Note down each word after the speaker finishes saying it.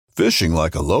Fishing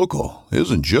like a local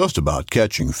isn't just about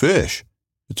catching fish.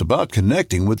 It's about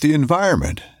connecting with the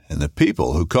environment and the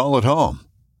people who call it home.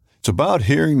 It's about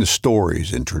hearing the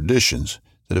stories and traditions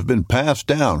that have been passed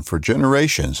down for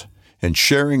generations and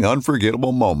sharing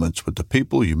unforgettable moments with the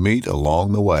people you meet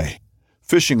along the way.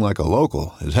 Fishing like a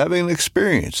local is having an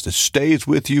experience that stays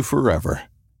with you forever.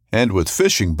 And with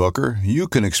Fishing Booker, you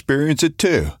can experience it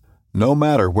too, no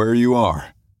matter where you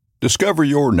are. Discover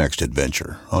your next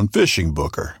adventure on Fishing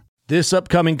Booker. This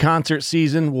upcoming concert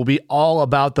season will be all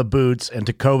about the boots, and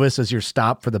Tecovas is your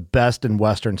stop for the best in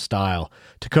Western style.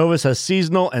 Tecovas has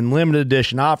seasonal and limited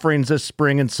edition offerings this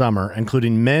spring and summer,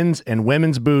 including men's and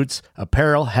women's boots,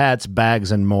 apparel, hats,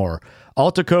 bags, and more.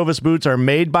 All Tecovas boots are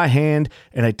made by hand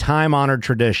in a time-honored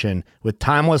tradition with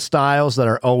timeless styles that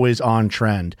are always on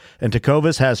trend. And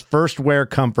Tecovas has first wear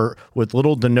comfort with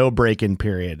little to no break-in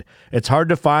period. It's hard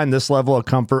to find this level of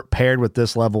comfort paired with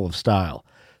this level of style.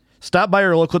 Stop by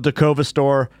your local Tecovas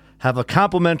store, have a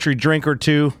complimentary drink or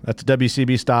two, that's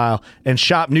WCB style, and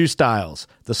shop new styles.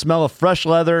 The smell of fresh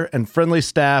leather and friendly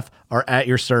staff are at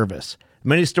your service.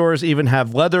 Many stores even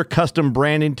have leather custom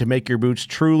branding to make your boots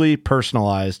truly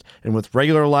personalized. And with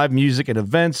regular live music and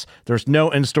events, there's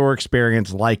no in-store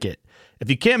experience like it.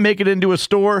 If you can't make it into a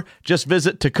store, just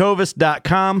visit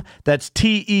tecovas.com. That's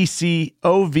TECOVAS.com.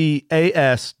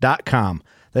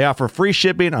 They offer free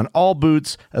shipping on all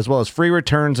boots, as well as free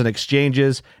returns and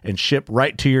exchanges, and ship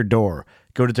right to your door.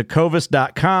 Go to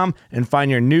tecovas.com and find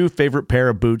your new favorite pair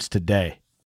of boots today.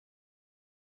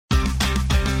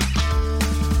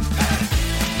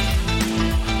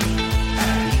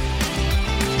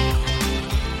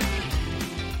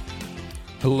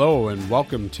 Hello and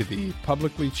welcome to the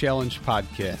Publicly Challenged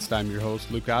Podcast. I'm your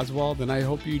host, Luke Oswald, and I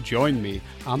hope you join me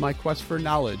on my quest for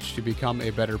knowledge to become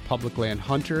a better public land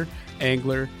hunter,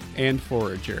 angler, and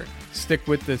forager. Stick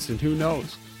with this and who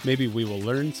knows, maybe we will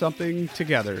learn something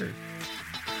together.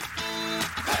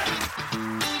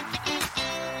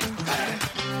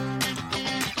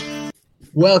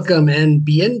 Welcome and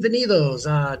bienvenidos.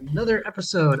 Another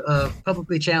episode of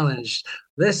Publicly Challenged.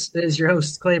 This is your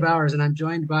host, Clay Bowers, and I'm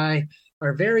joined by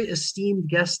our very esteemed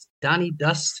guest, Donnie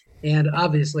Dust, and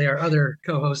obviously our other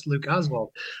co-host, Luke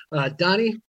Oswald.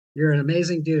 Donnie, you're an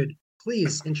amazing dude.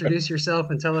 Please introduce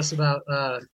yourself and tell us about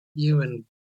you and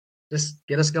just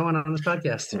get us going on this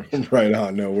podcast. Right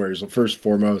on, no worries. Well, first and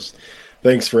foremost,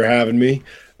 thanks for having me.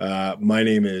 My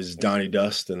name is Donnie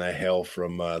Dust, and I hail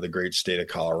from the great state of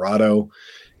Colorado.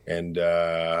 And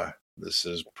this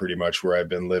is pretty much where I've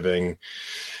been living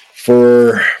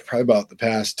for probably about the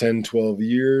past 10, 12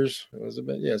 years. It's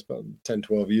about 10,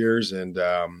 12 years. And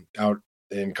out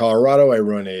in Colorado, I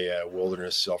run a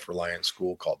wilderness self-reliant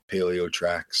school called Paleo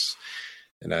Tracks.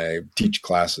 And I teach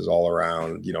classes all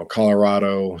around,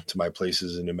 Colorado to my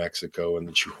places in New Mexico and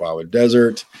the Chihuahua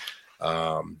Desert.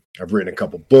 I've written a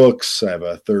couple books. I have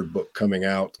a third book coming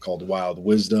out called Wild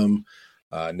Wisdom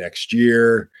next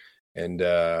year. And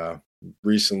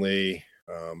recently,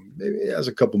 maybe as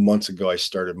a couple months ago, I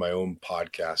started my own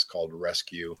podcast called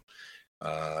Rescue,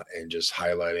 and just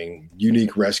highlighting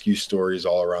unique rescue stories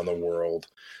all around the world,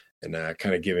 and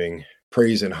kind of giving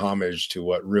praise and homage to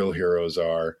what real heroes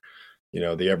are.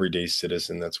 The everyday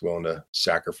citizen that's willing to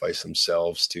sacrifice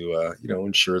themselves to,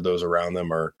 ensure those around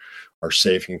them are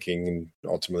safe and can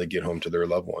ultimately get home to their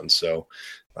loved ones. So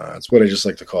it's what I just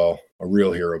like to call a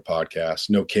real hero podcast.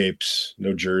 No capes,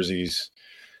 no jerseys,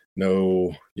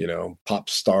 no, pop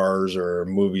stars or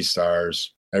movie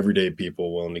stars, everyday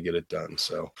people willing to get it done.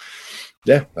 So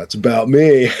yeah, that's about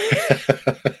me.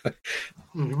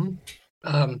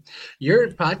 Mm-hmm. Your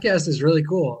podcast is really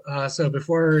cool. So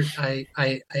before I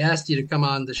asked you to come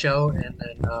on the show, and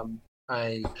then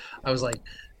I was like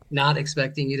not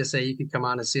expecting you to say you could come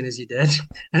on as soon as you did,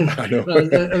 and I know.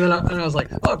 and I was like,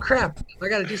 oh crap, I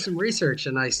got to do some research,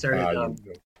 and I started.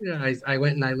 I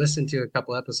went and I listened to a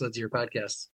couple episodes of your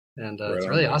podcast, and it's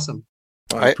really awesome.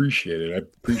 I appreciate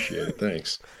it.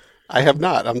 Thanks. I have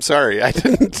not. I'm sorry. I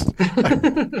didn't.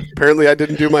 Apparently, I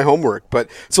didn't do my homework. But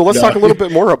so let's talk a little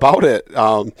bit more about it.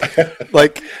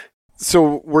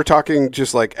 So we're talking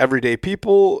just like everyday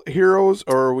people, heroes,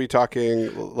 or are we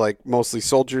talking like mostly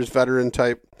soldiers, veteran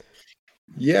type?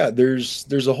 Yeah,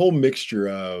 there's a whole mixture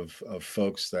of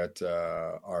folks that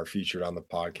are featured on the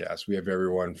podcast. We have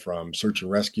everyone from search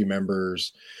and rescue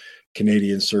members,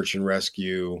 Canadian search and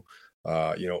rescue,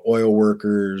 oil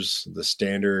workers, the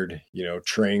standard,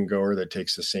 train goer that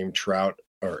takes the same trout.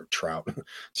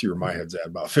 See where my head's at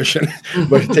about fishing,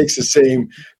 but it takes the same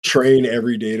train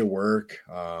every day to work.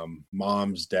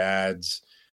 Moms, dads,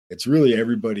 it's really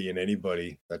everybody and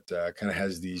anybody that kind of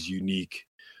has these unique,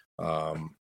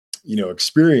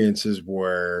 experiences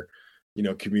where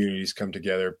communities come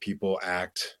together, people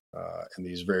act in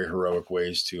these very heroic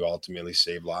ways to ultimately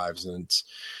save lives. And it's,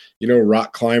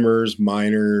 rock climbers,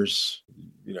 miners,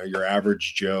 your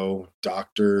average Joe,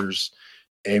 doctors,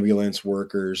 ambulance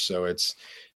workers. So it's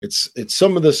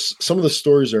some of the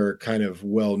stories are kind of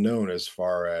well known as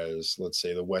far as, let's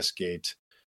say, the Westgate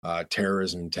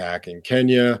terrorism attack in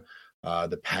Kenya,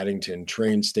 the Paddington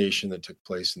train station that took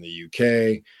place in the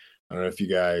UK. I don't know if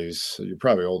you're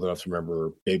probably old enough to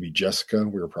remember Baby Jessica.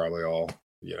 We were probably all,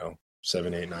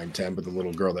 7, 8, 9, 10, but the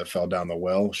little girl that fell down the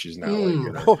well, she's now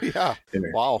Oh yeah.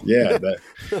 Wow. Yeah.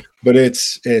 But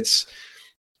it's,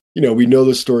 we know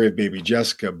the story of Baby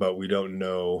Jessica, but we don't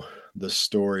know the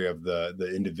story of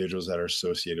the individuals that are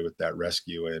associated with that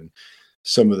rescue and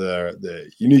some of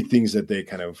the unique things that they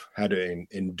kind of had to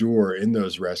endure in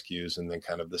those rescues, and then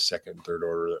kind of the second and third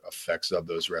order effects of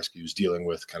those rescues, dealing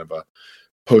with kind of a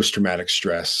post-traumatic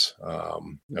stress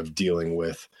of dealing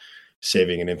with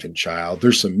saving an infant child.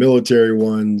 There's some military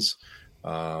ones.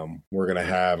 We're going to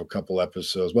have a couple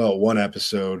episodes. Well, one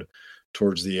episode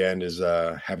towards the end is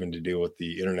having to deal with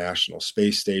the International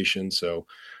Space Station. So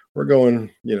we're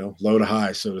going, low to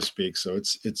high, so to speak. So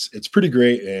it's pretty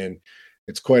great. And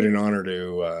it's quite an honor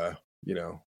to,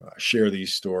 share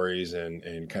these stories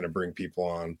and kind of bring people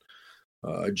on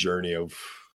a journey of,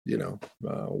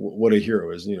 what a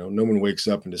hero is. No one wakes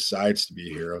up and decides to be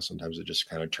a hero. Sometimes it just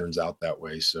kind of turns out that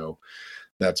way. So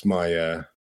that's my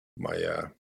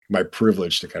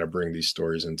privilege to kind of bring these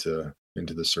stories into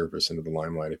the surface, into the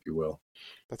limelight, if you will.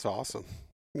 That's awesome.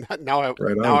 Now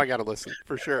I got to listen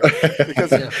for sure,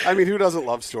 because I mean, who doesn't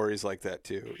love stories like that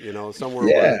too? Somewhere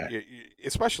where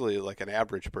especially like an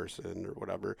average person or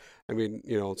whatever. I mean,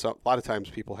 a lot of times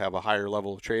people have a higher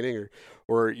level of training,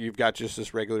 or you've got just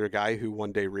this regular guy who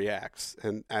one day reacts,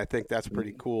 and I think that's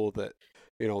pretty cool that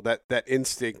that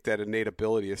instinct, that innate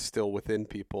ability is still within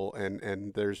people,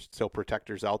 and there's still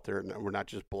protectors out there, and we're not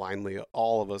just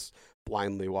all of us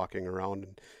blindly walking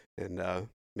around and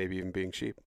maybe even being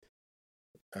sheep.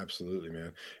 Absolutely,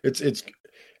 man. It's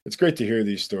great to hear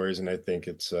these stories, and I think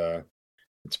it's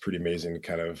pretty amazing to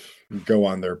kind of go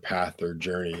on their path, their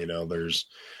journey. There's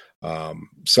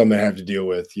some that have to deal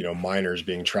with miners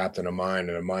being trapped in a mine,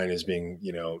 and a mine is being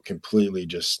completely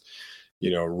just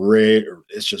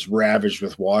it's just ravaged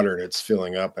with water, and it's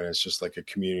filling up, and it's just like a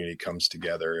community comes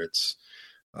together. It's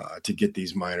to get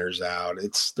these miners out.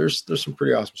 There's some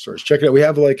pretty awesome stories. Check it out. We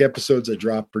have like episodes that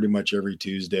drop pretty much every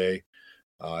Tuesday.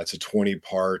 It's a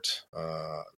 20-part,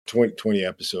 20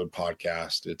 episode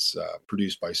podcast. It's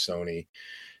produced by Sony,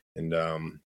 and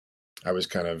I was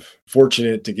kind of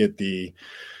fortunate to get the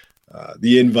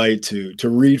invite to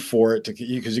read for it,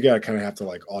 because you got to kind of have to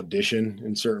like audition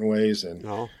in certain ways. And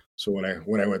so when I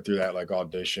went through that like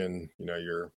audition,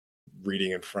 you're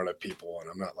reading in front of people, and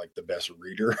I'm not like the best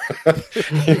reader. If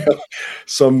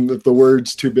the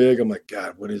word's too big, I'm like,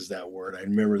 God, what is that word? I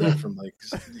remember that from like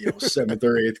 7th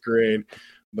or 8th grade.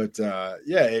 But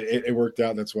it worked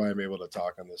out. That's why I'm able to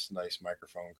talk on this nice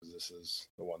microphone, because this is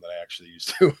the one that I actually use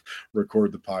to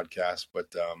record the podcast.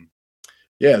 But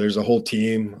there's a whole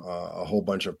team, a whole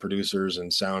bunch of producers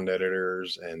and sound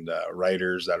editors and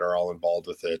writers that are all involved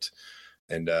with it,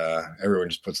 and everyone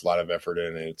just puts a lot of effort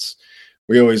in.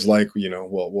 We always like,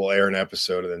 we'll air an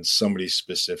episode, and then somebody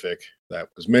specific that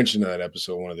was mentioned in that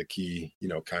episode, one of the key,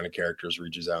 kind of characters,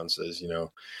 reaches out and says,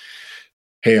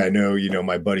 hey, I know,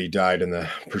 my buddy died in the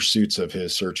pursuits of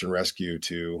his search and rescue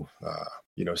to,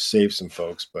 save some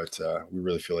folks, but we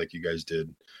really feel like you guys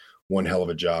did one hell of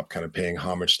a job kind of paying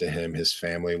homage to him. His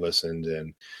family listened,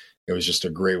 and it was just a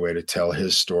great way to tell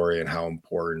his story and how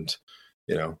important,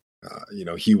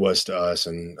 he was to us,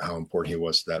 and how important he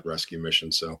was to that rescue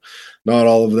mission. So not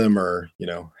all of them are,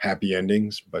 happy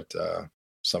endings, but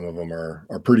some of them are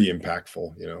pretty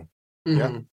impactful, Mm-hmm.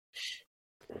 Yeah.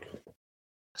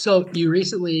 So you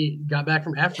recently got back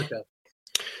from Africa.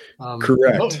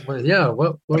 Correct. What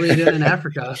were you doing in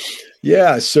Africa?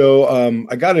 Yeah. So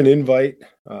I got an invite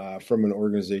from an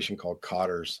organization called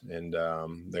Cotters, and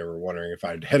they were wondering if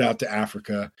I'd head out to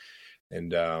Africa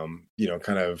and,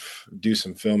 kind of do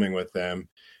some filming with them.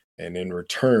 And in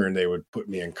return, they would put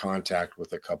me in contact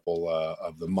with a couple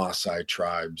of the Maasai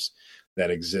tribes that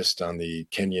exist on the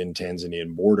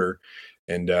Kenyan-Tanzanian border.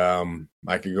 And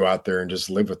I could go out there and just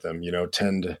live with them,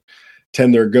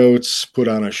 tend their goats, put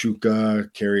on a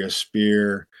shuka, carry a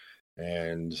spear,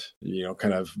 and,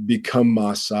 kind of become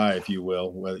Maasai, if you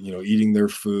will, eating their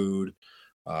food,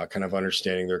 kind of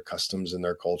understanding their customs and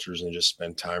their cultures, and just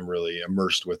spend time really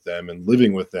immersed with them and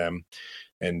living with them.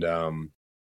 And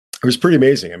it was pretty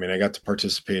amazing. I mean, I got to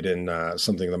participate in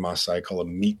something the Maasai call a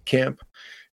meat camp.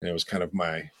 And it was kind of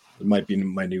my It might be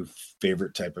my new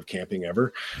favorite type of camping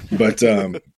ever. But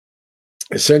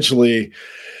essentially,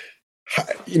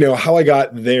 how I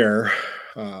got there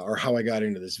or how I got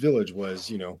into this village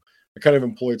was, I kind of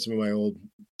employed some of my old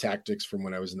tactics from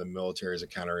when I was in the military as a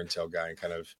counter intel guy, and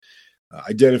kind of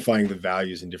identifying the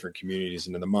values in different communities.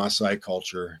 And in the Maasai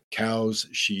culture, cows,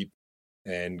 sheep,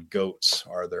 and goats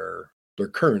are their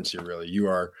currency. Really, you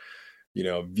are,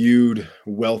 viewed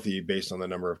wealthy based on the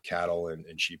number of cattle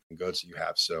and sheep and goats that you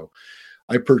have. So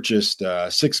I purchased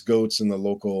 6 goats in the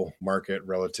local market,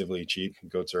 relatively cheap.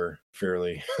 Goats are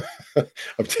fairly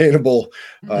obtainable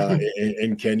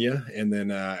in Kenya. And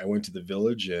then I went to the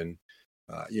village and,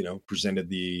 presented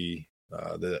the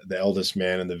eldest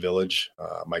man in the village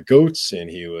my goats, and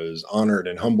he was honored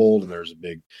and humbled. And there's a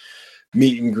big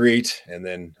meet and greet. And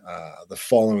then the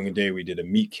following day, we did a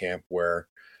meat camp where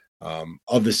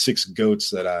of the 6 goats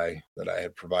that I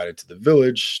had provided to the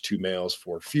village, 2 males,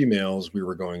 4 females, we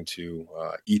were going to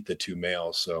eat the 2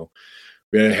 males. So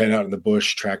we had to head out in the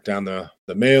bush, track down the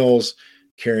males,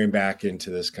 carry them back into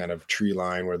this kind of tree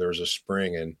line where there was a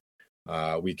spring,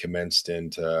 and we commenced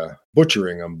into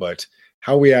butchering them. But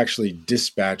how we actually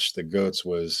dispatched the goats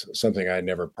was something I had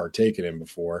never partaken in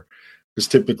before. Because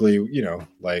typically,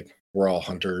 like we're all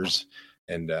hunters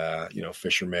and,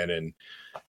 fishermen, and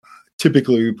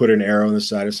typically we put an arrow on the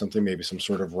side of something, maybe some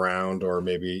sort of round, or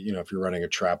maybe, if you're running a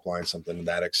trap line, something to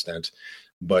that extent.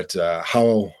 But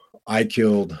how I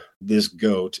killed this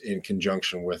goat in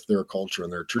conjunction with their culture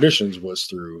and their traditions was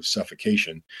through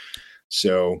suffocation.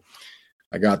 So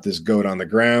I got this goat on the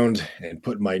ground and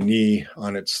put my knee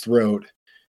on its throat,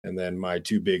 and then my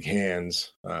 2 big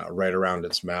hands right around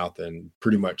its mouth, and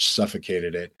pretty much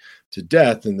suffocated it to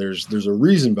death. And there's a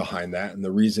reason behind that. And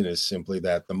the reason is simply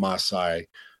that the Maasai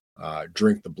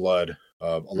drink the blood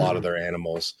of a lot of their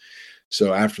animals.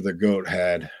 So after the goat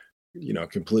had,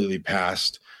 completely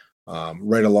passed,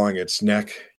 right along its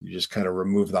neck, you just kind of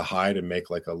remove the hide and make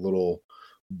like a little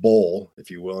bowl, if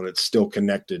you will. And it's still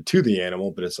connected to the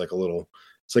animal, but it's like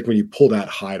when you pull that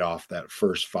hide off that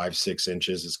first 5-6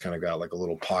 inches, it's kind of got like a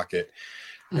little pocket.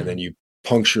 And then you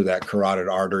puncture that carotid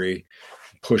artery,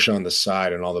 push on the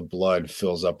side, and all the blood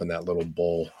fills up in that little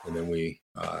bowl. And then we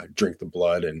drink the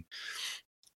blood and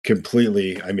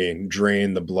completely,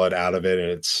 drain the blood out of it. And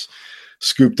it's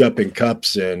scooped up in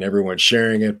cups and everyone's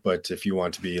sharing it. But if you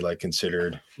want to be like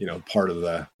considered, part of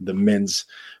the men's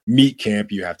meat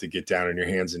camp, you have to get down on your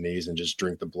hands and knees and just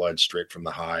drink the blood straight from the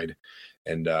hide.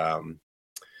 And,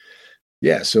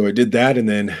 so I did that. And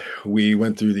then we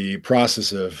went through the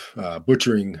process of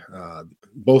butchering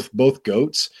both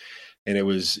goats. And it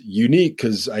was unique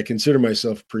because I consider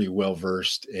myself pretty well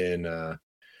versed in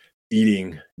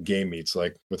eating game meats.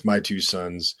 Like with my 2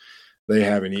 sons, they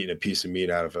haven't eaten a piece of meat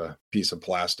out of a piece of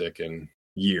plastic in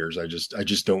years. I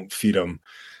just don't feed them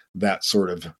that sort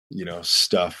of,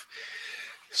 stuff.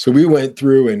 So we went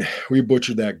through and we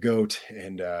butchered that goat,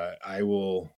 and I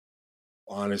will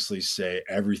honestly say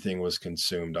everything was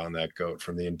consumed on that goat,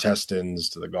 from the intestines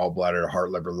to the gallbladder,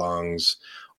 heart, liver, lungs,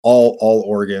 all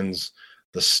organs,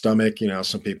 the stomach.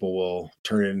 Some people will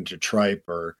turn it into tripe,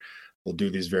 or will do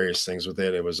these various things with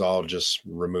it. It was all just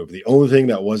removed. The only thing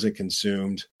that wasn't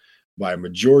consumed by a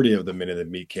majority of the men in the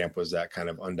meat camp was that kind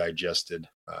of undigested,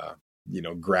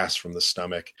 grass from the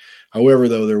stomach. However,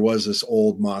 though, there was this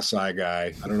old Maasai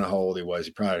guy. I don't know how old he was.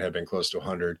 He probably had been close to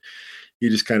 100. He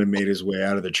just kind of made his way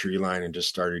out of the tree line and just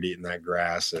started eating that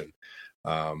grass. And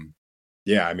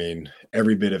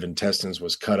every bit of intestines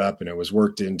was cut up, and it was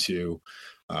worked into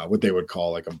what they would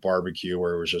call like a barbecue,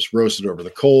 where it was just roasted over the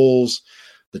coals.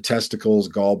 The testicles,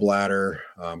 gallbladder,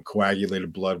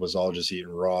 coagulated blood was all just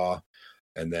eaten raw.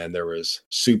 And then there was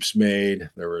soups made,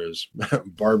 there was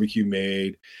barbecue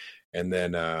made. And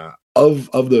then of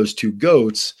those 2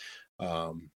 goats,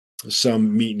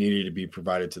 some meat needed to be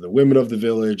provided to the women of the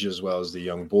village, as well as the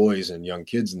young boys and young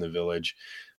kids in the village.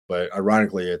 But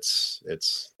ironically, it's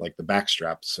like the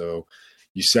backstrap. So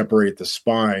you separate the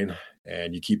spine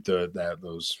and you keep those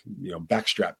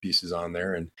backstrap pieces on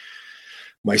there. And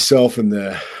myself and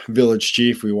the village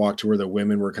chief, we walked to where the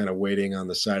women were kind of waiting on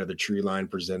the side of the tree line,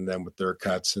 presented them with their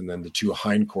cuts, and then the 2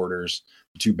 hindquarters,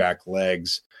 the 2 back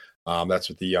legs. That's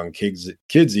what the young kids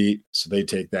eat. So they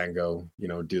take that and go,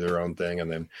 do their own thing.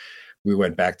 And then we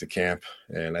went back to camp,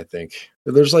 and I think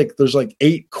there's like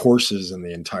 8 courses in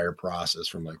the entire process,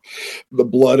 from like the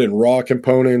blood and raw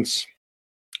components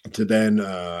to then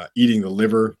eating the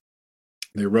liver.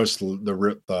 They roast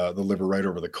the liver right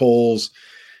over the coals.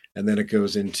 And then it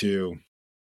goes into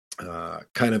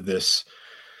kind of this.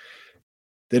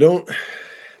 They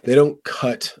don't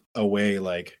cut away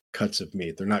like cuts of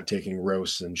meat. They're not taking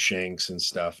roasts and shanks and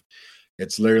stuff.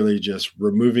 It's literally just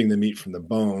removing the meat from the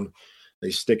bone.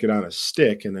 They stick it on a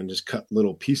stick and then just cut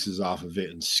little pieces off of it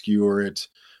and skewer it,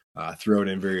 throw it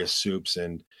in various soups.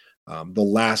 And the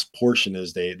last portion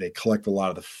is they collect a lot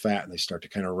of the fat and they start to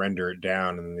kind of render it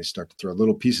down, and then they start to throw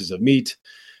little pieces of meat,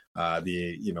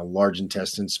 large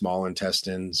intestines, small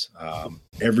intestines,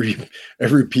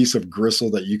 every piece of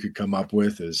gristle that you could come up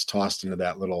with is tossed into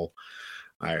that little,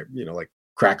 like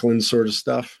crackling sort of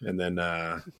stuff. And then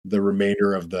the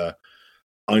remainder of the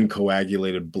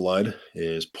uncoagulated blood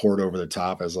is poured over the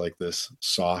top as like this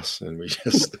sauce. And we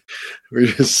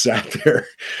just sat there.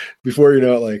 Before you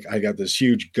know it, like I got this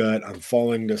huge gut. I'm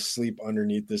falling to sleep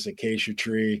underneath this acacia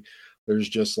tree. There's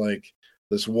just like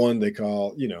this one they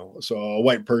call, so a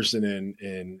white person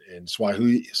in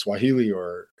Swahili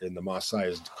or in the Maasai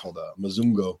is called a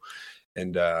Mzungo.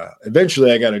 And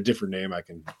eventually I got a different name. I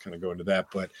can kind of go into that,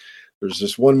 but there's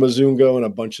this one Mzungo and a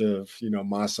bunch of,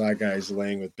 Maasai guys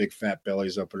laying with big fat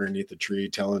bellies up underneath the tree,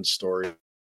 telling stories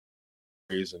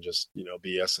and just,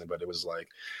 BSing. But it was like,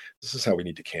 this is how we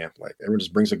need to camp. Like everyone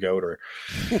just brings a goat or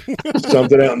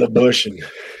something out in the bush, and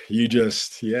you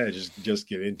just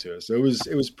get into it. So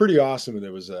it was pretty awesome. And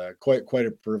it was quite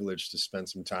a privilege to spend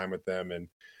some time with them. And,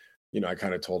 I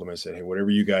kind of told them, I said, hey, whatever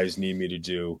you guys need me to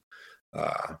do,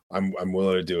 I'm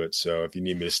willing to do it. So if you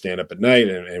need me to stand up at night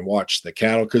and watch the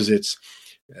cattle, because it's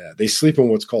they sleep in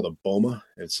what's called a boma.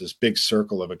 It's this big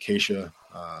circle of acacia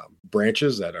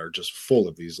branches that are just full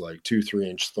of these like 2-3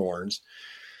 inch thorns.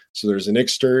 So there's an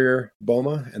exterior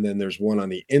boma, and then there's one on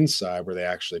the inside where they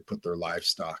actually put their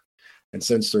livestock. And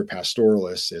since they're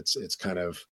pastoralists, it's kind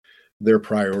of their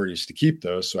priorities to keep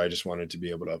those. So I just wanted to be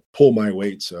able to pull my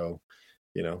weight. So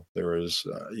there was,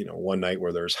 one night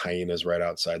where there's hyenas right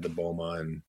outside the boma,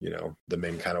 and, the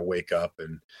men kind of wake up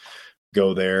and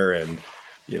go there and,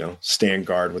 stand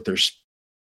guard with their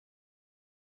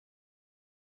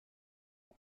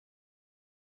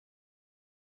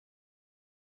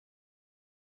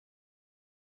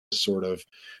sort of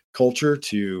culture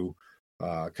to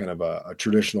kind of a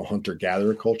traditional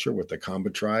hunter-gatherer culture with the Kamba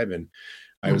tribe. And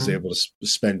I was able to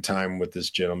spend time with this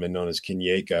gentleman known as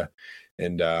Kinyeka.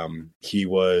 And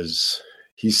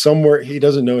he's somewhere, he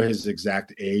doesn't know his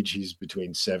exact age. He's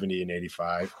between 70 and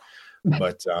 85,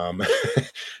 but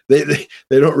they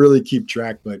don't really keep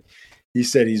track. But he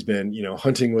said he's been,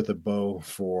 hunting with a bow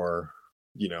for,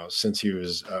 since he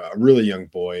was a really young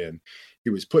boy. And he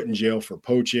was put in jail for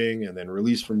poaching and then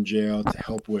released from jail to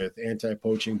help with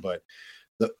anti-poaching. But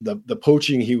the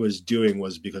poaching he was doing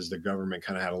was because the government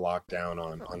kind of had a lockdown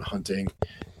on hunting,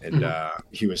 and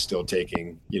he was still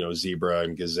taking, zebra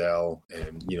and gazelle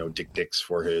and, dik-diks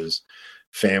for his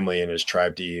family and his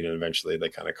tribe to eat. And eventually they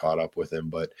kind of caught up with him.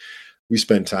 But we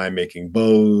spent time making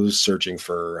bows, searching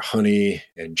for honey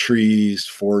and trees,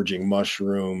 foraging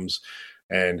mushrooms.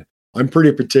 And I'm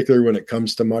pretty particular when it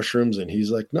comes to mushrooms. And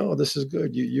he's like, no, this is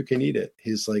good. You can eat it.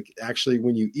 He's like, actually,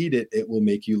 when you eat it, it will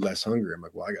make you less hungry. I'm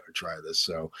like, well, I got to try this.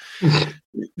 So,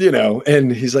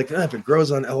 and he's like, if it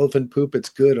grows on elephant poop, it's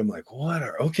good. I'm like, what?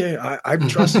 Okay. I'm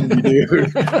trusting you,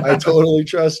 dude. I totally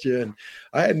trust you. And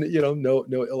I had, no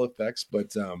ill effects,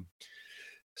 but,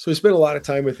 so we spent a lot of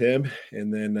time with him,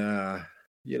 and then,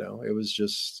 it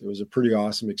was a pretty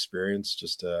awesome experience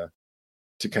just to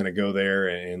kind of go there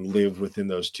and live within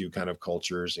those two kind of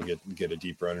cultures and get a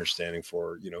deeper understanding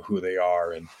for, who they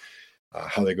are and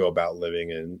how they go about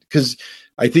living. And because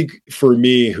I think for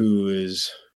me, who is,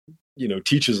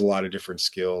 teaches a lot of different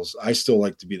skills, I still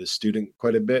like to be the student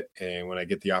quite a bit. And when I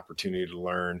get the opportunity to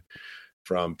learn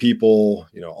from people,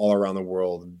 all around the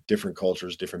world, different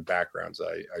cultures, different backgrounds,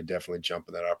 I definitely jump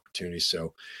in that opportunity.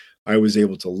 So I was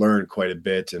able to learn quite a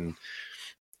bit, and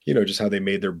just how they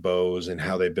made their bows and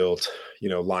how they built,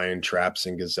 lion traps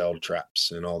and gazelle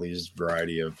traps and all these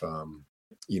variety of,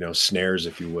 snares,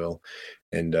 if you will.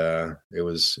 And it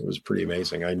was pretty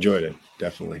amazing. I enjoyed it,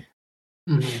 definitely.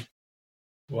 Mm-hmm.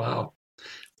 Wow.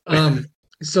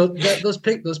 So those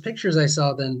pictures I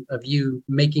saw then of you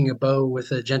making a bow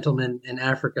with a gentleman in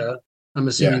Africa, I'm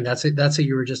assuming that's who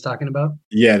you were just talking about.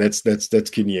 Yeah, that's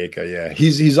Kinyeka. Yeah,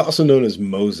 he's also known as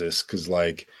Moses because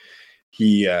like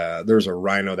there was a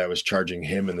rhino that was charging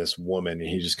him and this woman, and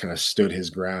he just kind of stood his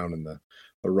ground, and the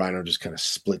rhino just kind of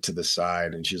split to the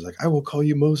side, and she's like, I will call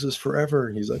you Moses forever.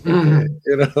 And he's like, okay,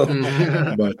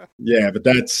 but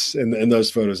that's in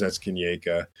those photos, that's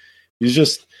Kinyeka. He's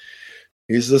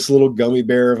this little gummy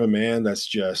bear of a man that's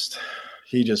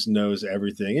he just knows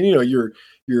everything. And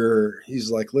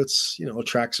he's like, let's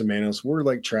track some animals. We're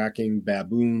like tracking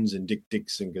baboons and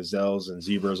dik-diks and gazelles and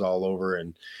zebras all over,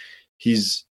 and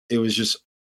it was just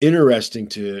interesting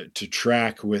to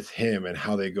track with him and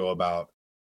how they go about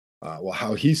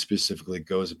how he specifically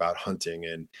goes about hunting.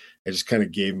 And it just kind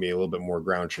of gave me a little bit more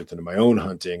ground truth into my own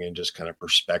hunting and just kind of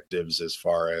perspectives as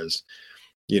far as,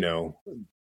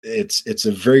 it's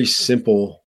a very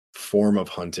simple form of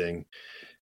hunting.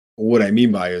 What I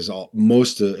mean by is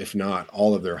if not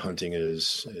all of their hunting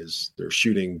is they're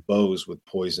shooting bows with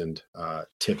poisoned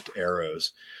tipped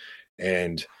arrows.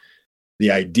 And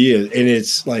the idea, and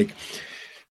it's like,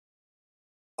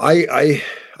 I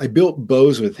built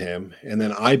bows with him, and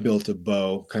then I built a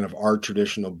bow, kind of our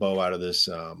traditional bow, out of this,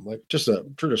 like just a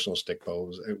traditional stick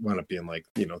bow. It wound up being like,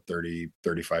 30,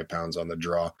 35 pounds on the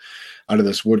draw, out of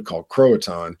this wood called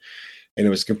Croatan. And it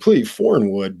was complete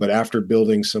foreign wood. But after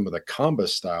building some of the Combus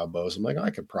style bows, I'm like, I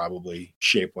could probably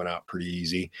shape one out pretty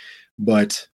easy.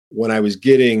 But when I was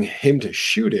getting him to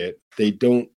shoot it, they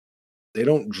don't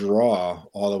draw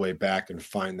all the way back and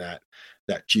find that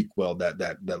cheek weld,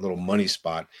 that little money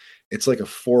spot. It's like a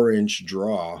 4-inch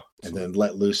draw and then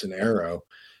let loose an arrow,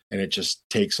 and it just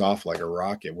takes off like a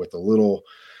rocket with a little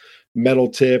metal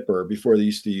tip, or before they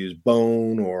used to use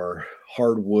bone or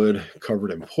hardwood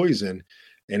covered in poison.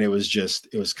 And it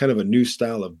was kind of a new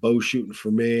style of bow shooting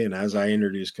for me. And as I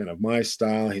introduced kind of my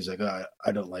style, he's like,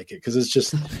 I don't like it. Cause it's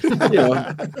just, he's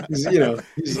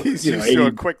used to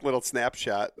a quick little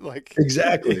snapshot. Like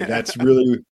exactly. Yeah.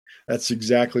 That's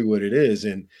exactly what it is.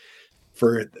 And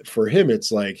for him,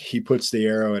 it's like he puts the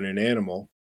arrow in an animal,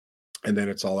 and then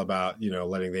it's all about,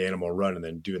 letting the animal run and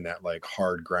then doing that like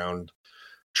hard ground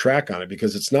track on it,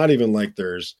 because it's not even like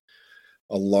there's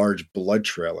a large blood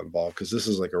trail involved, because this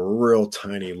is like a real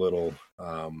tiny little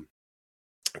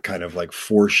kind of like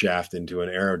foreshaft into an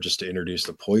arrow just to introduce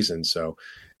the poison. So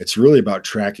it's really about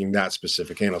tracking that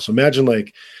specific animal. So imagine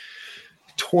like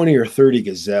 20 or 30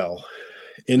 gazelle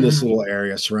in this little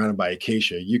area surrounded by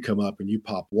acacia. You come up and you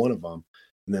pop one of them,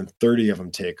 and then 30 of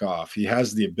them take off. He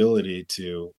has the ability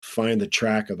to find the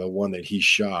track of the one that he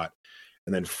shot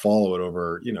and then follow it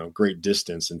over, great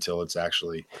distance until it's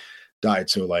actually died.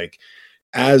 So like,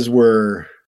 as we're,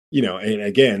 and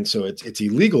again, so it's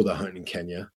illegal to hunt in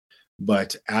Kenya,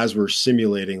 but as we're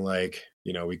simulating, like,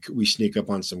 we sneak up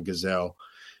on some gazelle,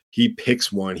 he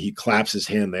picks one, he claps his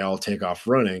hand, they all take off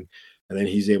running, and then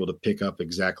he's able to pick up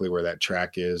exactly where that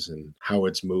track is and how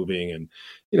it's moving. And,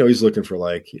 he's looking for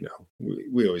like,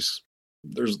 we always,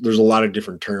 there's a lot of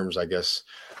different terms, I guess,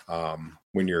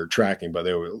 when you're tracking, but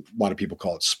a lot of people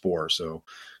call it spoor. So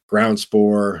ground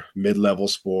spoor, mid-level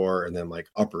spoor, and then like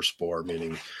upper spoor,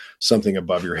 meaning something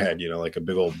above your head, like a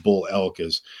big old bull elk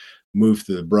is moved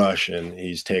through the brush and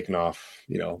he's taken off,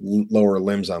 lower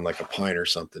limbs on like a pine or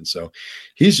something. So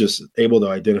he's just able to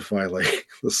identify like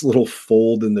this little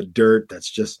fold in the dirt that's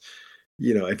just,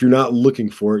 if you're not looking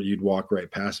for it, you'd walk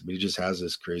right past it, but he just has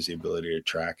this crazy ability to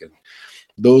track it.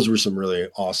 Those were some really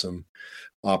awesome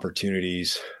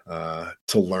opportunities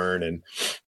to learn. And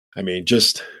I mean,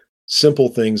 just simple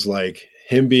things like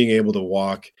him being able to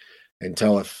walk and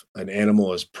tell if an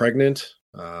animal is pregnant,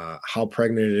 how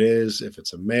pregnant it is, if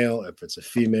it's a male, if it's a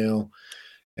female,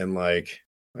 and like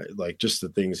just the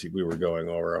things we were going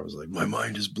over. I was like, my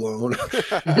mind is blown.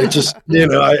 It just,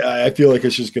 I feel like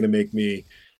it's just going to make me,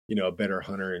 a better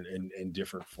hunter in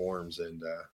different forms. And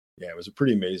it was a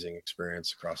pretty amazing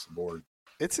experience across the board.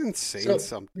 It's insane.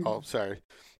 Sorry.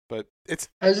 But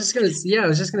I was just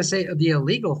gonna say the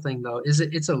illegal thing though.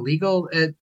 It's illegal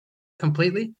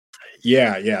completely?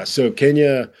 Yeah. So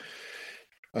Kenya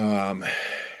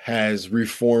has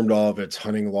reformed all of its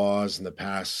hunting laws in the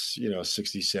past,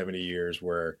 60, 70 years,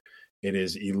 where it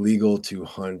is illegal to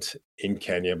hunt in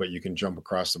Kenya, but you can jump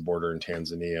across the border in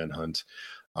Tanzania and hunt.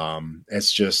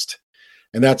 It's just,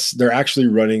 and they're actually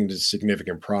running into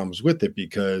significant problems with it,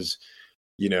 because,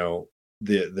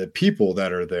 the people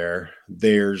that are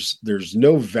there's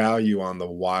no value on the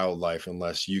wildlife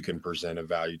unless you can present a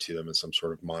value to them in some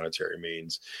sort of monetary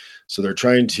means. So they're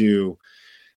trying to,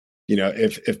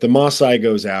 if the Maasai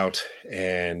goes out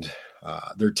and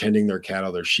they're tending their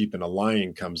cattle, their sheep, and a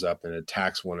lion comes up and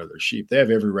attacks one of their sheep, they have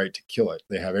every right to kill it.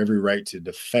 They have every right to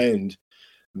defend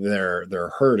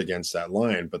their herd against that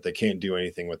lion, but they can't do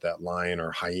anything with that lion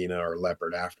or hyena or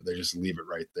leopard after. They just leave it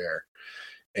right there.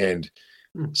 And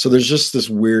so there's just this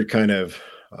weird kind of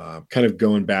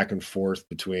going back and forth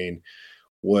between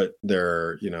what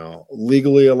they're,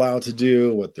 legally allowed to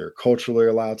do, what they're culturally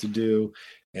allowed to do.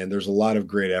 And there's a lot of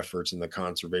great efforts in the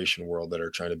conservation world that are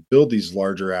trying to build these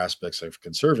larger aspects of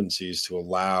conservancies to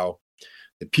allow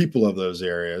the people of those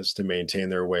areas to maintain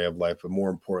their way of life, but more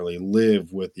importantly,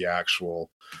 live with the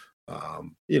actual,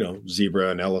 zebra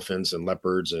and elephants and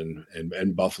leopards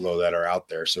and buffalo that are out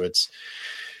there. So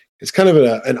it's kind of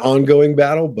an ongoing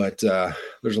battle, but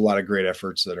there's a lot of great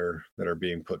efforts that are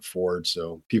being put forward,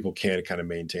 so people can kind of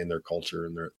maintain their culture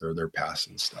and their past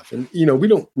and stuff. And we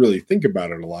don't really think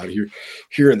about it a lot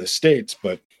here in the States,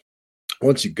 but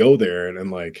once you go there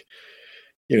and like,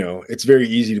 it's very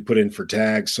easy to put in for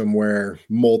tags somewhere,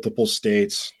 multiple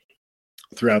states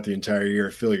throughout the entire year,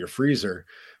 fill your freezer,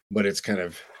 but it's kind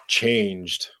of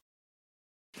changed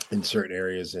in certain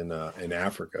areas in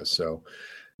Africa. So,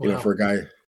 Wow. for a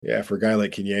guy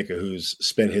like Kenyeka, who's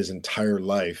spent his entire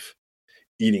life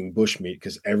eating bushmeat,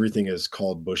 because everything is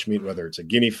called bushmeat, whether it's a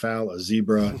guinea fowl, a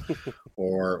zebra,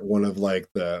 or one of like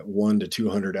the 1 to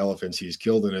 200 elephants he's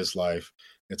killed in his life,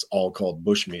 it's all called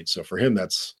bushmeat. So for him,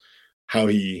 that's how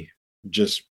he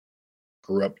just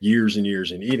grew up years and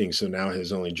years in eating. So now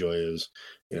his only joy is,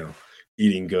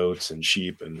 eating goats and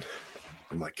sheep. And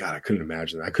I'm like, God, I couldn't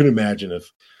imagine that. I couldn't imagine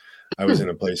if I was in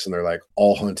a place and they're like,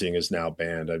 all hunting is now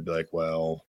banned. I'd be like,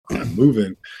 well, I'm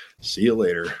moving. See you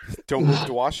later. Don't move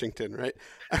to Washington, right?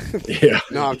 Yeah.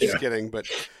 No, I'm just kidding.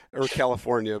 Or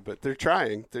California, but they're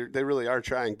trying. They really are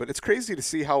trying. But it's crazy to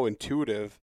see how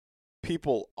intuitive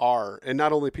people are, and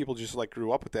not only people just like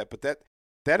grew up with that, but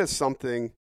that is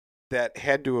something that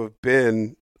had to have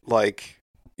been like,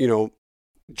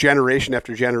 generation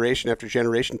after generation after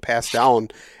generation passed down,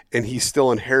 and he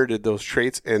still inherited those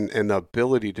traits and the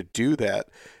ability to do that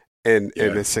and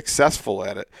is successful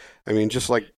at it. I mean, just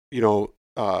like,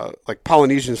 like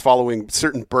Polynesians following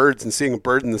certain birds and seeing a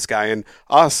bird in the sky, and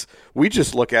us, we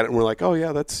just look at it and we're like, oh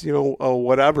yeah, that's,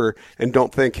 whatever. And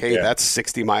don't think, hey, that's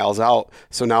 60 miles out.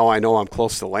 So now I know I'm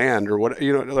close to land or what,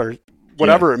 or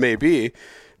whatever it may be.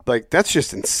 Like, that's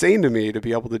just insane to me to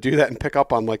be able to do that and pick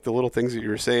up on like the little things that you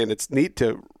were saying. It's neat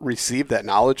to receive that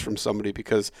knowledge from somebody,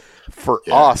 because for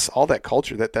us, all that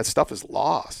culture, that stuff is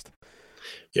lost.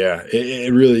 Yeah,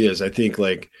 it really is. I think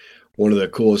like one of the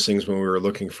coolest things when we were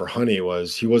looking for honey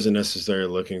was he wasn't necessarily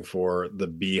looking for the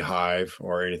beehive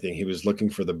or anything. He was looking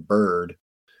for the bird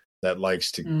that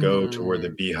likes to go to where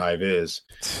the beehive is.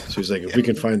 So he's like, if we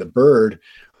can find the bird,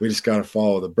 we just got to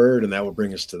follow the bird, and that will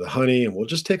bring us to the honey, and we'll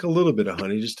just take a little bit of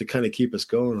honey just to kind of keep us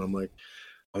going. I'm like,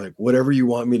 whatever you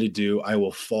want me to do, I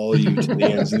will follow you to the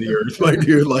ends of the earth, my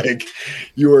dude. Like,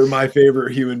 you are my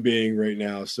favorite human being right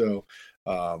now. So,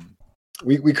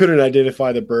 we couldn't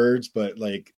identify the birds, but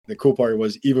like the cool part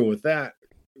was, even with that,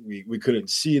 we couldn't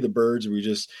see the birds. And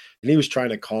he was trying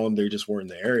to call them. They just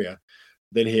weren't in the area.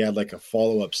 Then he had like a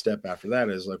follow-up step after that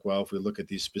is like, well, if we look at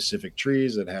these specific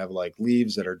trees that have like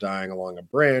leaves that are dying along a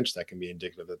branch, that can be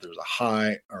indicative that there's a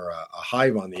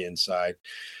hive on the inside.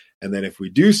 And then if we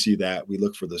do see that, we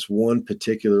look for this one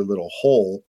particular little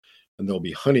hole, and there'll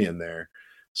be honey in there.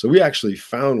 So we actually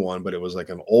found one, but it was like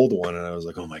an old one. And I was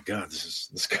like, oh my God, this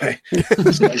guy's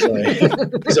like,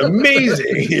 he's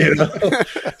amazing,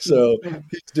 So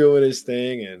he's doing his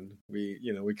thing. And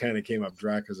we kind of came up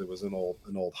dry because it was an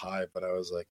old hive. But I was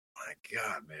like, my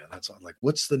God, man, I'm like,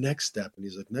 what's the next step? And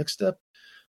he's like, next step,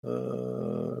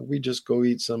 we just go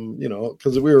eat some,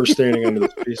 because we were standing under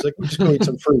this tree. He's like, we just go eat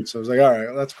some fruits. I was like, all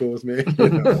right, that's cool with me.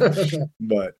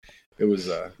 But it was,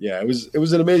 it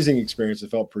was an amazing experience. I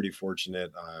felt pretty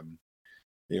fortunate.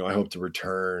 I hope to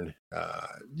return,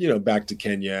 back to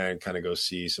Kenya and kind of go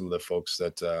see some of the folks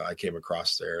that I came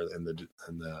across there in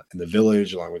the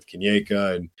village, along with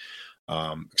Kenyeka,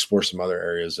 and explore some other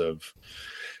areas of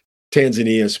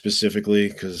Tanzania specifically,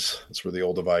 because that's where the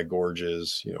Olduvai Gorge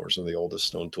is, where some of the oldest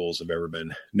stone tools have ever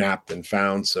been knapped and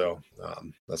found. So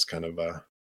that's kind of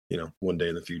one day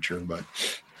in the future, but.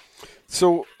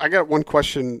 So I got one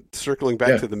question circling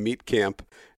back to the meat camp.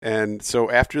 And so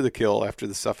after the kill, after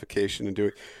the suffocation and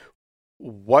doing,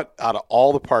 what out of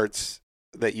all the parts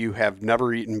that you have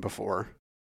never eaten before,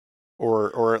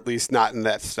 or at least not in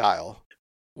that style,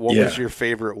 what was your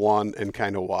favorite one and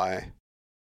kind of why?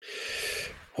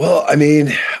 Well, I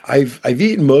mean, I've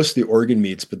eaten most of the organ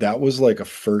meats, but that was like a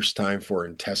first time for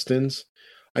intestines.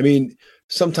 I mean,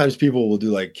 sometimes people will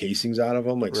do like casings out of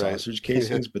them, like sausage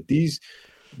casings, but these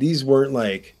weren't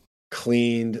like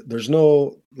cleaned. There's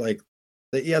no like,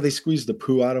 they squeeze the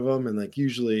poo out of them. And like,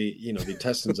 usually, the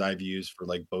intestines I've used for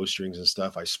like bowstrings and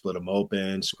stuff, I split them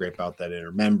open, scrape out that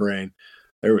inner membrane.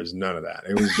 There was none of that.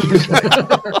 It was just like,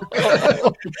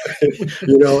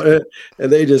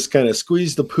 and they just kind of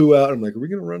squeezed the poo out. I'm like, are we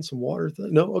going to run some water?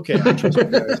 No. Okay. I trust you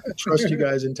guys. I trust you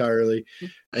guys entirely.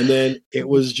 And then it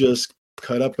was just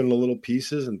cut up into little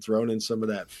pieces and thrown in some of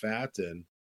that fat and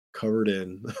covered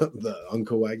in the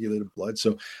uncoagulated blood.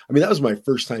 So, I mean, that was my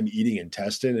first time eating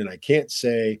intestine. And I can't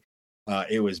say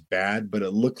It was bad, but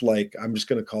it looked like, I'm just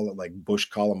going to call it like bush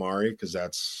calamari, because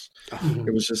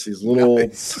it was just these little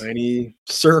tiny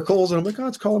circles. And I'm like, oh,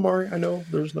 it's calamari. I know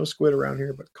there's no squid around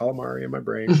here, but calamari in my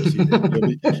brain. Just eat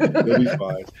it. You'll be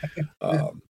fine.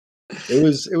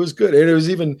 It was good. And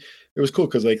it was cool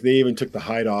because like they even took the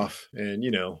hide off, and,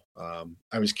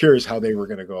 I was curious how they were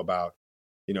going to go about,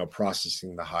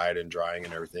 processing the hide and drying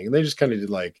and everything. And they just kind of did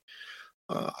like,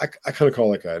 I kind of call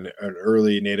like an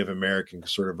early Native American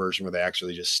sort of version, where they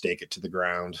actually just stake it to the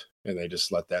ground and they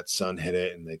just let that sun hit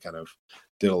it, and they kind of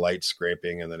did a light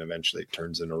scraping, and then eventually it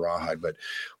turns into rawhide. But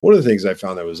one of the things I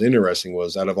found that was interesting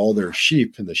was, out of all their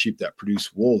sheep and the sheep that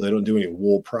produce wool, they don't do any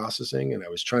wool processing. And I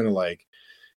was trying to like,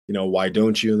 why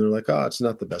don't you? And they're like, oh, it's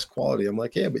not the best quality. I'm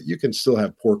like, yeah, but you can still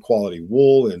have poor quality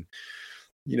wool, and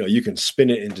you can spin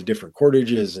it into different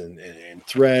cordages and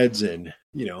threads, and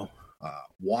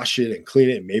wash it and clean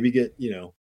it and maybe get,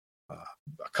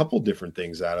 a couple different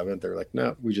things out of it. They're like,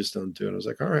 no, we just don't do it. And I was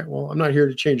like, all right, well, I'm not here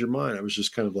to change your mind. I was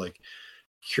just kind of like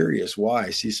curious why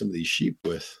I see some of these sheep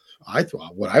with, I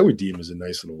thought, what I would deem as a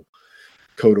nice little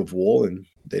coat of wool, and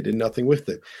they did nothing with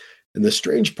it. And the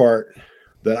strange part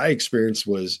that I experienced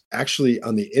was actually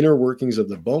on the inner workings of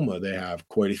the boma, they have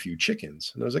quite a few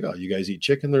chickens. And I was like, oh, you guys eat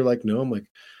chicken? They're like, no. I'm like,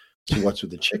 so what's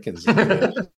with the chickens?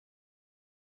 I'm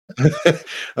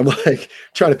like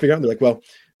trying to figure out. They're like, well,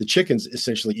 the chickens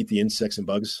essentially eat the insects and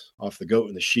bugs off the goat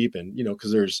and the sheep. And,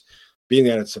 because there's, being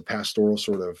that it's a pastoral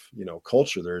sort of,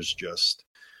 culture, there's just,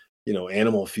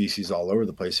 animal feces all over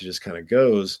the place. It just kind of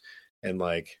goes. And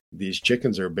like, these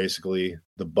chickens are basically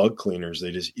the bug cleaners.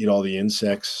 They just eat all the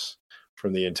insects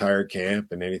from the entire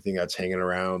camp and anything that's hanging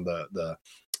around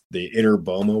the inner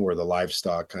boma where the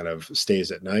livestock kind of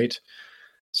stays at night.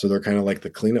 So they're kind of like the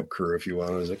cleanup crew, if you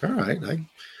want. I was like, all right,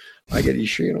 I get, you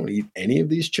sure you don't eat any of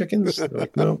these chickens? They're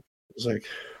like, no. I was like,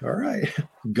 all right,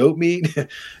 goat meat.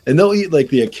 And they'll eat like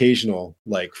the occasional,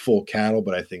 like full cattle,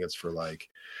 but I think it's for like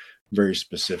very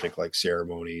specific, like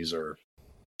ceremonies or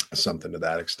something to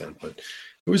that extent. But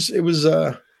it was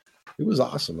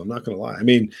awesome. I'm not going to lie. I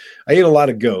mean, I ate a lot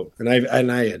of goat, and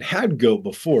I had goat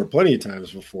before, plenty of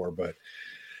times before, but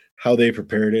how they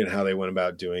prepared it and how they went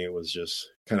about doing it was just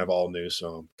kind of all new. So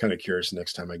I'm kind of curious,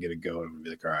 next time I get a goat, I'm gonna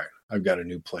be like, all right, I've got a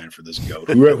new plan for this goat.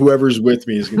 Whoever's with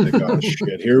me is gonna be like, oh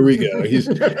shit, here we go.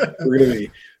 We're gonna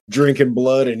be drinking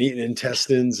blood and eating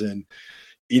intestines and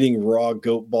eating raw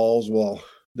goat balls while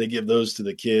they give those to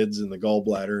the kids and the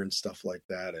gallbladder and stuff like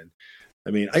that. And I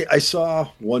mean, I saw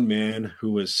one man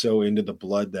who was so into the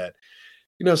blood that,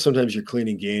 sometimes you're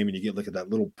cleaning game and you get, look at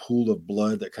that little pool of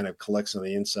blood that kind of collects on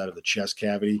the inside of the chest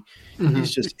cavity. Mm-hmm.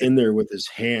 He's just in there with his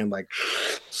hand, like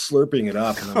slurping it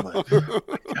up. And I'm like, oh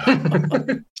my God,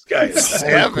 this guy is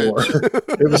savage.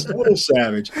 It was total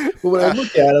savage. But when I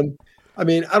look at him, I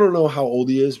mean, I don't know how old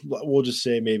he is. We'll just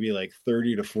say maybe like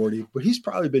 30 to 40, but he's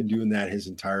probably been doing that his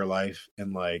entire life.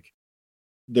 And like,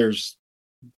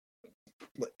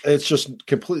 it's just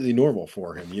completely normal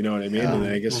for him. You know what I mean? Yeah. And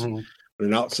I guess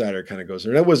an outsider kind of goes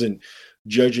there. And I wasn't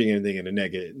judging anything in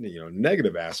a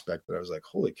negative aspect, but I was like,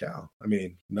 holy cow. I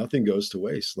mean, nothing goes to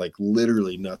waste. Like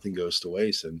literally nothing goes to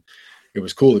waste. And it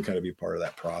was cool to kind of be part of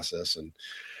that process and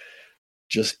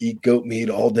just eat goat meat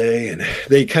all day. And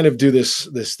they kind of do this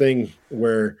thing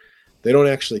where they don't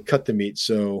actually cut the meat.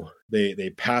 So they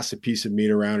pass a piece of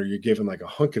meat around, or you're given like a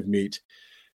hunk of meat,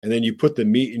 and then you put the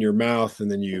meat in your mouth,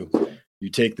 and then you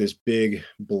take this big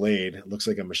blade, it looks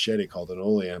like a machete called an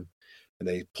oleum, and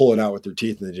they pull it out with their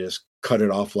teeth and they just cut it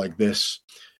off like this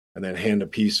and then hand a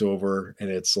piece over.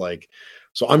 And it's like,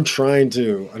 so I'm trying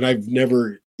to, and I've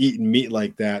never eaten meat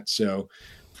like that. So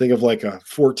think of like a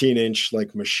 14-inch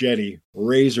like machete,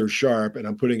 razor sharp, and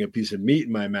I'm putting a piece of meat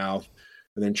in my mouth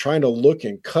and then trying to look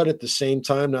and cut at the same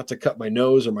time, not to cut my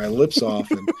nose or my lips off.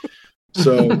 And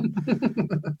so,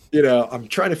 I'm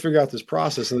trying to figure out this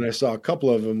process. And then I saw a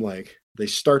couple of them, like they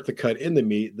start the cut in the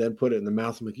meat, then put it in the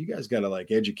mouth. I'm like, you guys got to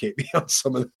like educate me on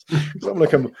some of this. I'm going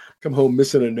to come home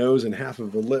missing a nose and half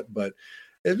of a lip. But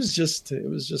it was just,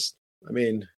 I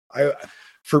mean,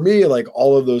 for me, like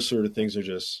all of those sort of things are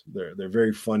just, they're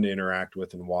very fun to interact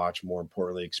with and watch, more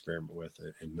importantly, experiment with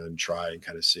it, and then try and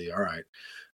kind of see, all right,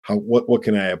 what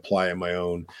can I apply in my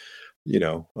own,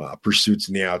 pursuits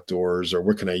in the outdoors, or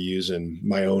what can I use in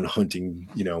my own hunting,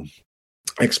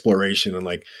 exploration. And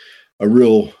like a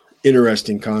real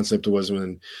interesting concept was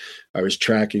when I was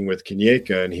tracking with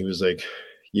Kenyeka, and he was like,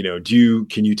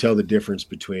 can you tell the difference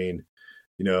between,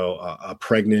 a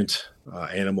pregnant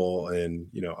animal and,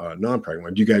 a non-pregnant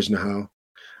one? Do you guys know how?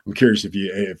 I'm curious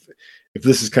if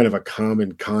this is kind of a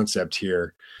common concept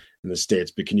here in the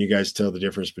States, but can you guys tell the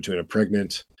difference between a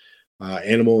pregnant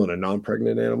animal and a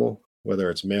non-pregnant animal, whether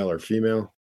it's male or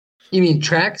female? You mean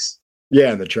tracks?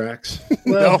 Yeah, in the tracks.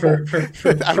 Well, No.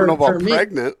 I don't know about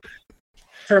pregnant.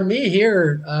 For me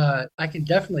here, I can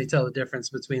definitely tell the difference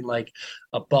between like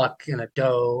a buck and a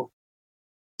doe.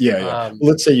 Yeah. Well,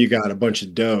 let's say you got a bunch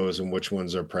of does, and which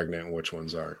ones are pregnant and which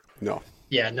ones aren't. No.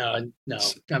 Yeah, no.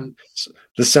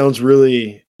 This sounds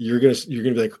really. You're gonna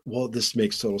be like, well, this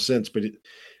makes total sense. But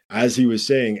as he was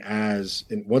saying,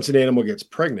 once an animal gets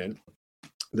pregnant,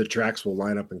 the tracks will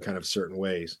line up in kind of certain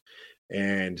ways,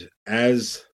 and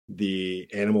as the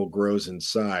animal grows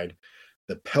inside,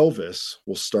 the pelvis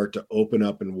will start to open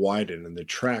up and widen, and the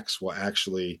tracks will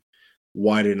actually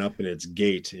widen up in its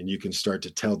gait, and you can start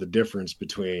to tell the difference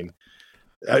between.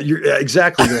 You're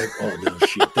exactly like, oh no,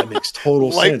 shit, that makes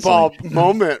total sense. Light bulb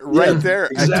moment right there.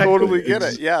 Exactly. I totally get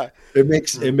it. Yeah, it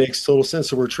makes total sense.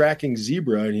 So we're tracking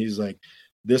zebra, and he's like,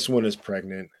 this one is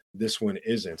pregnant, this one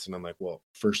isn't, and I'm like, well,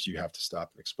 first you have to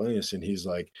stop and explain this. And he's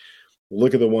like,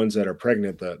 look at the ones that are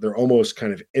pregnant, they're almost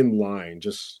kind of in line,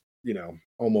 just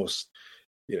almost,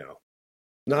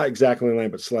 not exactly in line,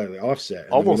 but slightly offset.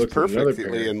 And almost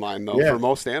perfectly in line though, for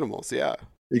most animals. Yeah,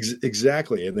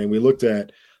 exactly. And then we looked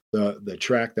at the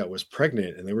track that was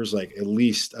pregnant, and there was like at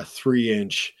least a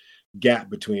 3-inch gap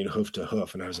between hoof to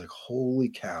hoof. And I was like, holy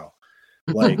cow,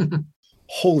 like,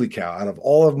 holy cow, out of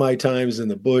all of my times in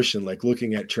the bush and like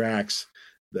looking at tracks,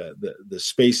 the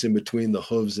space in between the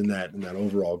hooves and that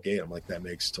overall gait, I'm like, that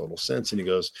makes total sense. And he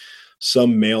goes,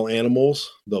 some male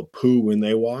animals, they'll poo when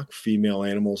they walk. Female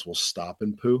animals will stop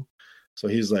and poo. So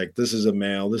he's like, this is a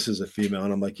male, this is a female.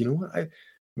 And I'm like, you know what? I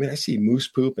mean, I see moose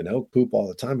poop and elk poop all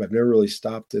the time. I've never really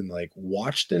stopped and like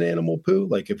watched an animal poo.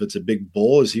 Like if it's a big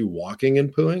bull, is he walking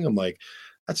and pooing? I'm like,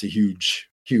 that's a huge,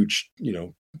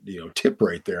 tip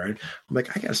right there. And I'm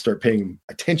like, I got to start paying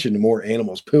attention to more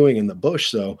animals pooing in the bush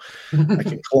so I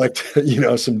can collect,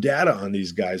 some data on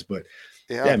these guys. But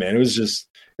yeah, man, it was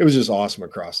just awesome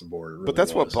across the board. Really, but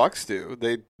that's what bucks do.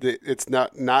 They it's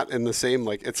not in the same,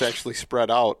 like, it's actually spread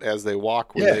out as they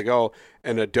walk when they go,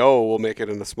 and a doe will make it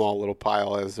in a small little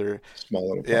pile as they're small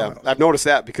little piles. Yeah, I've noticed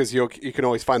that because you can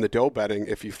always find the doe bedding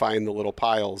if you find the little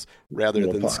piles rather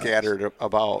than scattered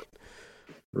about.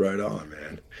 Right on,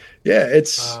 man. Yeah,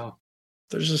 there's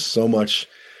just so much.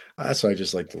 That's why I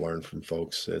just like to learn from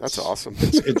folks. That's awesome.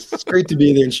 It's great to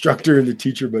be the instructor and the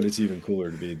teacher, but it's even cooler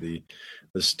to be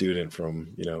the student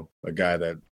from, a guy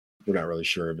that we're not really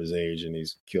sure of his age, and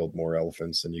he's killed more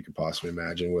elephants than you could possibly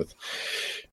imagine with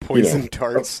poison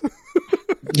darts.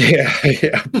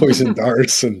 Yeah, poison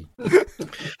darts. And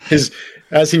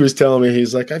as he was telling me,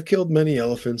 he's like, I've killed many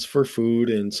elephants for food,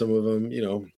 and some of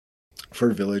them,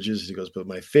 for villages. He goes, but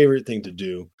my favorite thing to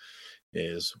do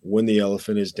is when the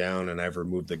elephant is down and I've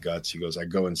removed the guts, he goes, I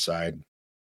go inside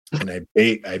and I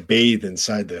bathe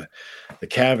inside the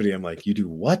cavity. I'm like, you do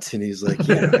what? And he's like,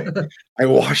 yeah, I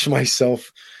wash myself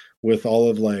with all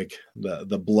of like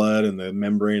the blood and the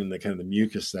membrane and the kind of the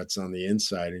mucus that's on the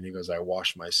inside. And he goes, I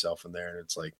wash myself in there, and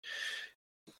it's like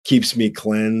keeps me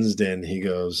cleansed. And he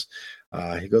goes,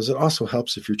 it also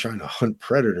helps if you're trying to hunt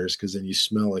predators, because then you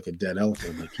smell like a dead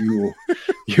elephant. Like,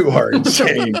 you are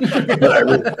insane,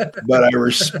 but I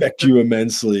respect you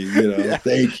immensely.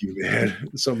 Thank you, man.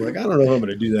 So I'm like, I don't know if I'm going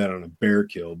to do that on a bear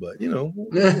kill, but we'll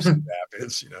see what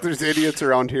happens. There's idiots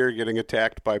around here getting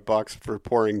attacked by bucks for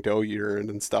pouring doe urine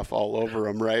and stuff all over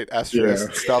them, right? Estrus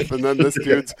and stuff, and then this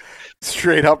dude's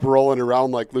straight up rolling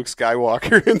around like Luke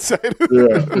Skywalker inside.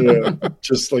 Yeah,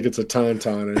 just like it's a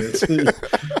tauntaun, and it's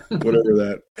whatever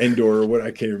that Endor,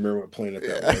 I can't remember what planet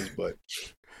that was, but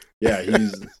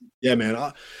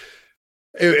man,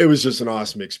 it was just an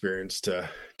awesome experience to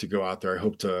go out there. I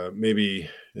hope to maybe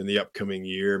in the upcoming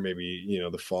year, maybe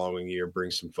the following year, bring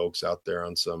some folks out there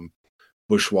on some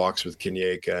bushwalks with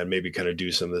Kenyeka, and maybe kind of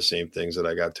do some of the same things that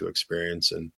I got to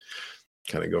experience, and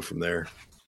kind of go from there.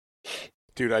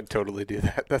 Dude, I'd totally do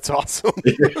that. That's awesome.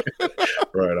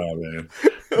 Right on, man.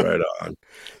 Right on.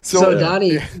 So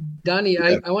Donnie,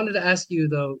 I wanted to ask you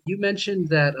though, you mentioned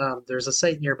that there's a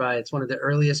site nearby. It's one of the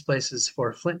earliest places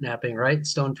for flint knapping, right?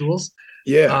 Stone tools.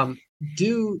 Yeah.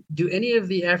 Do any of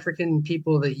the African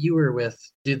people that you were with,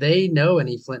 do they know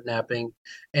any flint knapping?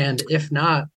 And if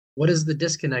not, what is the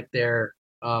disconnect there?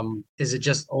 Is it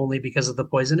just only because of the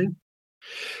poisoning?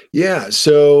 Yeah.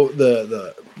 So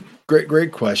the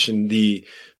great question.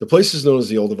 The place is known as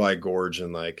the Olduvai Gorge,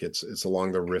 and like it's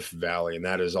along the Rift Valley, and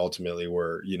that is ultimately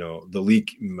where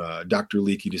Dr.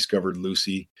 Leakey discovered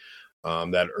Lucy,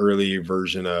 that early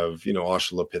version of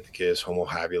Australopithecus, Homo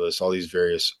habilis, all these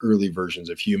various early versions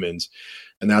of humans,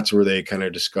 and that's where they kind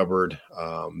of discovered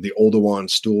the Oldowan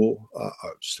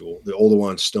the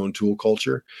Oldowan stone tool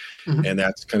culture, and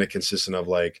that's kind of consistent of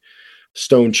like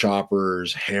stone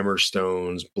choppers, hammer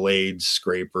stones, blades,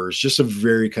 scrapers, just a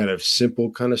very kind of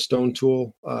simple kind of stone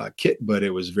tool kit, but it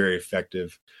was very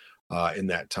effective in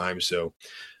that time. So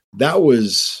that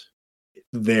was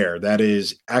there. That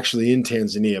is actually in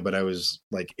Tanzania, but I was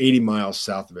like 80 miles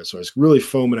south of it. So I was really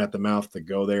foaming at the mouth to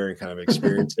go there and kind of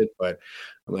experience it. But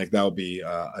I'm like, that would be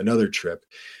another trip.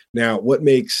 Now, what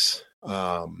makes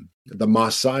the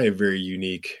Maasai a very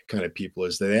unique kind of people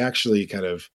is that they actually kind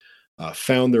of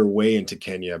found their way into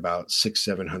Kenya about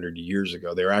 700 years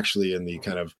ago. They were actually in the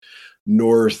kind of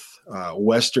north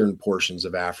western portions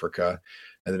of Africa,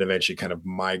 and then eventually kind of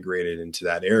migrated into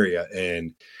that area.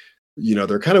 And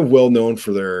they're kind of well known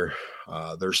for their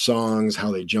songs,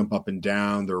 how they jump up and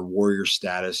down, their warrior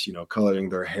status, coloring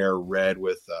their hair red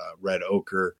with red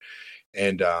ochre,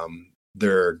 and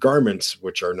their garments,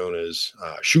 which are known as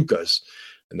shukas,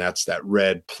 and that's that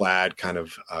red plaid kind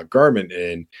of garment.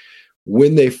 And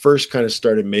when they first kind of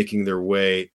started making their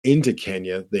way into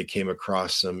Kenya, they came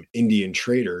across some Indian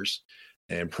traders.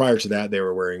 And prior to that, they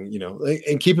were wearing,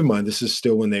 and keep in mind, this is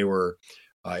still when they were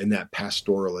in that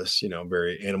pastoralist,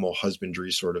 very animal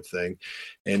husbandry sort of thing.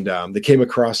 And they came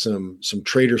across some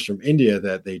traders from India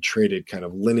that they traded kind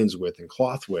of linens with and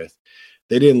cloth with.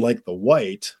 They didn't like the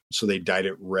white, so they dyed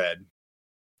it red.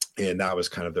 And that was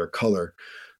kind of their color.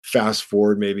 Fast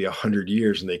forward maybe 100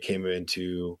 years, and they came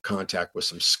into contact with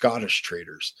some Scottish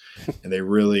traders, and they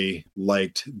really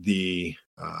liked the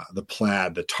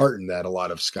plaid, the tartan that a lot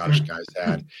of Scottish guys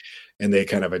had, and they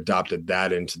kind of adopted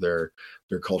that into their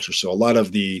culture. So a lot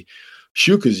of the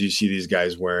shukas you see these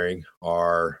guys wearing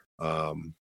are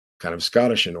kind of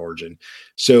Scottish in origin.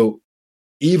 So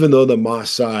even though the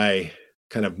Maasai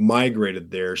kind of migrated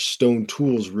there, stone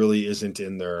tools really isn't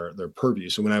in their purview.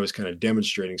 So when I was kind of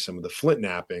demonstrating some of the flint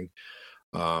knapping,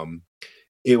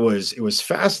 it was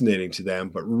fascinating to them,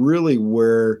 but really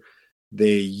where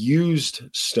they used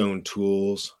stone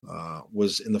tools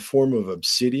was in the form of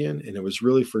obsidian, and it was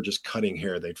really for just cutting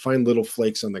hair. They'd find little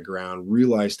flakes on the ground,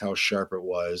 realized how sharp it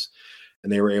was,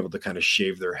 and they were able to kind of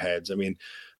shave their heads. I mean,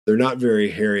 they're not very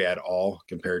hairy at all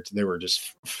compared to, they were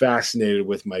just fascinated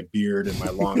with my beard and my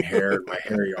long hair and my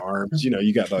hairy arms.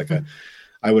 You got like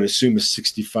I would assume a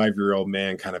 65-year-old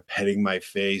man kind of petting my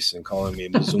face and calling me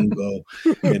Mzungo,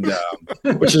 and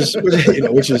which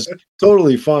is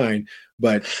totally fine.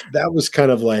 But that was kind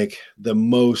of like the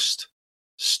most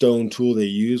stone tool they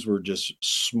used were just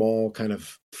small kind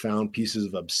of found pieces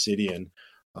of obsidian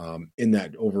in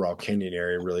that overall Kenyan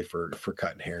area, really for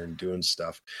cutting hair and doing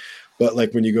stuff. But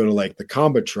like when you go to like the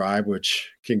Kamba tribe,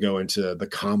 which can go into the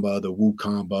Kamba, the Wu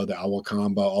Kamba, the Awa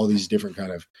Kamba, all these different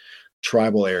kind of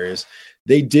tribal areas,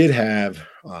 they did have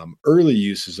early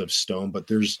uses of stone, but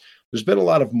there's been a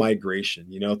lot of migration,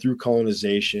 through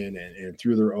colonization and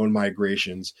through their own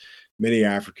migrations. Many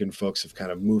African folks have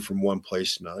kind of moved from one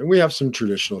place to another. And we have some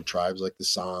traditional tribes like the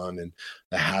San and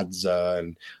the Hadza,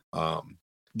 and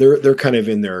they're kind of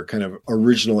in their kind of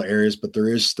original areas, but there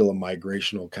is still a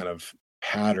migrational kind of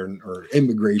pattern or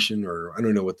immigration, or I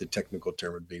don't know what the technical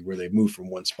term would be, where they move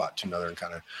from one spot to another and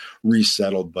kind of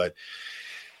resettled. But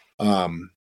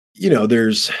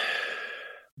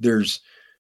there's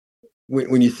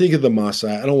when you think of the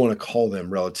Maasai, I don't want to call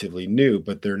them relatively new,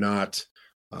 but they're not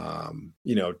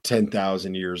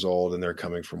 10,000 years old, and they're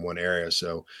coming from one area.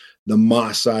 So the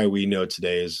Maasai we know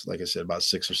today is, like I said, about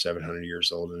 600 or 700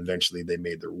 years old, and eventually they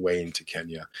made their way into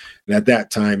Kenya. And at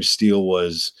that time, steel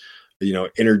was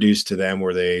introduced to them,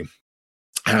 where they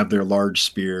have their large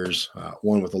spears,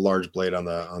 one with a large blade on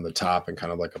the top and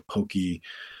kind of like a pokey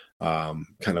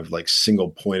kind of like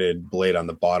single pointed blade on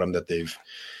the bottom that they've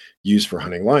used for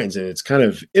hunting lions. And it's kind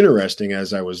of interesting,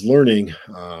 as I was learning,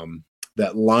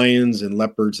 that lions and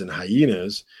leopards and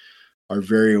hyenas are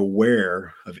very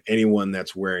aware of anyone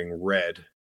that's wearing red,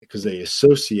 because they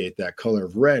associate that color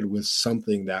of red with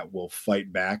something that will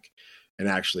fight back and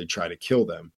actually try to kill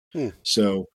them.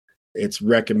 So it's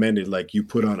recommended, like, you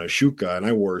put on a shuka, and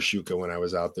I wore a shuka when I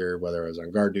was out there, whether I was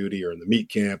on guard duty or in the meat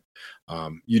camp.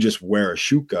 You just wear a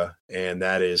shuka, and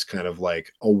that is kind of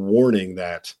like a warning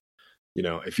that,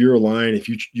 if you're a lion, if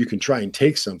you can try and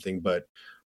take something, but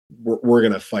we're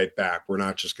going to fight back. We're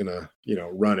not just going to,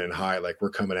 run and hide. Like, we're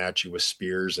coming at you with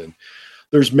spears. And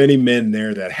there's many men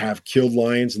there that have killed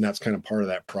lions, and that's kind of part of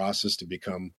that process to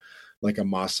become like a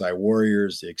Maasai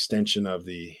warriors, the extension of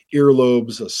the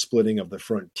earlobes, a splitting of the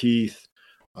front teeth,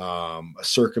 a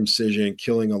circumcision,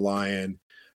 killing a lion.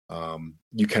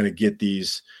 You kind of get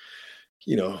these,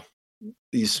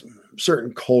 these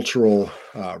certain cultural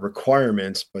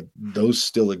requirements, but those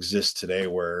still exist today,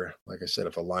 where, like I said,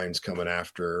 if a lion's coming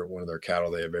after one of their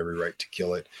cattle, they have every right to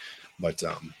kill it. But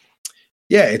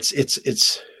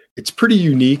it's pretty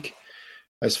unique.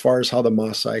 as far as how the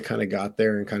Maasai kind of got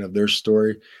there and kind of their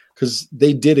story, because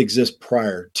they did exist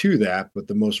prior to that, but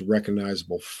the most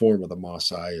recognizable form of the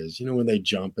Maasai is, when they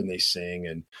jump and they sing,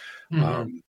 and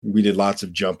we did lots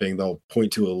of jumping. They'll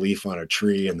point to a leaf on a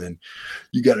tree, and then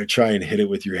you got to try and hit it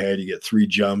with your head. You get 3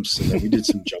 jumps, and then we did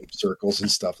some jump circles and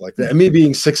stuff like that. And me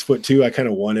being 6'2", I kind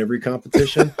of won every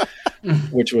competition,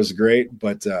 which was great.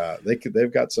 But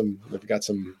they've got some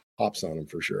hops on them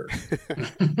for sure.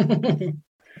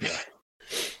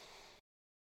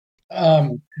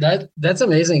 That's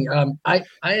amazing. I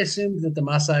assumed that the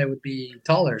Maasai would be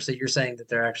taller, so you're saying that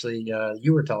they're actually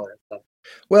you were taller.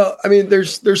 Well, I mean,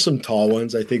 there's some tall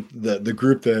ones. I think the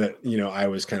group that I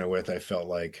was kind of with, I felt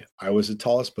like I was the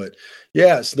tallest. But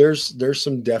yes, there's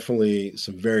some definitely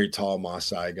some very tall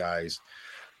Maasai guys.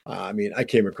 I mean, I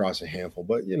came across a handful,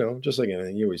 but just like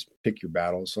anything, you always pick your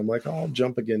battles. So I'm like, I'll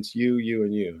jump against you,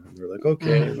 and you. And they're like,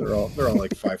 okay. And they're all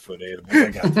like 5'8". I'm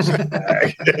like, I got this in the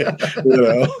bag.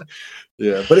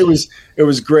 Yeah. But it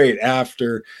was great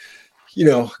after,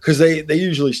 because they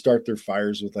usually start their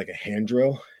fires with like a hand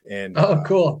drill. And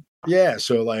cool. Yeah.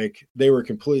 So like they were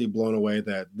completely blown away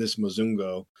that this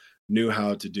Mzungo knew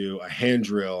how to do a hand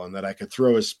drill, and that I could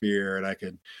throw a spear, and I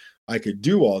could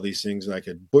do all these things. And I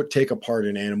could take apart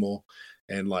an animal,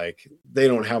 and like, they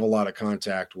don't have a lot of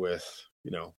contact with,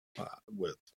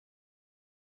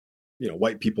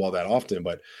 white people all that often.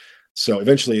 But so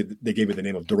eventually they gave me the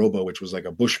name of Dorobo, which was like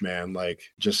a bushman, like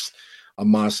just a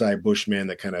Maasai bushman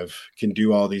that kind of can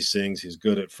do all these things. He's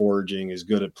good at foraging. He's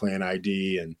good at plant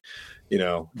ID and,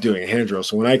 doing a hand drill.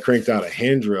 So when I cranked out a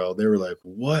hand drill, they were like,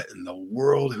 what in the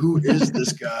world? Who is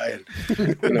this guy?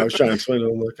 And I was trying to explain to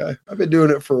them, look, I've been doing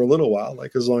it for a little while,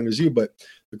 like as long as you. But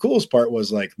the coolest part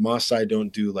was like Maasai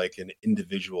don't do like an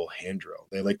individual hand drill.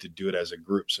 They like to do it as a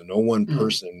group. So no one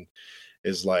person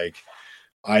is like,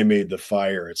 I made the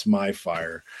fire, it's my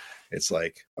fire. It's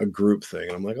like a group thing.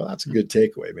 And I'm like, oh, that's a good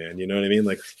takeaway, man. You know what I mean?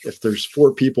 Like if there's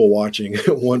 4 people watching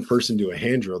one person do a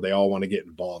hand drill, they all want to get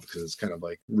involved because it's kind of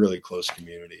like really close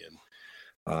community.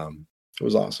 And it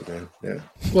was awesome, man. Yeah.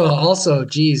 Well, also,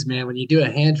 geez, man, when you do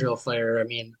a hand drill fire, I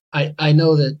mean, I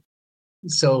know that,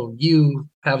 so you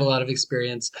have a lot of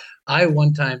experience. I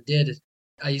one time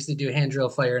I used to do a hand drill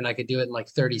fire, and I could do it in like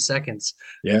 30 seconds.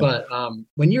 Yeah. But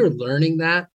when you're learning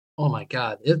that, oh my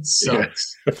God, it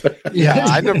sucks. Yeah,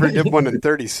 I never did one in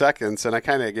 30 seconds, and I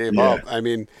kind of gave up. I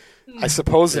mean, I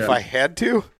suppose if I had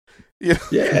to,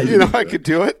 I could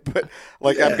do it, but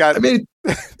like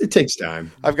it takes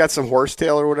time. I've got some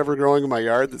horsetail or whatever growing in my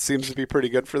yard that seems to be pretty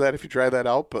good for that if you try that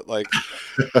out. But like,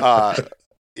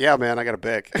 yeah, man, I got a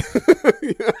bic.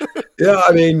 Yeah,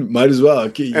 I mean, might as well.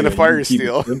 And a fire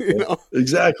steel.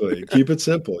 Exactly. Keep it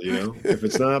simple, If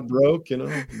it's not broke,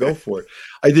 go for it.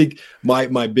 I think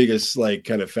my biggest like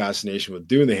kind of fascination with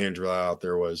doing the hand drill out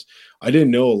there was I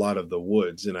didn't know a lot of the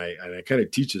woods, and I kind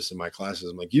of teach this in my classes.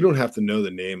 I'm like, you don't have to know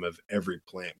the name of every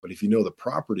plant, but if you know the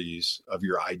properties of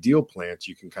your ideal plants,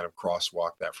 you can kind of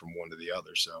crosswalk that from one to the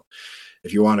other. So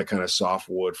if you want a kind of soft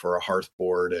wood for a hearth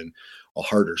board and a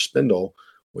harder spindle,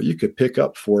 well, you could pick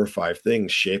up 4 or 5 things,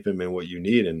 shape them in what you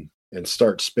need, and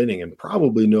start spinning, and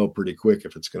probably know pretty quick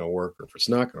if it's going to work or if it's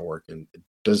not going to work. And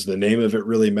does the name of it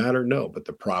really matter? No, but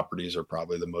the properties are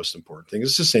probably the most important thing.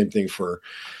 It's the same thing for,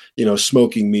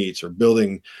 smoking meats or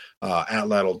building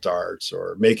atlatl darts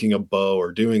or making a bow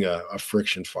or doing a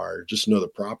friction fire. Just know the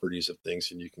properties of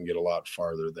things, and you can get a lot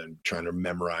farther than trying to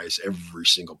memorize every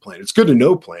single plant. It's good to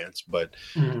know plants, but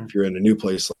if you're in a new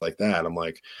place like that, I'm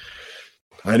like,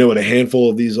 I know what a handful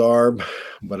of these are,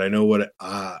 but I know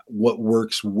what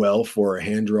works well for a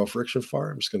hand drill friction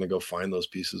fire. I'm just going to go find those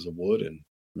pieces of wood and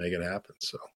make it happen.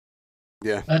 So,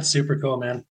 yeah, that's super cool,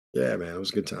 man. Yeah, man, it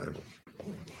was a good time.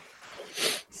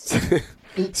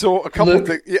 So a couple of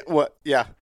things. Yeah, what? Yeah.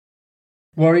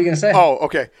 What were you going to say? Oh,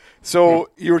 okay.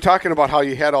 So you were talking about how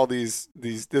you had all these.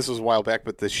 This was a while back,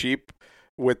 but the sheep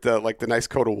with the nice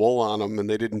coat of wool on them, and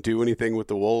they didn't do anything with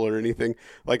the wool or anything.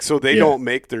 Like, so they don't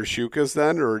make their shukas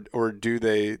then, or do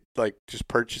they like just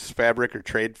purchase fabric or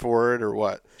trade for it or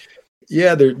what?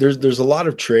 Yeah, there's a lot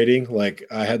of trading. Like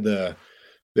I had the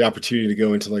opportunity to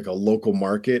go into like a local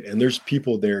market, and there's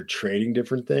people there trading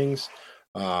different things.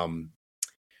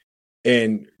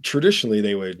 And traditionally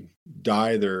they would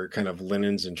dye their kind of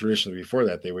linens, and traditionally before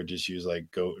that they would just use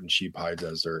like goat and sheep hides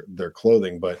as their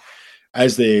clothing. But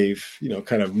as they've,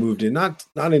 kind of moved in, not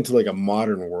into like a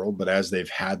modern world, but as they've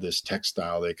had this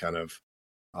textile, they kind of,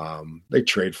 they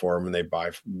trade for them and they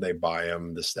buy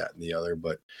them, this, that, and the other.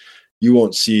 But you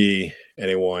won't see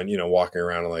anyone, walking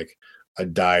around in like a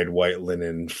dyed white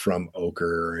linen from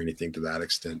ochre or anything to that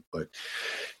extent. But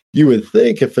you would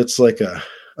think if it's like a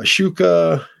a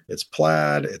shuka, it's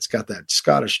plaid, it's got that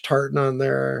Scottish tartan on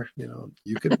there.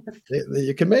 You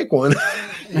can make one.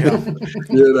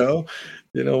 you know,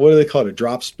 you know, what do they call it? A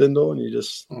drop spindle, and you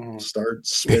just start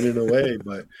spinning away.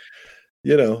 But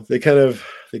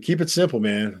they keep it simple,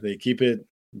 man. They keep it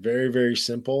very, very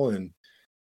simple, and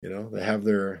they have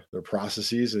their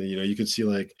processes, and you can see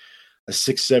like a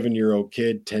 6-7-year-old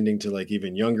kid tending to like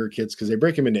even younger kids, because they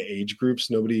break them into age groups.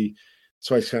 That's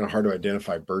why it's kind of hard to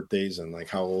identify birthdays and like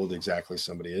how old exactly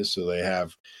somebody is. So they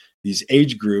have these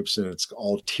age groups, and it's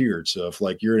all tiered. So if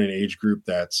like you're in an age group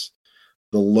that's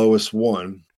the lowest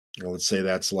one, let's say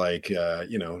that's like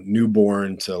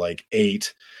newborn to like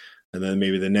 8, and then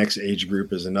maybe the next age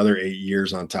group is another 8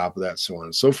 years on top of that, so on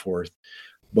and so forth.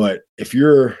 But if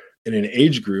you're in an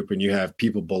age group and you have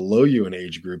people below you in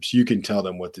age groups, you can tell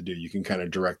them what to do. You can kind of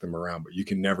direct them around, but you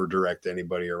can never direct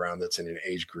anybody around that's in an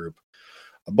age group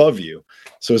above you.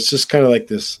 So it's just kind of like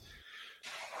this,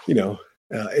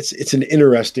 it's an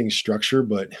interesting structure.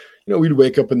 But we'd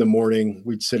wake up in the morning,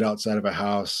 we'd sit outside of a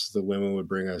house, the women would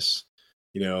bring us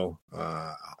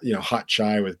hot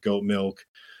chai with goat milk.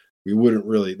 We wouldn't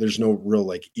really, there's no real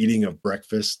like eating of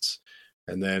breakfasts.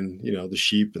 And then, the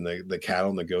sheep and the cattle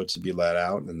and the goats would be let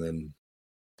out, and then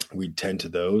we'd tend to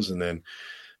those. And then,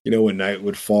 when night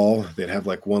would fall, they'd have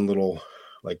like one little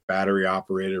like battery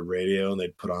operated radio, and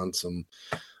they'd put on some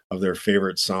of their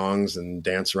favorite songs and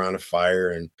dance around a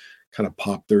fire and kind of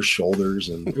pop their shoulders.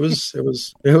 And it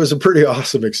was a pretty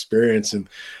awesome experience. And,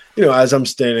 as I'm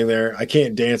standing there, I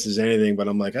can't dance as anything, but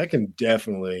I'm like, I can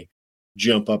definitely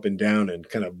jump up and down and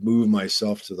kind of move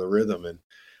myself to the rhythm. And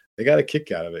they got a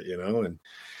kick out of it, and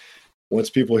once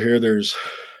people hear there's,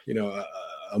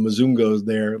 a Mzungo's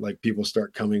there, like people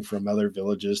start coming from other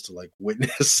villages to like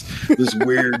witness this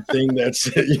weird thing that's,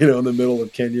 in the middle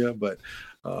of Kenya. But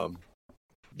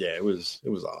it was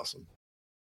awesome.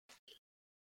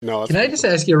 No, can I just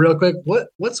ask you real quick,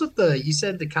 what's with you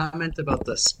said the comment about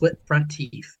the split front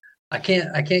teeth? I can't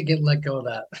let go of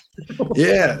that.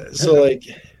 Yeah.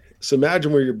 So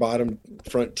imagine where your bottom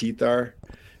front teeth are.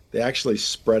 They actually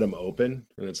spread them open,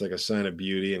 and it's like a sign of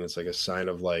beauty, and it's like a sign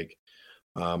of like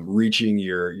reaching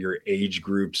your age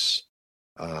group's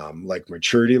like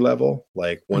maturity level.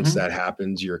 Like once that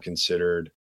happens, you're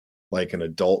considered like an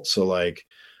adult. So like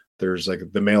there's like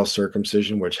the male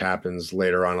circumcision, which happens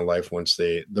later on in life once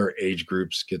their age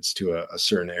groups gets to a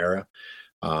certain era.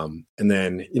 And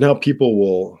then people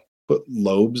will put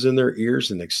lobes in their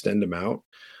ears and extend them out.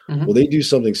 Well, they do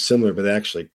something similar, but they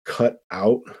actually cut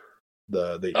out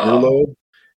the earlobe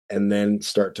and then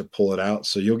start to pull it out.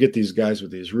 So you'll get these guys with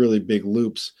these really big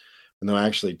loops, and they'll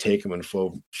actually take them and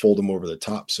fold them over the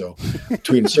top. So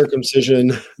between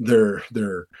circumcision, their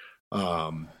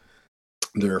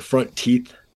front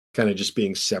teeth kind of just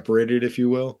being separated, if you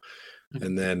will.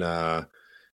 And then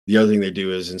the other thing they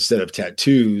do is, instead of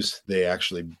tattoos, they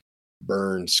actually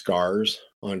burn scars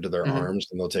onto their arms,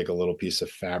 and they'll take a little piece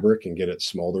of fabric and get it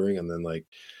smoldering, and then like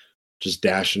just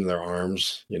dash into their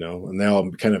arms, and they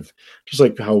all kind of, just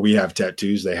like how we have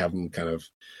tattoos, they have them kind of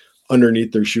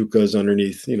underneath their shukas,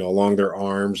 underneath, along their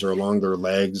arms or along their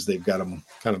legs. They've got them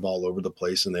kind of all over the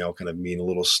place, and they all kind of mean a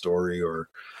little story or,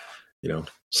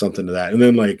 something to that. And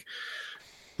then like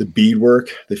the beadwork,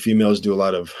 the females do a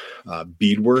lot of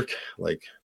beadwork, like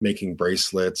making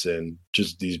bracelets and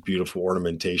just these beautiful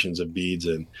ornamentations of beads.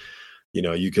 And,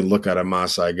 you can look at a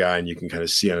Maasai guy and you can kind of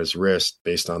see on his wrist,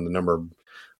 based on the number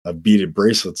of beaded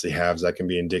bracelets he has, that can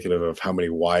be indicative of how many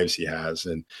wives he has.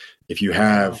 And if you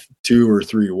have 2 or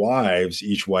 3 wives,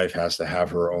 each wife has to have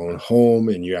her own home,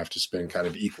 and you have to spend kind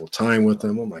of equal time with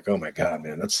them. I'm like, oh my God,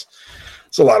 man, that's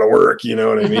a lot of work. You know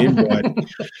what I mean?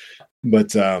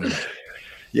 But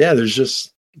there's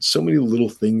just so many little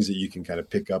things that you can kind of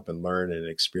pick up and learn and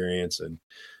experience and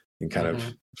kind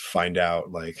of find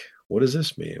out, like, what does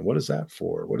this mean? What is that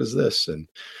for? What is this? And,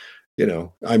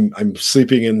 I'm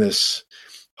sleeping in this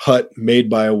hut made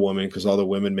by a woman, because all the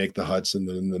women make the huts, and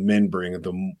then the men bring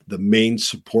the main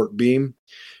support beam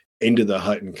into the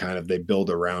hut, and kind of they build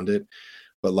around it.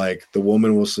 But like the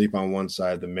woman will sleep on one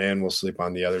side, the man will sleep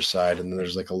on the other side, and then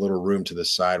there's like a little room to the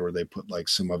side where they put like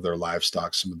some of their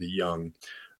livestock, some of the young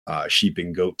sheep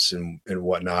and goats and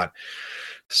whatnot.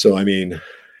 So I mean,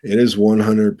 it is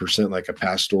 100% like a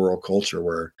pastoral culture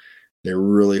where they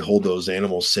really hold those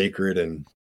animals sacred. And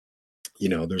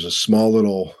there's a small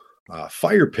little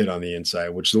fire pit on the inside,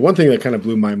 which the one thing that kind of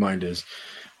blew my mind is,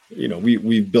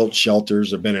 we've built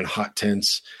shelters, have been in hot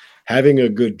tents. Having a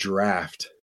good draft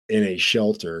in a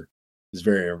shelter is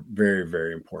very, very,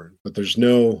 very important. But there's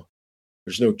no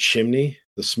chimney.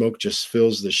 The smoke just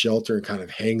fills the shelter and kind of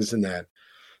hangs in that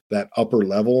that upper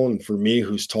level. And for me,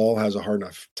 who's tall, has a hard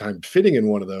enough time fitting in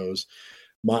one of those,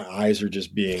 my eyes are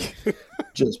just being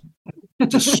just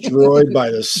destroyed by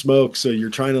the smoke. So you're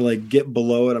trying to like get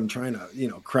below it. I'm trying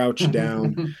to, crouch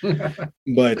down,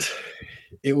 but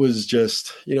it was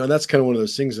just, that's kind of one of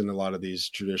those things in a lot of these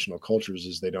traditional cultures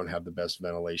is they don't have the best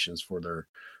ventilations for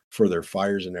their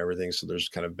fires and everything. So there's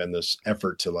kind of been this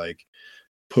effort to like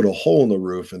put a hole in the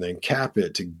roof and then cap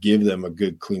it to give them a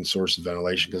good clean source of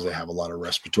ventilation, because they have a lot of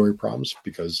respiratory problems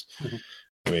because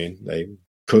they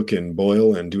cook and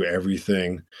boil and do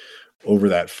everything over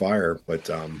that fire. But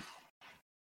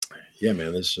yeah,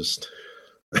 man, it's just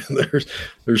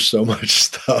there's so much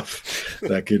stuff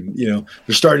that could, they're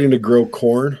starting to grow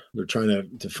corn. They're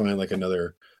trying to find like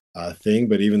another thing,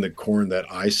 but even the corn that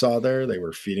I saw there, they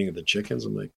were feeding the chickens.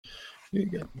 I'm like, you're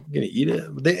gonna eat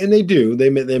it? They do.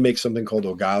 They make something called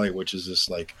ugali, which is this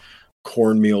like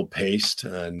cornmeal paste,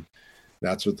 and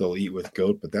that's what they'll eat with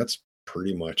goat. But that's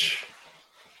pretty much,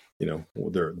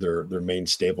 their main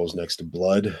staples next to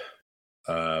blood,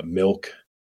 milk,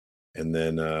 and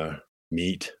then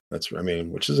meat.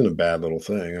 Which isn't a bad little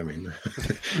thing.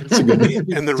 It's a good meal.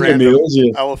 And the random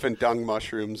elephant dung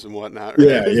mushrooms and whatnot.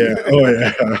 Right? Yeah.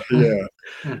 Oh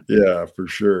yeah. Yeah, for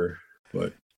sure.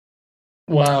 But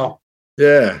wow.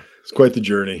 Yeah, it's quite the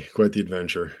journey, quite the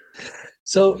adventure.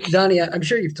 So, Donnie, I'm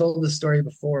sure you've told this story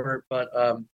before, but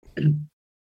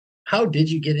how did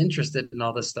you get interested in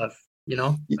all this stuff?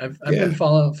 I've been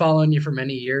following you for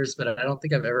many years, but I don't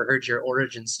think I've ever heard your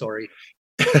origin story.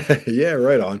 Yeah,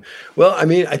 right on. Well,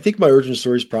 I think my origin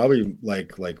story is probably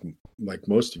like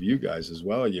most of you guys as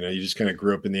well. You just kind of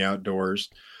grew up in the outdoors.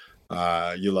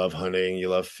 You love hunting, you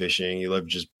love fishing, you love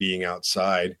just being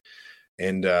outside.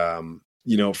 And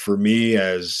for me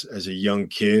as a young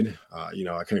kid, I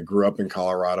kind of grew up in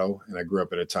Colorado, and I grew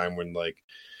up at a time when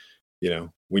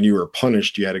when you were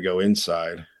punished, you had to go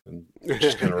inside, and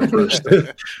just kind of reversed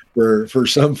for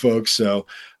some folks. So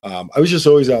I was just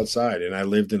always outside, and I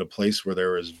lived in a place where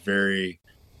there was very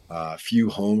few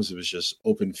homes. It was just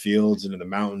open fields and in the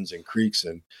mountains and creeks.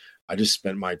 And I just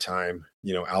spent my time,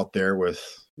 out there with,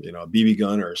 a BB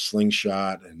gun or a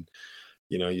slingshot, and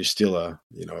you steal a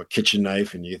kitchen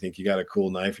knife and you think you got a cool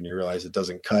knife and you realize it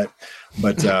doesn't cut.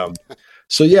 But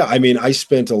so, yeah, I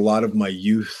spent a lot of my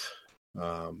youth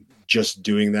just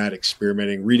doing that,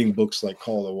 experimenting, reading books like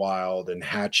Call of the Wild and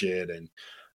Hatchet and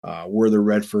Where the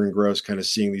Red Fern Grows, kind of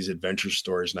seeing these adventure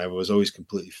stories. And I was always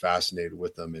completely fascinated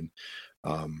with them,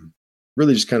 and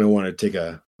really just kind of wanted to take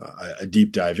a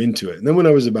deep dive into it. And then when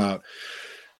I was about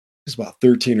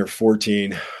 13 or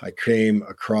 14, I came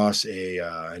across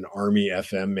an Army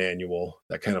FM manual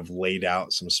that kind of laid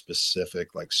out some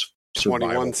specific like survival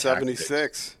 2176.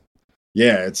 Tactics.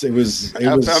 Yeah, it was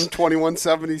FM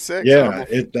 2176. Yeah,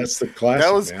 that's the classic.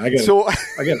 That was, man. I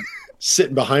got it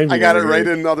sitting behind me. I got it right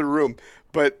in another room.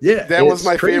 But yeah, that was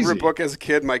my favorite book as a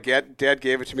kid. My dad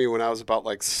gave it to me when I was about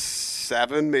like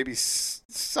 7, maybe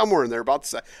somewhere in there. I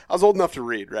was old enough to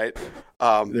read, right?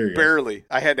 Barely. Go.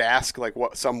 I had to ask like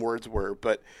what some words were,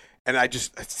 and I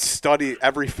just study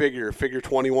every figure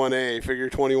 21A,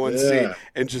 figure 21C,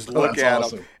 and just look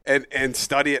at them and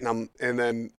study it. And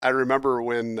then I remember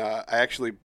when I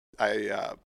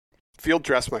field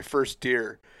dressed my first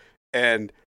deer,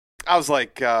 and I was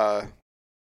like, I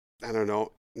don't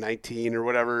know, 19 or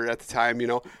whatever at the time,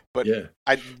 but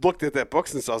I looked at that book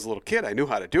since I was a little kid. I knew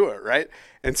how to do it, right?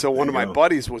 And so one of my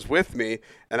buddies was with me,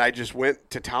 and I just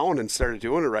went to town and started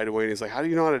doing it right away. And he's like, how do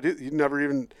you know how to do it? You never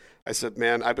even... I said,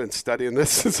 man, I've been studying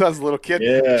this since I was a little kid.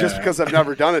 Yeah. Just because I've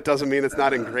never done it doesn't mean it's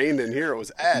not ingrained in here. It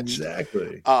was etched.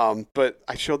 Exactly. But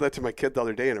I showed that to my kid the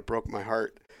other day, and it broke my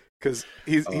heart. Because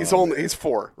he's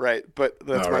 4, right? But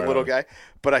that's my little guy.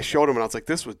 But I showed him, and I was like,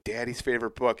 this was Daddy's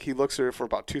favorite book. He looks at it for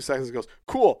about 2 seconds and goes,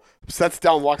 cool. Sets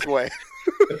down, walks away.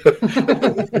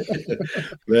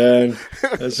 Man,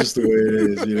 that's just the way it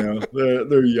is,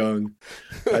 they're young.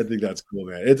 I think that's cool,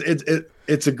 man.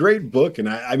 It's a great book. And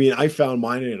I found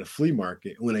mine at a flea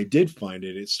market. When I did find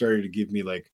it, it started to give me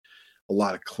like a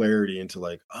lot of clarity into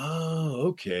like, oh,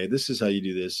 okay, this is how you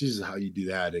do this. This is how you do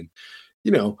that. And,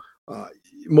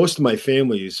 most of my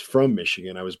family is from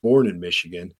Michigan. I was born in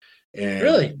Michigan. And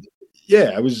really?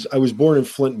 Yeah, I was born in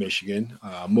Flint, Michigan.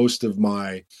 Most of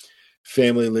my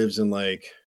family lives in like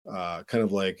kind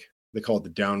of like they call it the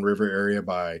downriver area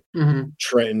by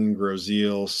Trenton,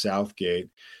 Groseal, Southgate.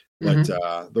 But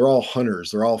they're all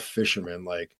hunters. They're all fishermen.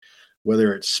 Like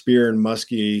whether it's spear and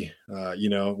muskie,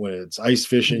 when it's ice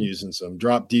fishing using some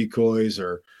drop decoys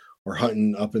or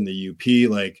hunting up in the UP,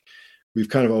 like we've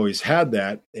kind of always had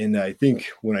that. And I think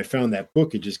when I found that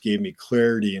book, it just gave me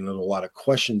clarity and a lot of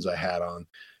questions I had on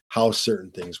how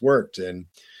certain things worked. And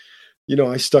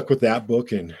I stuck with that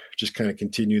book and just kind of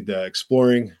continued the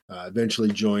exploring. Eventually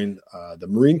joined the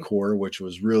Marine Corps, which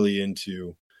was really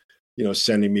into,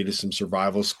 sending me to some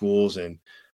survival schools, and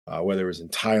whether it was in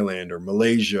Thailand or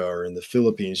Malaysia or in the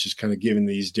Philippines, just kind of giving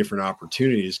these different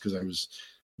opportunities because I was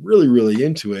really, really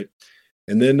into it.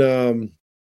 And then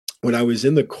when I was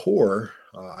in the Corps,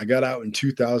 I got out in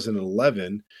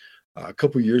 2011. A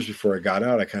couple of years before I got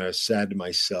out, I kind of said to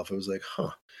myself, I was like,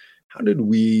 how did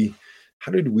we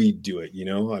do it?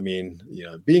 I mean,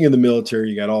 being in the military,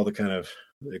 you got all the kind of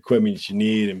equipment you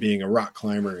need, and being a rock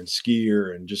climber and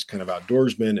skier and just kind of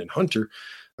outdoorsman and hunter,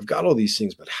 I've got all these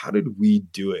things, but how did we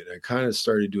do it? And I kind of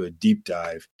started to do a deep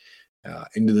dive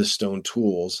into the stone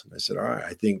tools. And I said, all right,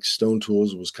 I think stone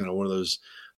tools was kind of one of those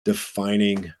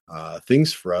defining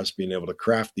things for us, being able to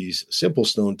craft these simple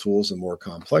stone tools and more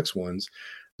complex ones.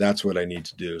 That's what I need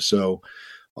to do. So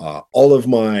all of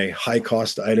my high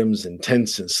cost items and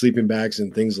tents and sleeping bags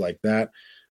and things like that,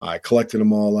 I collected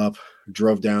them all up,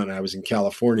 drove down. And I was in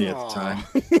California at the time.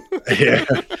 Yeah,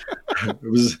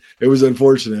 it was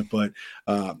unfortunate, but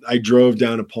I drove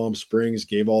down to Palm Springs,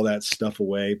 gave all that stuff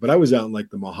away. But I was out in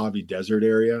like the Mojave Desert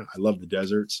area. I love the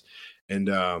deserts, and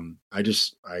I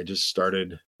just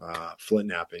started flint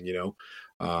napping.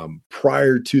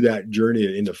 Prior to that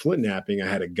journey into flint napping, I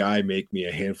had a guy make me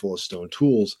a handful of stone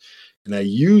tools, and I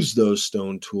used those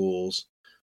stone tools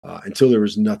until there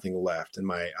was nothing left. And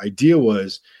my idea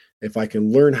was, if I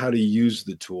can learn how to use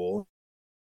the tool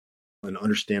and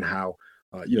understand how,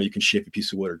 you can shape a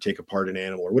piece of wood or take apart an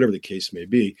animal or whatever the case may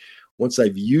be, once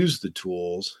I've used the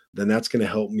tools, then that's going to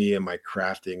help me in my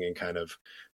crafting and kind of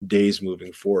days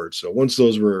moving forward. So once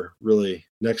those were really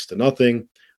next to nothing,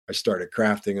 I started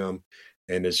crafting them,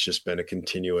 and it's just been a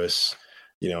continuous,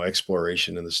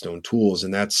 exploration in the stone tools.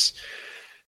 And that's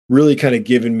really kind of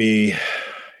given me,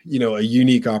 a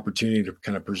unique opportunity to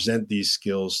kind of present these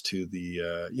skills to the,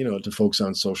 to folks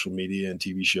on social media and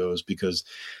TV shows, because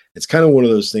it's kind of one of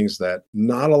those things that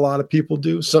not a lot of people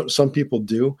do. Some people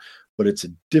do, but it's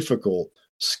a difficult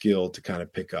skill to kind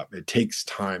of pick up. It takes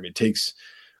time.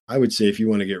 I would say, if you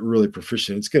want to get really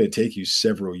proficient, it's going to take you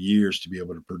several years to be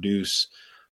able to produce,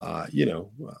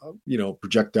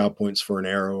 projectile points for an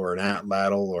arrow or an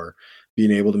atlatl, or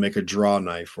being able to make a draw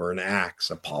knife or an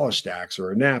axe, a polished axe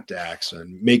or a knapped axe,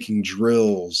 and making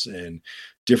drills and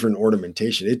different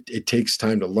ornamentation. It takes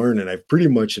time to learn. And I've pretty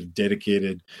much have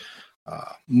dedicated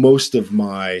most of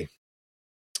my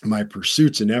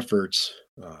pursuits and efforts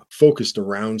focused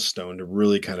around stone to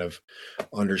really kind of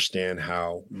understand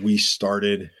how we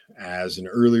started as an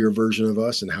earlier version of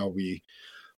us and how we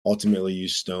ultimately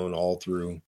use stone all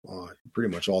through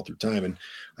pretty much all through time. And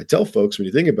I tell folks, when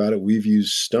you think about it, we've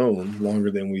used stone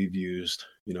longer than we've used,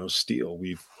 steel.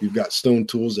 We've got stone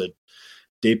tools that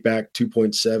date back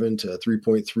 2.7 to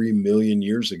 3.3 million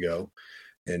years ago.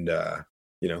 And,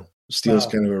 steel is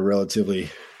kind of a relatively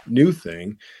new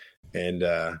thing. And,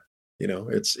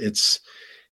 it's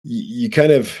you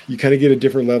kind of get a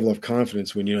different level of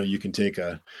confidence when, you can take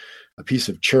a piece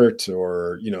of chert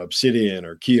or, obsidian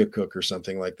or Keokuk or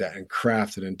something like that and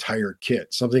craft an entire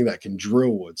kit, something that can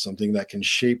drill wood, something that can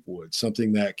shape wood,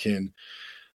 something that can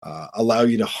allow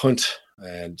you to hunt,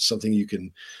 and something you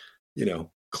can,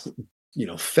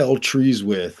 fell trees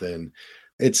with. And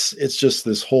it's just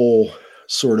this whole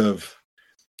sort of,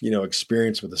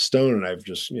 experience with the stone. And I've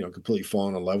just, completely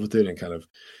fallen in love with it, and kind of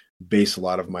base a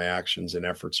lot of my actions and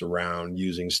efforts around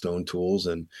using stone tools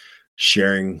and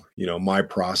sharing, my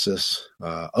process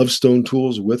of stone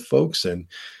tools with folks. And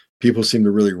people seem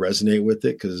to really resonate with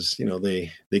it, because,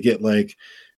 they get, like,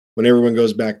 when everyone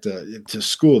goes back to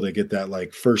school, they get that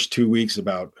like first 2 weeks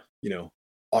about,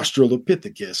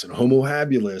 Australopithecus and Homo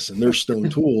habilis and their stone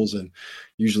tools. And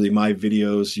usually my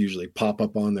videos pop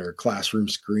up on their classroom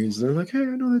screens. They're like, hey,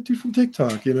 I know that dude from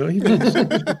TikTok, he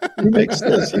makes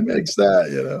this, he makes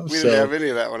that, We didn't have any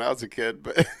of that when I was a kid,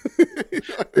 but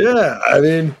yeah, I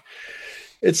mean,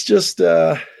 it's just,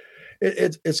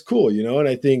 it's cool, and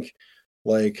I think,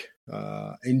 like,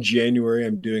 in January,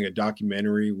 I'm doing a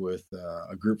documentary with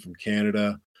a group from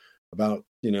Canada about,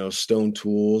 stone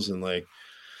tools. And, like,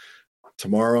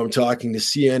 tomorrow I'm talking to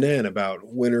CNN about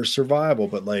winter survival.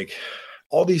 But, like,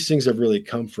 all these things have really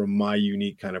come from my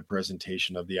unique kind of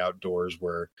presentation of the outdoors,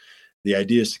 where the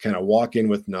idea is to kind of walk in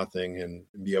with nothing and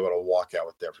be able to walk out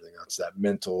with everything. That's that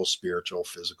mental, spiritual,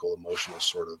 physical, emotional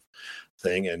sort of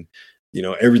thing. And,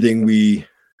 everything we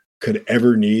could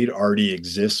ever need already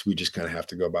exists. We just kind of have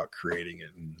to go about creating it.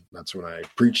 And that's when I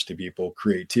preach to people,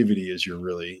 creativity is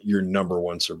your number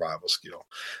one survival skill.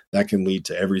 That can lead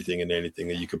to everything and anything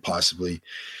that you could possibly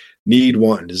need,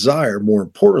 want, and desire. More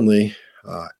importantly,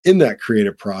 in that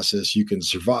creative process, you can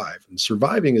survive. And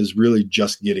surviving is really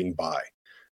just getting by.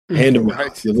 Hand to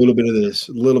mouth, a little bit of this,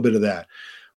 a little bit of that.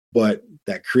 But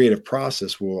that creative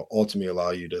process will ultimately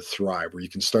allow you to thrive, where you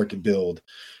can start to build,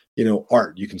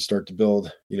 art. You can start to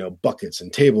build, buckets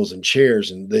and tables and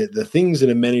chairs and the things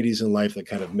and amenities in life that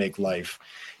kind of make life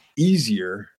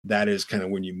easier. That is kind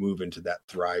of when you move into that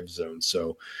thrive zone.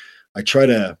 So I try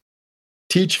to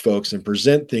teach folks and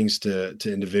present things to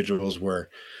individuals where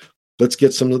let's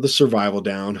get some of the survival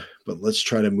down, but let's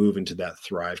try to move into that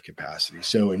thrive capacity.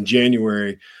 So in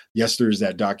January, yes, there's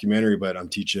that documentary, but I'm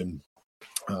teaching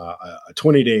a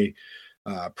 20-day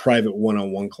private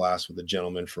one-on-one class with a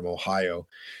gentleman from Ohio.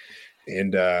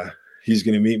 And he's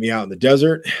going to meet me out in the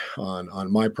desert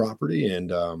on my property.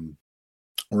 And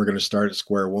we're going to start at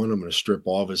square one. I'm going to strip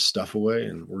all of his stuff away,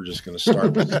 and we're just going to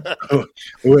start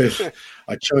with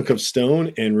a chunk of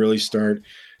stone and really start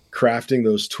crafting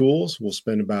those tools. We'll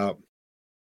spend about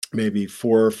maybe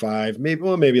 4 or 5,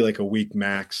 maybe like a week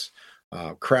max,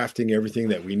 crafting everything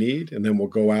that we need. And then we'll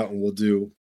go out and we'll do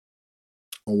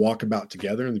a walkabout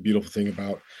together. And the beautiful thing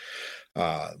about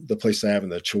the place I have in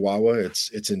the Chihuahua,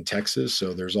 it's in Texas.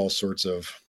 So there's all sorts of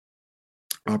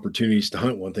opportunities to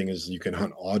hunt. One thing is you can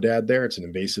hunt aoudad there. It's an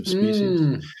invasive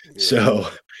species. So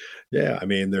yeah, I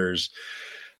mean, there's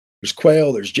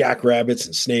quail, there's jackrabbits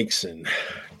and snakes and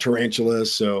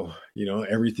tarantulas. So,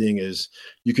 everything is,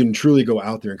 you can truly go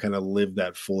out there and kind of live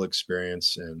that full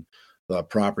experience. And the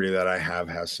property that I have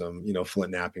has some,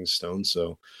 flint napping stones.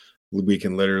 So we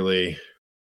can literally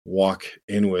walk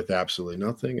in with absolutely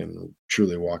nothing and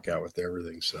truly walk out with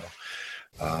everything. So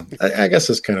I guess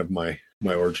that's kind of my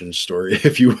origin story,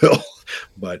 if you will.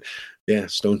 But yeah,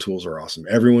 stone tools are awesome.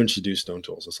 Everyone should do stone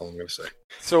tools. That's all I'm going to say.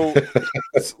 So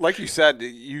like you said,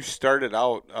 you started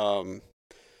out,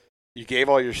 you gave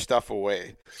all your stuff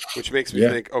away, which makes me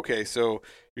think, okay, so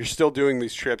you're still doing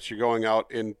these trips. You're going out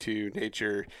into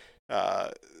nature.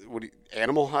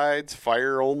 Animal hides,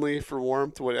 fire only for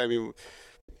warmth?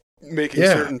 Making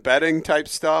certain bedding type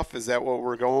stuff. Is that what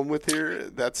we're going with here?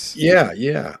 That's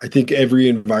yeah. I think every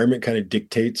environment kind of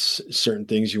dictates certain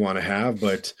things you want to have,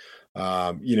 but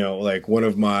like one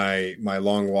of my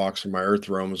long walks or my earth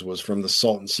roams was from the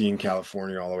Salton Sea in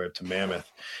California all the way up to Mammoth,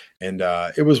 and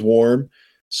it was warm,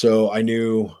 so I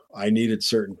knew I needed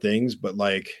certain things, but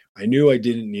I knew I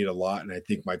didn't need a lot. And I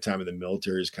think my time in the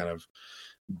military is kind of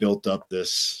built up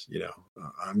this,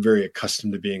 I'm very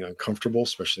accustomed to being uncomfortable,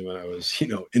 especially when I was,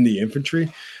 in the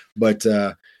infantry. But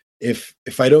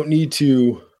if I don't need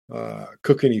to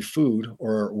cook any food,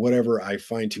 or whatever I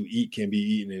find to eat can be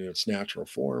eaten in its natural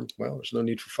form, well, there's no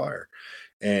need for fire.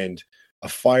 And a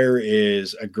fire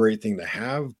is a great thing to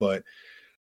have, but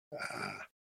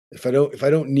if I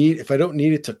don't need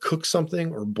it to cook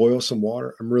something or boil some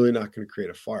water, I'm really not going to create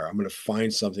a fire. I'm going to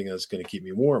find something that's going to keep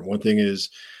me warm. One thing is,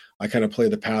 I kind of play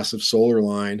the passive solar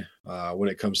line when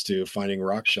it comes to finding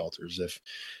rock shelters.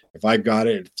 If I got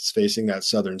it, it's facing that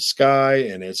southern sky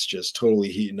and it's just totally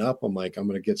heating up, I'm going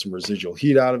to get some residual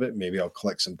heat out of it. Maybe I'll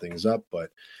collect some things up. But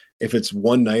if it's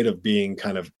one night of being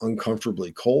kind of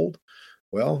uncomfortably cold,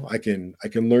 well, I can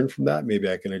learn from that. Maybe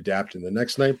I can adapt in the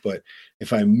next night. But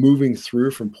if I'm moving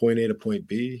through from point A to point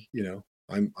B,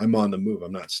 I'm on the move.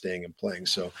 I'm not staying and playing.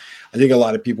 So I think a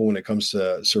lot of people, when it comes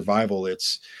to survival,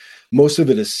 most of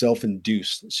it is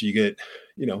self-induced. So you get,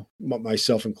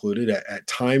 myself included, at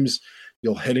times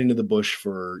you'll head into the bush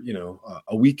for,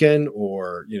 a weekend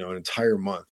or, an entire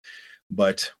month.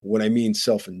 But what I mean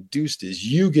self-induced is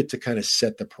you get to kind of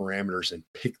set the parameters and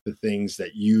pick the things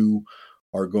that you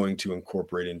are going to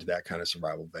incorporate into that kind of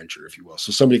survival venture, if you will.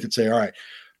 So somebody could say, all right,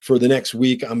 for the next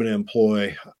week, I'm going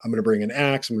to bring an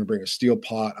axe, I'm going to bring a steel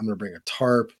pot, I'm going to bring a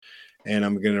tarp, and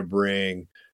I'm going to bring,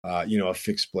 a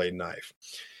fixed blade knife.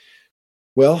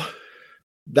 Well,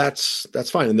 that's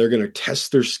fine. And they're going to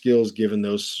test their skills given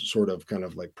those sort of kind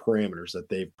of like parameters that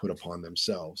they've put upon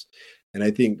themselves. And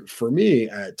I think for me,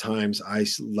 at times, I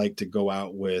like to go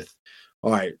out with,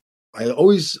 all right,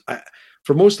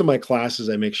 for most of my classes,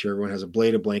 I make sure everyone has a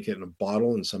blade, a blanket, and a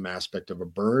bottle, and some aspect of a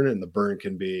burn. And the burn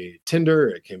can be tinder,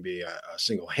 it can be a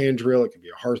single hand drill, it can be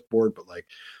a hearth board, but like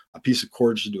a piece of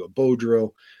cord to do a bow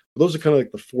drill. But those are kind of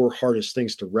like the 4 hardest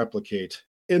things to replicate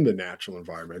in the natural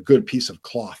environment. A good piece of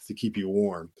cloth to keep you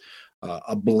warm,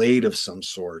 a blade of some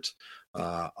sort,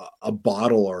 a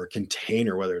bottle or a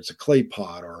container, whether it's a clay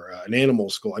pot or an animal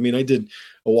skull. I mean, I did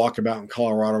a walkabout in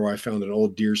Colorado where I found an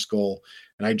old deer skull,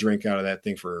 and I drank out of that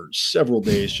thing for several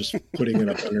days, just putting it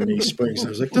up underneath springs. I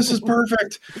was like, this is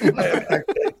perfect.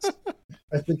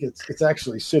 I think it's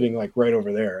actually sitting like right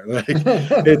over there. Like,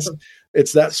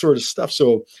 it's that sort of stuff.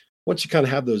 So once you kind of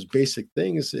have those basic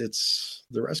things,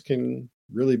 the rest can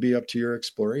really be up to your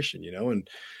exploration, and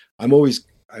I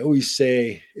always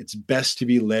say it's best to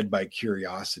be led by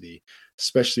curiosity,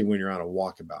 especially when you're on a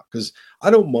walkabout, because I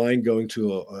don't mind going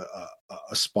to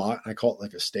a spot. I call it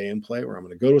like a stay and play, where I'm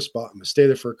going to go to a spot, I'm going to stay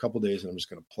there for a couple of days, and I'm just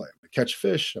going to play. I'm going to catch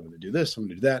fish. I'm going to do this. I'm going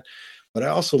to do that. But I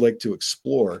also like to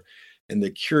explore, and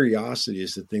the curiosity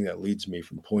is the thing that leads me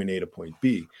from point A to point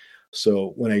B.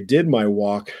 So when I did my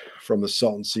walk from the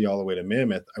Salton Sea all the way to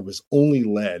Mammoth, I was only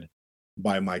led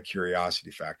by my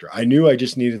curiosity factor. I knew I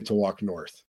just needed to walk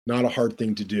north. Not a hard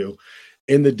thing to do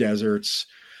in the deserts,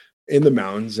 in the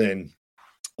mountains. And,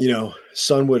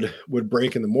 sun would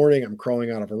break in the morning. I'm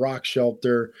crawling out of a rock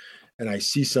shelter and I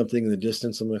see something in the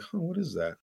distance. I'm like, oh, what is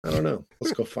that? I don't know.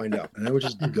 Let's go find out. And I would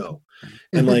just go.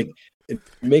 And it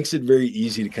makes it very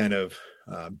easy to kind of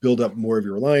build up more of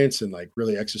your reliance and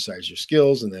really exercise your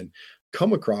skills, and then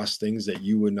come across things that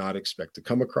you would not expect to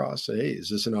come across. Say, hey, is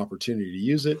this an opportunity to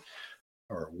use it?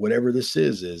 Or whatever this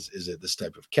is it this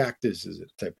type of cactus? Is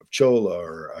it a type of cholla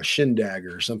or a shindag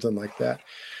or something like that?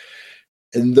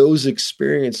 And those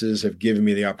experiences have given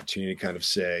me the opportunity to kind of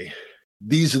say,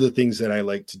 these are the things that I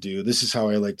like to do. This is how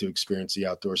I like to experience the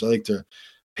outdoors. I like to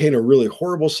paint a really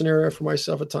horrible scenario for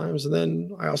myself at times. And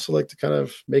then I also like to kind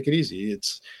of make it easy.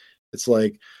 It's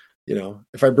like,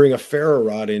 if I bring a ferro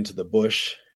rod into the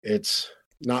bush, it's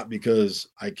not because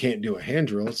I can't do a hand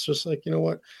drill. It's just like, you know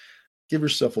what? Give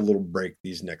yourself a little break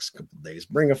these next couple of days.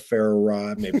 Bring a ferro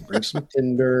rod, maybe bring some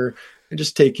tinder, and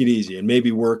just take it easy. And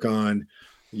maybe work on,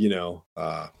 doing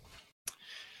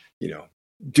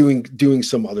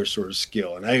some other sort of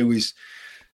skill. And I always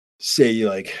say,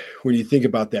 when you think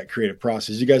about that creative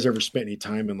process, you guys ever spent any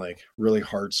time in really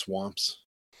hard swamps?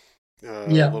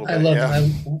 Yeah,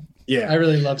 I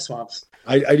really love swamps.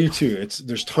 I do too.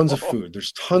 There's tons of food.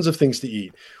 There's tons of things to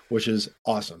eat, which is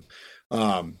awesome.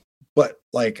 But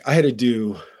I had to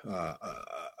do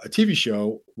a TV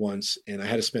show once, and I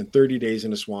had to spend 30 days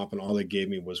in a swamp, and all they gave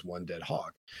me was one dead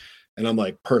hog. And I'm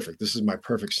like, perfect. This is my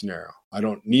perfect scenario. I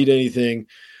don't need anything.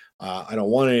 I don't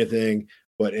want anything.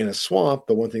 But in a swamp,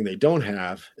 the one thing they don't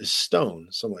have is stone.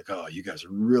 So I'm like, oh, you guys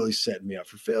are really setting me up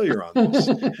for failure on this.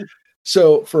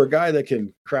 So for a guy that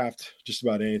can craft just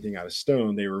about anything out of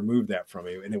stone, they removed that from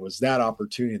me. And it was that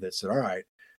opportunity that said, all right,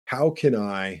 how can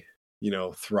I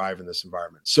thrive in this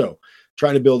environment? So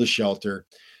trying to build a shelter,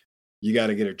 you got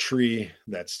to get a tree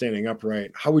that's standing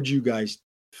upright. How would you guys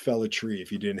fell a tree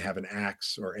if you didn't have an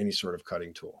axe or any sort of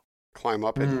cutting tool? Climb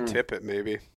up and tip it,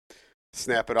 maybe.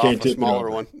 Snap it off a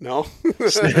smaller one. No?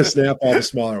 Snap off a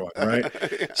smaller one, right?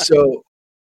 Yeah. So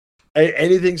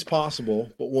anything's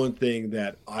possible. But one thing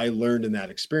that I learned in that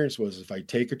experience was, if I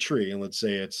take a tree and let's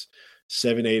say it's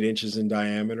 7-8 inches in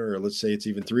diameter, or let's say it's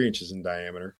even 3 inches in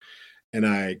diameter, and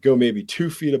I go maybe 2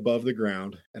 feet above the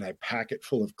ground and I pack it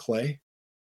full of clay,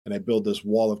 and I build this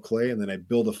wall of clay, and then I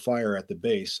build a fire at the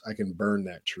base, I can burn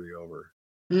that tree over.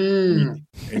 And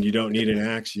you don't need an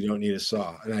axe, you don't need a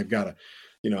saw. And I've got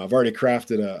I've already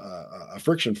crafted a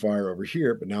friction fire over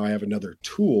here, but now I have another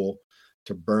tool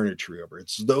to burn a tree over.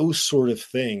 It's those sort of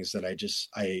things that I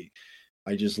just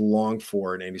long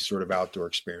for in any sort of outdoor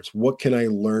experience. What can I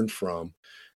learn from,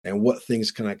 and what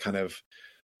things can I kind of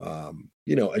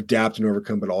adapt and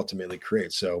overcome, but ultimately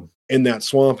create? So in that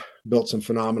swamp, built some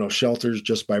phenomenal shelters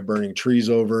just by burning trees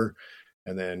over,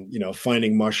 and then,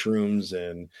 finding mushrooms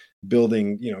and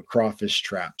building, crawfish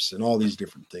traps and all these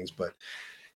different things. But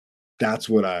that's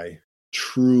what I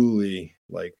truly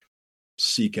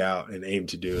seek out and aim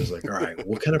to do, is all right,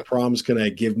 what kind of problems can I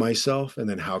give myself? And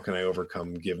then how can I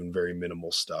overcome given very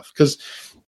minimal stuff? Because,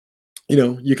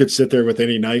 you could sit there with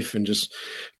any knife and just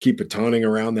keep batoning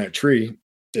around that tree.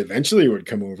 Eventually it would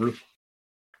come over.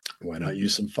 Why not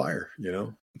use some fire?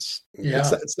 It's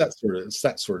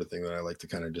that sort of thing that I like to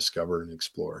kind of discover and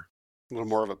explore. A little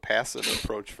more of a passive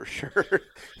approach for sure.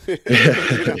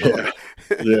 Yeah.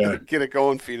 Get it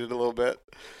going, feed it a little bit.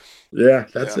 Yeah,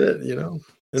 that's it. And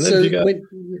then so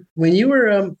when you were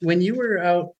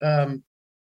out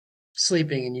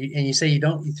sleeping, and you say you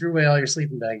threw away all your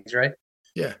sleeping bags, right?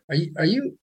 Yeah. Are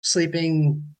you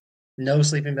sleeping no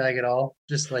sleeping bag at all?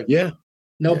 Just no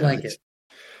blanket.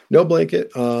 No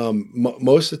blanket.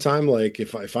 Most of the time,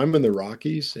 if I'm in the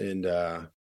Rockies, and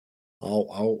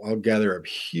I'll gather up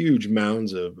huge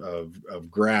mounds of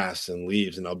grass and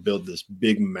leaves, and I'll build this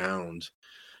big mound.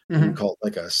 We call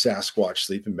it a Sasquatch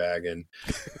sleeping bag, and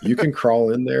you can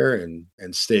crawl in there and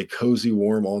stay cozy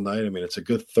warm all night. I mean, it's a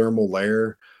good thermal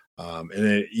layer. And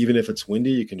then even if it's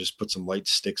windy, you can just put some light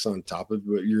sticks on top of it.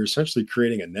 But you're essentially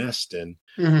creating a nest, and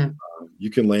you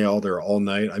can lay out there all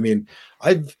night. I mean,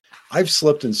 I've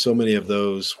slept in so many of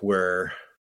those where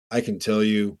I can tell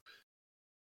you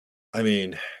I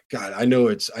mean, God, I know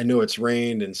it's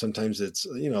rained and sometimes it's,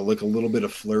 like a little bit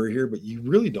of flurry here, but you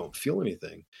really don't feel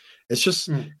anything. It's just,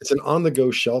 Mm. it's an on the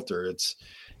go shelter.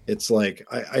 It's like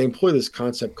I employ this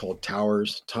concept called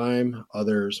towers: time,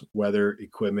 others, weather,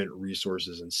 equipment,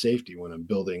 resources, and safety when I'm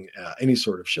building any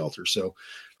sort of shelter. So,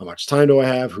 how much time do I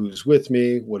have? Who's with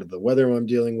me? What are the weather I'm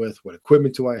dealing with? What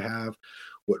equipment do I have?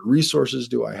 What resources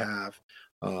do I have?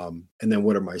 And then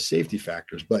what are my safety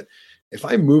factors? But if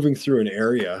I'm moving through an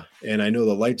area and I know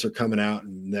the lights are coming out in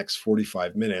the next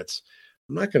 45 minutes,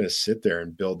 I'm not going to sit there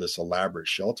and build this elaborate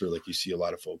shelter like you see a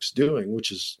lot of folks doing,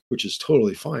 which is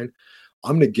totally fine.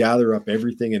 I'm going to gather up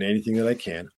everything and anything that I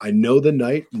can. I know the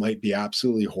night might be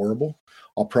absolutely horrible.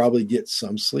 I'll probably get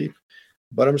some sleep,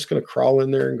 but I'm just going to crawl in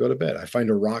there and go to bed. I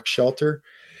find a rock shelter.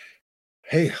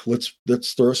 Hey, let's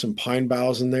throw some pine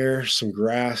boughs in there, some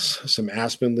grass, some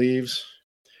aspen leaves.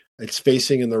 It's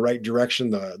facing in the right direction.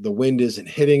 The wind isn't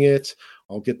hitting it.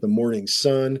 I'll get the morning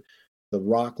sun. The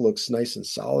rock looks nice and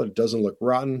solid. It doesn't look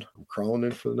rotten. I'm crawling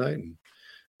in for the night and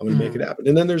I'm going to make it happen.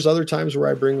 And then there's other times where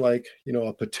I bring like,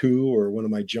 a patoo or one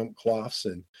of my jump cloths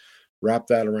and wrap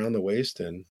that around the waist,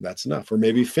 and that's enough. Or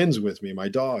maybe Finn's with me, my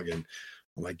dog, and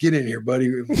I'm like, get in here,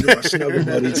 buddy. We're a snuggle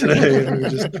buddy today.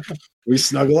 And we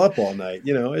snuggle up all night.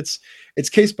 It's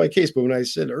case by case. But when I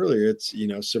said earlier, it's,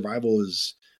 survival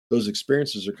is, those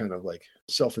experiences are kind of like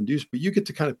self-induced, but you get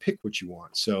to kind of pick what you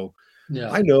want. So Yeah.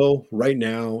 I know right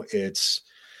now it's,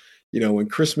 when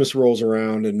Christmas rolls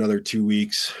around in another 2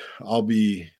 weeks, I'll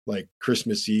be like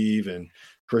Christmas Eve and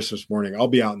Christmas morning, I'll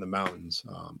be out in the mountains.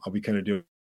 I'll be kind of doing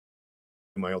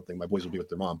my own thing. My boys will be with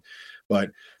their mom.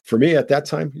 But for me at that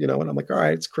time, when I'm like, all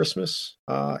right, it's Christmas.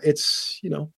 It's,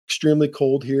 extremely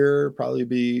cold here, probably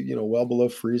be, well below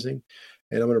freezing.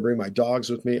 And I'm going to bring my dogs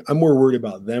with me. I'm more worried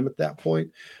about them at that point.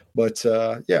 But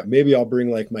yeah, maybe I'll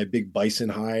bring like my big bison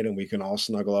hide and we can all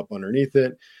snuggle up underneath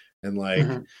it. And like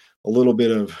a little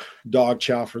bit of dog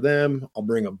chow for them. I'll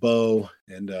bring a bow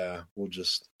and we'll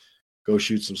just go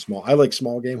shoot some I like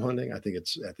small game hunting. I think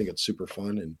it's super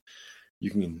fun. And you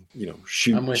can,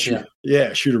 shoot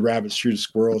a rabbit, shoot a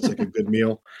squirrel. It's like a good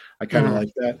meal. I kind of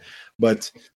like that. But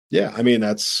yeah, I mean,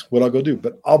 that's what I'll go do,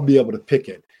 but I'll be able to pick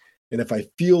it. And if I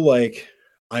feel like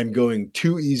I'm going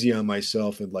too easy on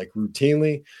myself and like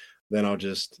routinely, then I'll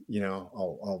just,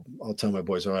 I'll tell my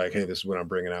boys, all right, hey, this is what I'm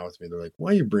bringing out with me. They're like,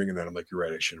 why are you bringing that? I'm like, you're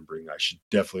right. I should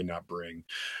definitely not bring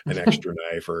an extra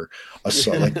knife or a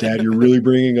saw. Like, Dad, you're really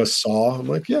bringing a saw? I'm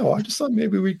like, yeah, well, I just thought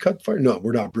maybe we'd cut fire. No,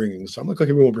 we're not bringing the saw. I'm like,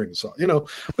 okay, we won't bring the saw,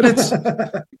 but it's,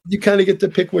 you kind of get to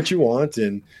pick what you want.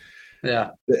 And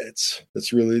yeah, that's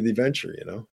really the adventure,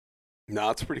 No,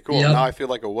 it's pretty cool. Yep. Now I feel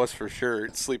like a wuss for sure,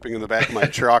 sleeping in the back of my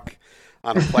truck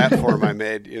on a platform I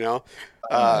made,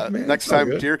 Man, next time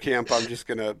good. Deer camp, I'm just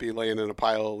going to be laying in a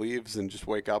pile of leaves and just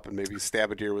wake up and maybe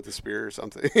stab a deer with a spear or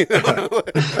something.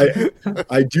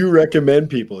 I do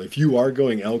recommend people, if you are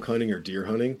going elk hunting or deer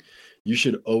hunting, you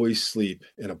should always sleep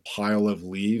in a pile of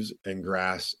leaves and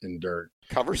grass and dirt.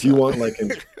 If you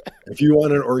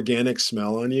want an organic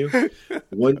smell on you,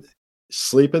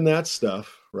 sleep in that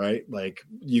stuff, right? Like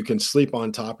you can sleep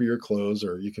on top of your clothes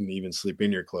or you can even sleep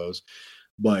in your clothes,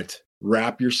 but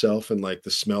wrap yourself in like the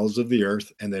smells of the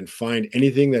earth and then find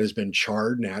anything that has been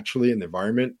charred naturally in the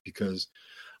environment, because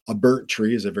a burnt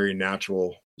tree is a very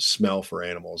natural smell for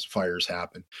animals. Fires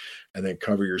happen. And then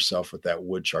cover yourself with that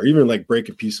wood char. Even like break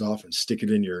a piece off and stick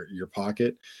it in your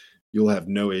pocket. You'll have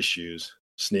no issues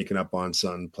sneaking up on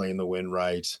something, playing the wind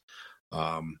right.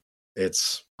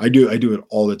 I do it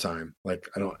all the time. Like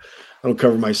I don't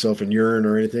cover myself in urine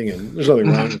or anything, and there's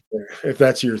nothing wrong with it if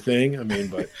that's your thing. I mean,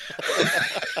 but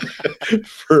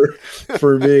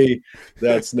for me,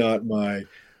 that's not my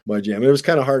jam. It was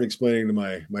kind of hard explaining to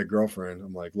my girlfriend.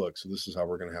 I'm like, look, so this is how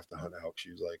we're gonna have to hunt elk.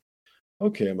 She was like,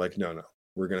 okay. I'm like, no,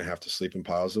 we're gonna have to sleep in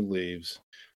piles of leaves,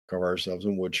 cover ourselves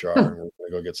in wood char, and we're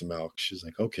gonna go get some elk. She's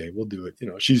like, okay, we'll do it.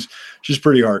 She's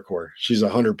pretty hardcore. She's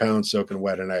 100 pounds soaking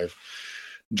wet, and I've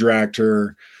dragged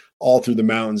her all through the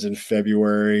mountains in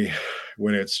February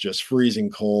when it's just freezing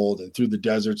cold, and through the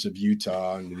deserts of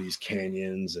Utah into these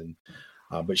canyons. And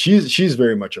but she's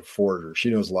very much a forager. She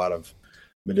knows a lot of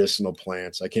medicinal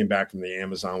plants. I came back from the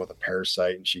Amazon with a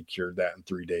parasite, and she cured that in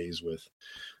 3 days with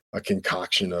a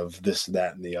concoction of this,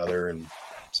 that, and the other. And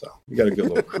so we got a good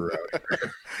little crew out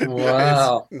here.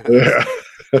 Wow. Yeah.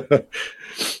 It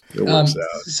works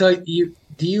out. So do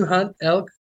you hunt elk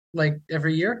like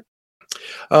every year?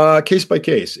 Case by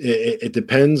case. It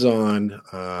depends on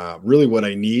really what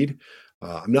I need.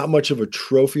 I'm not much of a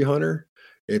trophy hunter.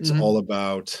 It's all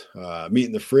about meat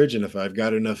in the fridge, and if I've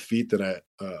got enough meat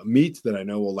that I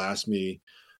know will last me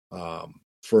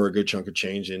for a good chunk of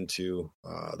change into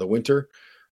the winter,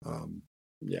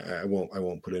 I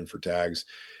won't put in for tags.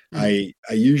 I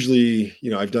usually,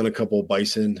 I've done a couple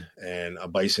bison, and a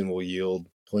bison will yield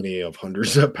plenty of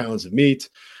hundreds of pounds of meat.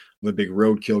 I'm a big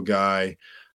roadkill guy.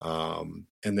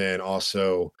 And then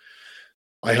also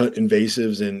I hunt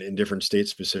invasives in different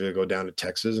states. Specifically, I go down to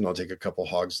Texas and I'll take a couple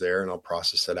hogs there and I'll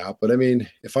process that out. But I mean,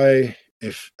 if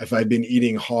I've been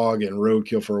eating hog and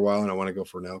roadkill for a while and I want to go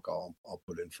for an elk, I'll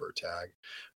put in for a tag.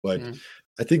 But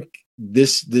I think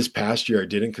this past year I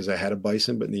didn't, because I had a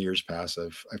bison. But in the years past,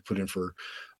 I've put in for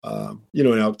an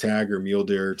elk tag or mule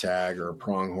deer tag or a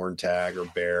pronghorn tag or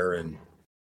bear. And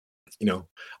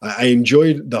I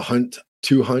enjoyed the hunt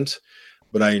to hunt,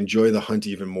 but I enjoy the hunt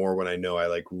even more when I know I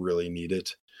like really need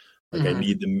it. Like I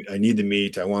need the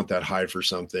meat. I want that hide for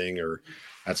something, or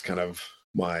that's kind of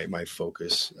my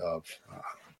focus of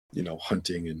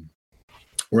hunting. And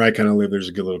where I kind of live, there's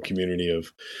a good little community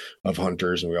of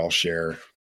hunters, and we all share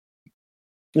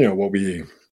what we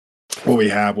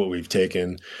have, what we've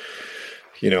taken.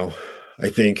 I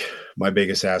think my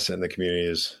biggest asset in the community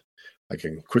is I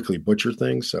can quickly butcher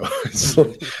things. So it's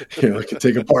like, I can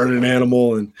take apart an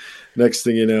animal, and next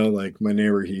thing you know, like my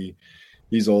neighbor,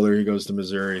 he's older. He goes to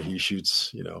Missouri. He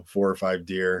shoots, 4 or 5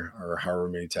 deer or however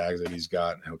many tags that he's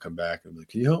got. And he'll come back and be like,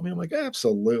 "Can you help me?" I'm like,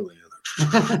 "Absolutely."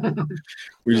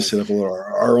 We just set up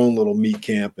our own little meat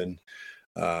camp, and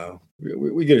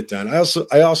we get it done. I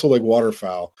also like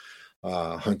waterfowl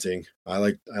hunting. I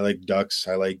like ducks.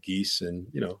 I like geese, and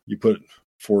you put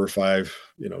 4 or 5,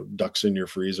 ducks in your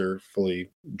freezer, fully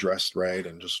dressed right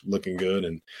and just looking good.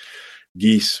 And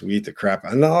geese, we eat the crap.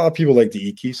 And a lot of people like to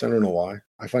eat geese. I don't know why.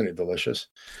 I find it delicious.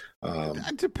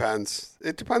 It depends.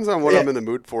 It depends on what I'm in the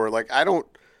mood for. Like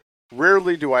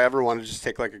rarely do I ever want to just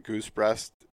take like a goose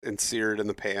breast and sear it in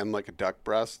the pan like a duck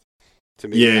breast. To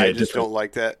me, I just don't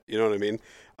like that. You know what I mean?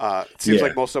 It seems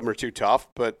like most of them are too tough,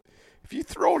 but if you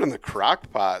throw it in the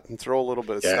crock pot and throw a little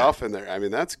bit of stuff in there, I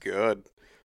mean, that's good.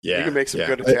 Yeah, you can make some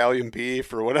good Italian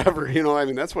beef or whatever. I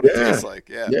mean, that's what it tastes like.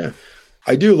 Yeah.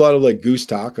 I do a lot of like goose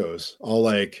tacos.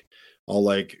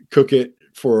 I'll cook it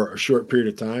for a short period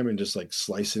of time and just like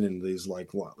slice it into these like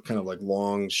kind of like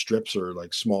long strips or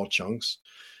like small chunks.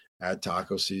 Add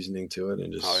taco seasoning to it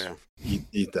and just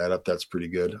eat that up. That's pretty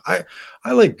good. I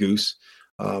like goose.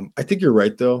 I think you're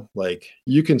right though. Like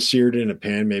you can sear it in a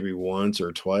pan maybe once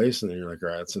or twice, and then you're like, all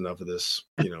right, that's enough of this,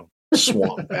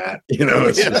 swamp bat.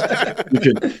 It's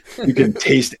just, you can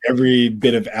taste every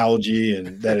bit of algae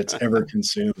and that it's ever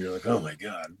consumed. You're like, oh my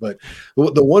God. But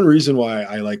the one reason why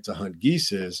I like to hunt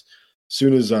geese is as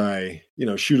soon as I,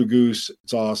 shoot a goose,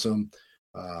 it's awesome.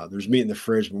 There's meat in the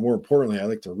fridge, but more importantly, I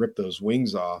like to rip those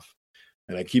wings off,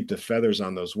 and I keep the feathers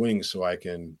on those wings so I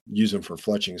can use them for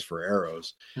fletchings for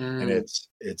arrows. And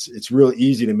it's real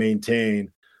easy to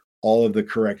maintain all of the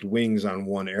correct wings on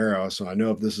one arrow. So I know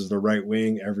if this is the right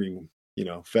wing, every,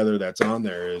 feather that's on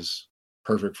there is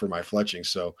perfect for my fletching.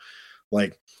 So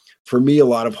like for me, a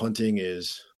lot of hunting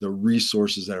is the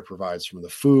resources that it provides, from the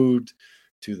food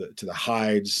to the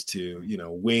hides, to,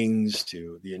 wings,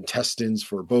 to the intestines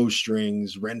for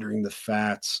bowstrings, rendering the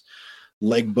fats,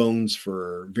 leg bones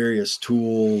for various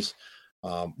tools.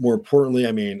 More importantly,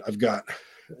 I mean,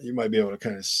 you might be able to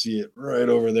kind of see it right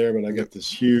over there, but I got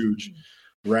this huge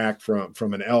rack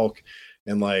from an elk,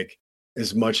 and like,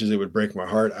 as much as it would break my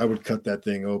heart, I would cut that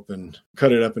thing open,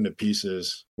 cut it up into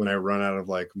pieces. When I run out of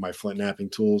like my flint knapping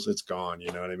tools, it's gone.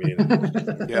 You know what I mean?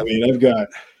 I mean, I've got,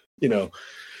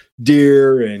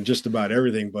 deer and just about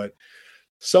everything, but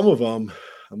some of them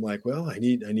I'm like, well, I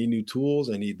need new tools.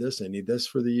 I need this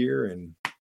for the year. And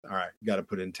all right, got to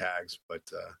put in tags. But,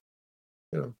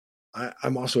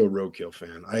 I'm also a roadkill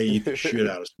fan. I eat the shit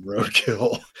out of some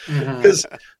roadkill because,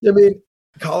 I mean,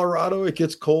 Colorado, it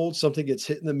gets cold. Something gets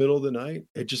hit in the middle of the night.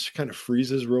 It just kind of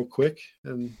freezes real quick.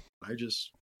 And I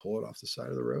just pull it off the side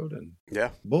of the road and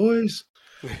boys,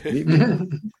 meet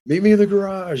me in the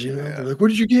garage. They're like, what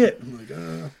did you get? I'm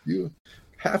like, you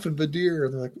half of the deer.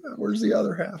 And they're like, where's the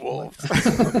other half? Wolves.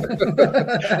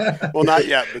 Well, not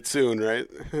yet, but soon, right?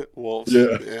 Wolves.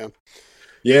 Yeah.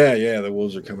 The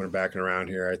wolves are coming back around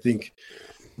here. I think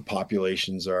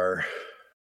populations are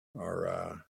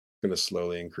going to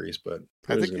slowly increase, but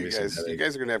I think you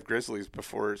guys are going to have grizzlies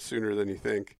sooner than you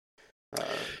think.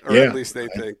 Or at least they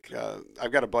think.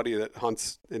 I've got a buddy that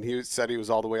hunts, and he said he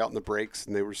was all the way out in the breaks,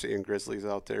 and they were seeing grizzlies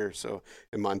out there. So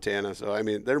in Montana, so I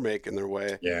mean, they're making their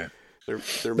way. Yeah,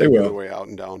 they're making their way out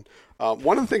and down.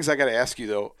 One of the things I got to ask you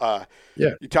though,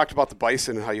 you talked about the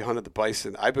bison and how you hunted the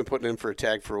bison. I've been putting in for a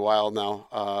tag for a while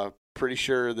now. Pretty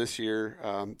sure this year,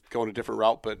 going a different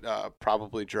route, but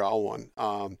probably draw one.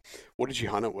 What did you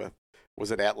hunt it with?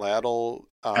 Was it atlatl?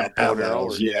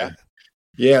 Atlatls, yeah.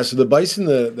 Yeah, so the bison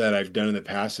that I've done in the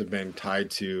past have been tied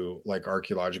to like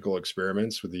archaeological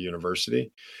experiments with the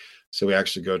university. So we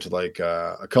actually go to like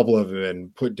a couple of them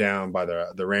and put down by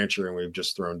the rancher, and we've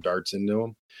just thrown darts into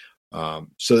them.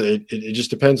 So it just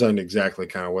depends on exactly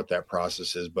kind of what that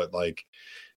process is. But like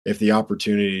if the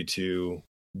opportunity to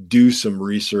do some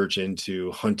research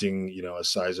into hunting, a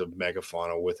size of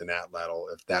megafauna with an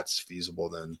atlatl, if that's feasible,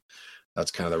 then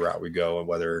that's kind of the route we go. And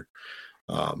whether,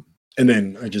 and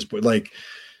then I just put like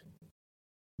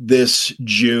this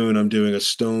June, I'm doing a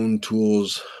Stone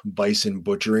Tools bison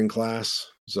butchering class.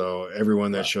 So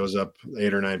everyone that shows up,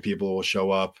 8 or 9 people will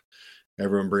show up.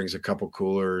 Everyone brings a couple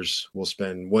coolers. We'll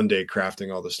spend one day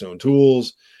crafting all the stone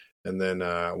tools, and then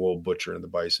we'll butcher in the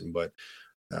bison. But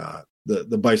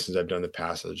the bisons I've done in the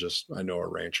past, I know a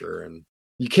rancher, and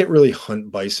you can't really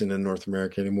hunt bison in North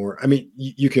America anymore. I mean,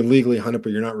 you can legally hunt it,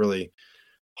 but you're not really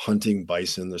hunting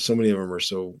bison. There's so many of them are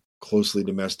so closely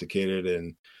domesticated,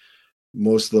 and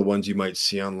most of the ones you might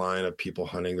see online of people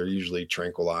hunting, they're usually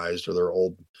tranquilized, or they're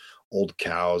old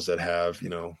cows that have,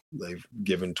 they've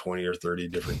given 20 or 30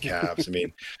 different calves. I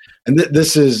mean, and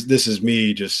this is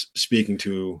me just speaking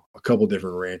to a couple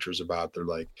different ranchers about, they're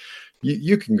like,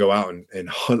 you can go out and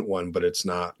hunt one, but it's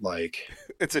not like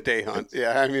it's a day hunt.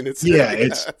 Yeah. I mean, it's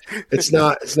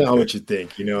not what you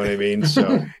think, you know what I mean?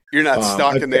 So you're not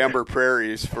stalking the Amber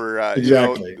Prairies for,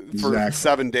 exactly.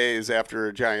 7 days after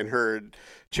a giant herd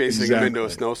chasing them into a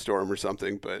snowstorm or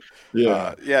something. But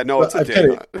it's a day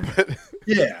hunt.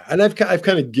 Yeah. And I've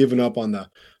kind of given up on the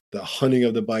hunting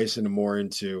of the bison and more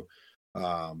into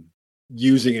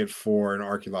using it for an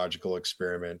archaeological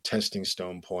experiment, testing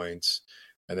stone points,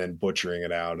 and then butchering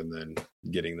it out and then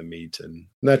getting the meat. And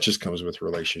that just comes with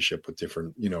relationship with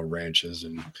different, ranches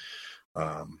and,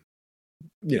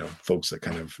 folks that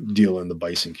kind of deal in the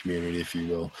bison community, if you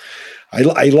will.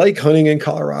 I like hunting in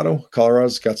Colorado.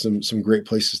 Colorado's got some great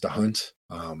places to hunt.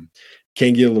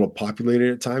 Can get a little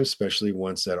populated at times, especially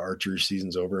once that archery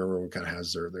season's over. Everyone kind of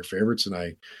has their favorites, and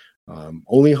I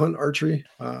only hunt archery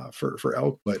for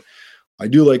elk, but I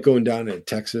do like going down to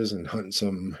Texas and hunting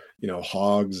some,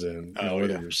 hogs, and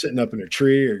whether you're sitting up in a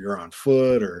tree or you're on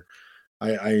foot, or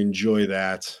I enjoy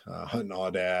that, hunting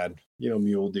aoudad,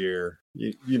 mule deer,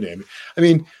 you name it. I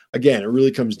mean, again, it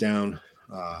really comes down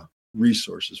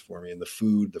resources for me, and the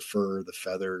food, the fur, the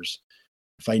feathers.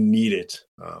 If I need it,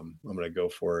 I'm going to go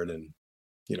for it and,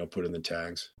 put in the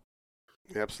tags.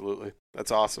 Absolutely.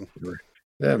 That's awesome.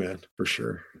 Yeah, man, for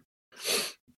sure.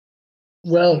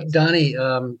 Well, Donnie,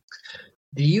 do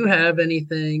you have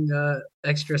anything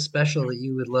extra special that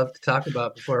you would love to talk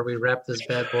about before we wrap this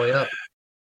bad boy up?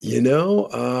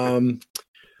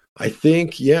 I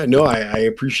think, I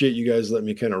appreciate you guys letting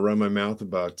me kind of run my mouth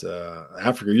about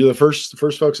Africa. You're the first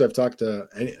folks I've talked to,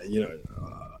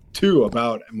 to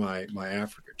about my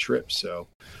Africa trip. So,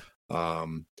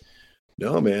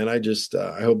 no, man, I just,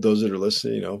 I hope those that are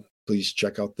listening, please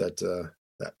check out that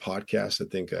podcast. I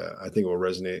think it will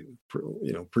resonate,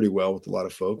 pretty well with a lot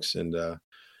of folks. And,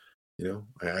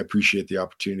 I appreciate the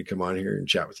opportunity to come on here and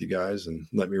chat with you guys and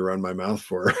let me run my mouth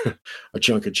for a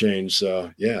chunk of change.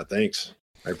 So yeah, thanks.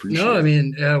 I appreciate it. No, I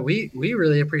mean, we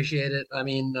really appreciate it. I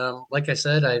mean, like I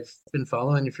said, I've been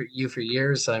following you for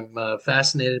years. I'm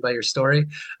fascinated by your story.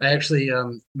 I actually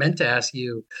meant to ask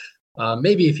you,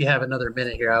 maybe if you have another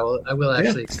minute here, I will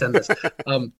actually extend this.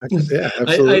 Yeah,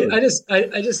 absolutely.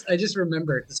 I just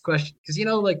remembered this question because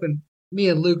like when me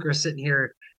and Luke are sitting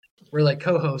here, we're like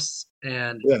co-hosts,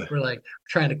 and we're like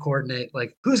trying to coordinate,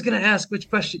 like who's going to ask which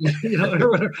question,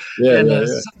 or whatever.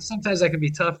 Sometimes that can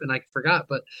be tough, and I forgot,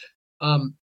 but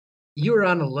you were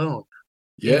on alone.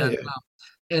 I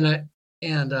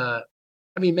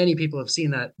mean, many people have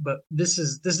seen that, but this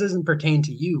doesn't pertain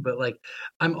to you. But like,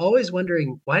 I'm always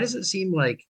wondering, why does it seem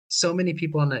like so many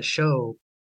people on that show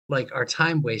like are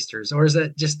time wasters, or is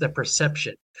that just the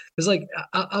perception? Because like,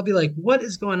 I'll be like, what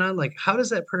is going on? Like, how does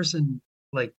that person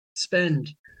like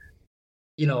spend,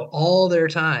 all their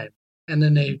time, and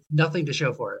then they nothing to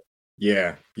show for it?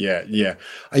 Yeah.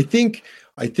 I think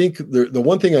the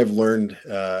one thing I've learned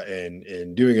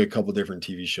in doing a couple different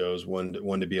TV shows, one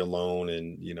to be alone,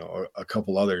 and a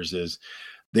couple others, is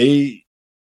they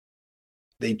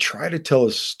try to tell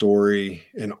a story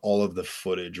in all of the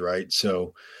footage, right?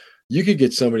 So you could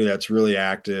get somebody that's really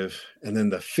active, and then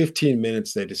the 15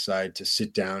 minutes they decide to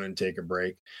sit down and take a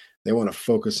break, they want to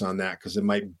focus on that because it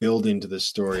might build into the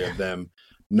story of them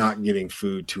not getting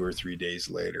food 2 or 3 days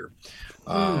later.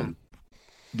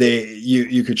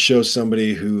 You could show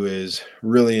somebody who is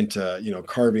really into,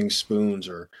 carving spoons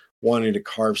or wanting to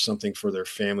carve something for their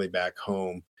family back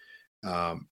home.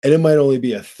 And it might only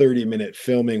be a 30-minute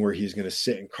filming where he's going to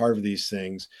sit and carve these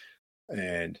things.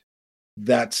 And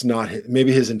that's not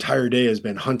maybe his entire day has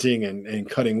been hunting and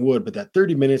cutting wood, but that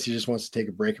 30 minutes he just wants to take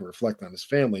a break and reflect on his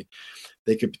family.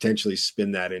 They could potentially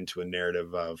spin that into a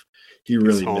narrative of he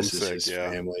really misses his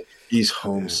family. He's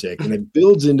homesick, and it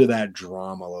builds into that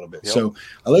drama a little bit. Yep. So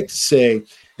I like to say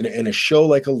in a show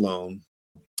like Alone,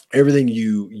 everything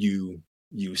you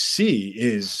see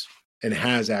is and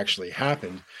has actually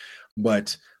happened,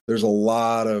 but there's a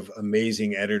lot of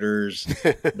amazing editors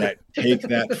that take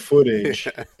that footage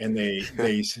and they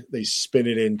spin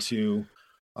it into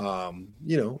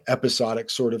episodic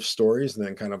sort of stories and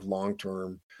then kind of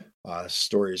long-term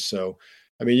stories. So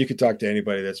I mean, you could talk to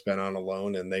anybody that's been on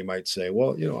Alone and they might say,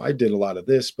 well, I did a lot of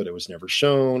this, but it was never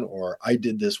shown, or I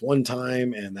did this one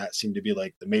time and that seemed to be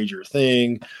like the major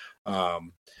thing.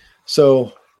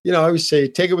 So I always say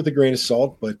take it with a grain of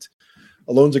salt, but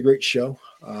Alone's a great show.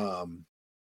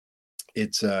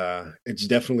 It's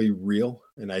definitely real.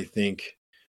 And I think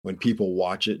when people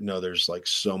watch it, there's like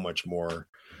so much more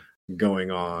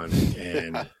going on.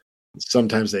 And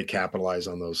sometimes they capitalize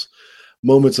on those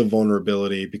moments of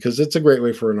vulnerability because it's a great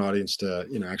way for an audience to,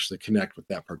 actually connect with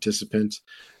that participant,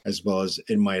 as well as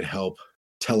it might help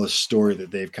tell a story that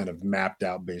they've kind of mapped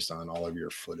out based on all of your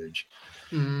footage.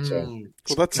 So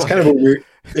that's kind of a weird,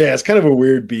 it's kind of a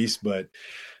weird beast, but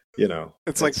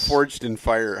it's like Forged in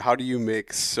Fire. How do you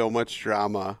make so much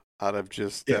drama out of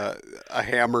just a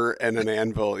hammer and an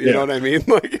anvil? You know what I mean?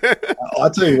 Like, I'll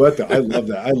tell you what, though, I love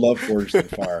that. I love Forged in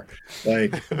Fire.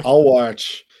 Like, I'll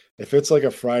watch if it's like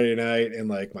a Friday night and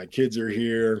like my kids are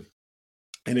here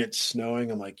and it's snowing.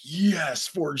 I'm like, yes,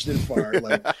 Forged in Fire.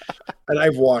 Like, and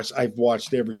I've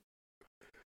watched every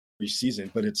season,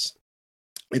 but it's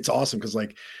awesome because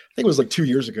like I think it was like 2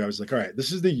 years ago. I was like, all right,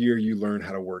 this is the year you learn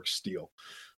how to work steel.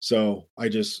 So I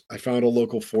found a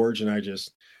local forge and I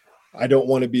don't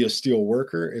want to be a steel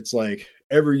worker. It's like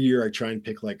every year I try and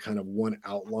pick like kind of one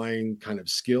outline kind of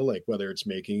skill, like whether it's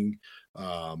making,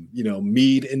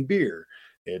 mead and beer,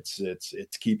 it's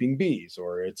keeping bees,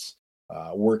 or it's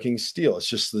working steel. It's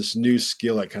just this new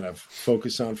skill I kind of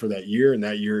focus on for that year. And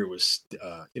that year it was,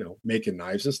 making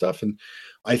knives and stuff. And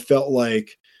I felt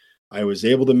like I was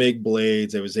able to make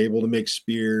blades. I was able to make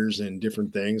spears and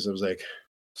different things. I was like,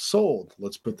 sold.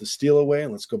 Let's put the steel away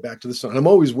and let's go back to the stone. I'm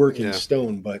always working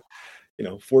stone, but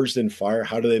Forged in Fire,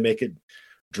 how do they make it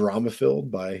drama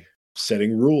filled? By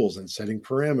setting rules and setting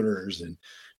parameters, and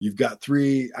you've got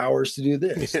 3 hours to do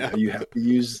this. Now you have to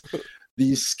use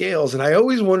these scales. And I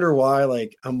always wonder why,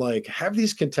 like, I'm like, have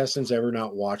these contestants ever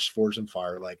not watched Forged in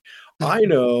Fire? Like, I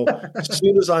know as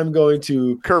soon as I'm going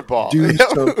to curveball do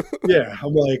some,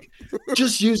 I'm like,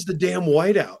 just use the damn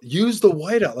whiteout. Use the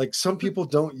whiteout. Like, some people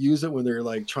don't use it when they're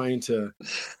like trying to,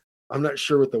 I'm not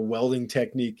sure what the welding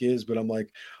technique is, but I'm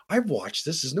like, I've watched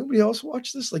this. Has nobody else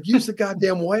watched this? Like, use the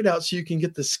goddamn whiteout so you can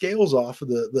get the scales off of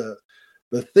the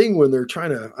thing when they're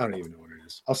trying to, I don't even know what it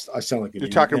is. I sound like you're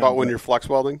talking about when you're flex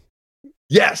welding.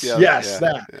 Yes,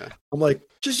 that. Yeah. I'm like,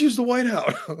 just use the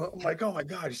whiteout. I'm like, oh my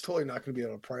God, he's totally not going to be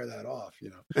able to pry that off.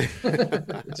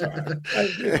 It's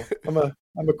all right.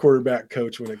 I'm a quarterback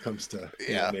coach when it comes to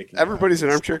making. Everybody's an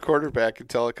armchair quarterback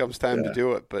until it comes time to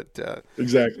do it. But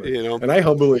exactly, and I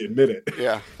humbly admit it.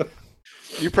 Yeah,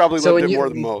 you probably lived it more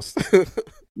than most.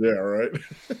 Yeah, right.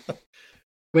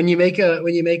 When you make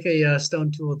a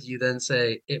stone tool, do you then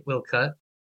say it will cut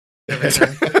every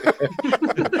time?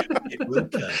 It will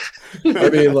cut. I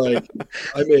mean, like,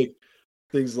 I make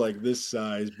things like this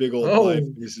size, big old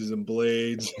knife pieces and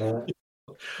blades.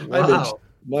 Wow.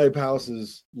 My house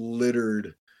is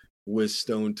littered with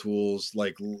stone tools.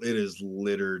 Like, it is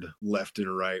littered left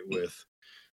and right with,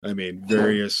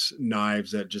 various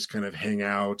knives that just kind of hang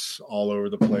out all over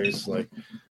the place. Like,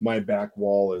 my back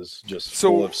wall is just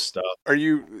full of stuff. Are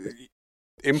you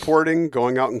importing,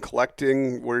 going out and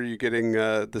collecting? Where are you getting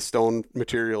the stone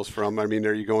materials from? I mean,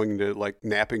 are you going to like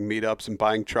napping meetups and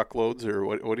buying truckloads, or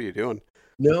what are you doing?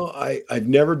 No, I've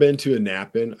never been to a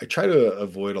nap-in. I try to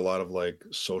avoid a lot of like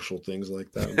social things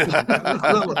like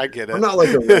that. I get it. I'm not like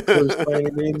a recluse by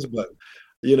any means, but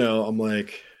I'm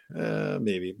like,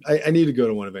 maybe I need to go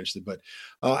to one eventually. But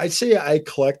I'd say I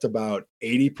collect about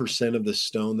 80% of the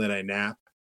stone that I nap.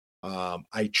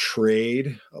 I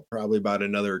trade probably about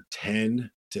another 10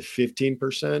 to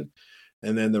 15%.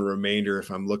 And then the remainder,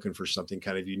 if I'm looking for something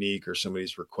kind of unique, or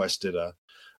somebody's requested a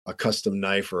custom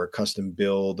knife or a custom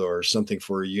build or something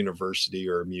for a university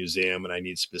or a museum, and I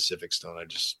need specific stone, I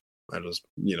just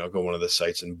go one of the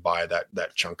sites and buy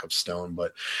that chunk of stone.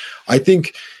 But I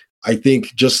think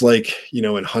just like,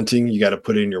 in hunting, you got to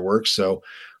put in your work. So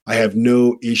I have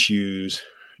no issues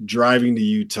driving to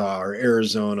Utah or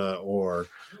Arizona or,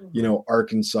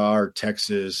 Arkansas or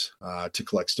Texas to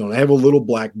collect stone. I have a little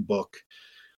black book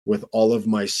with all of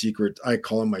my secret, I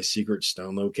call them my secret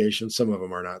stone locations. Some of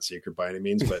them are not secret by any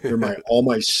means, but they're all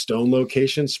my stone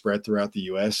locations spread throughout the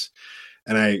US.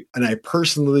 And I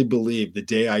personally believe the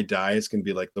day I die, it's going to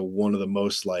be like one of the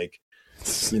most like,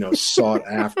 sought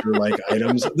after like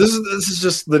items. This is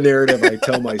just the narrative I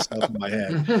tell myself in my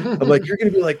head. I'm like, you're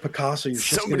going to be like Picasso.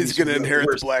 Somebody's going to inherit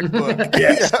the black book.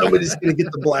 Yeah, somebody's going to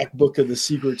get the black book of the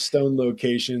secret stone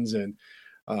locations. And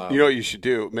you know what you should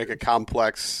do? Make a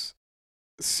complex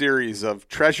series of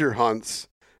treasure hunts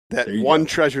that one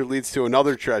treasure leads to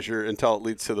another treasure until it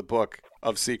leads to the book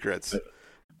of secrets.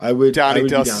 Donnie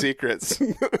Dust Secrets.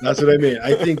 That's what I mean.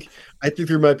 I think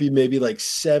there might be maybe like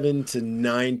 7 to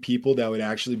 9 people that would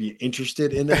actually be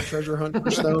interested in that treasure hunt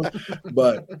for stone,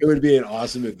 but it would be an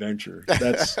awesome adventure.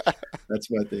 That's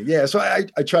my thing. Yeah. So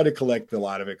I try to collect a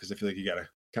lot of it because I feel like you got to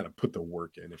kind of put the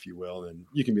work in, if you will, and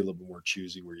you can be a little bit more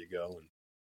choosy where you go. And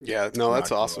yeah, no,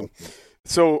 that's awesome.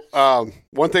 So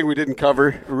one thing we didn't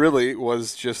cover really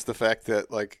was just the fact that,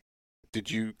 like, did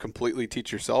you completely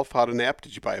teach yourself how to nap?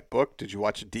 Did you buy a book? Did you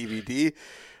watch a DVD?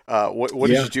 What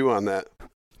did you do on that?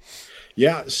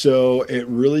 Yeah, so it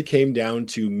really came down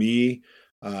to me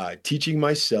teaching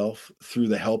myself through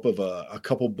the help of a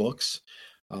couple books.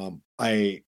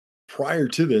 Prior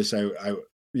to this, I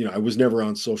was never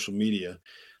on social media,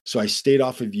 so I stayed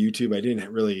off of YouTube. I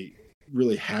didn't really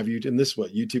have YouTube, and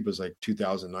YouTube was like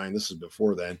 2009. This is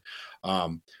before then,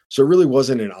 so it really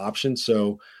wasn't an option.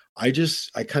 So I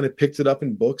kind of picked it up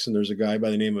in books, and there's a guy by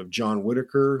the name of John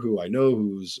Whitaker who I know,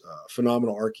 who's a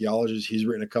phenomenal archaeologist. He's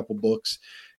written a couple books,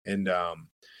 and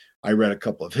I read a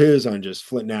couple of his on just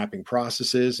flint napping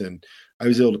processes, and I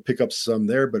was able to pick up some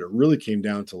there, but it really came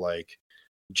down to like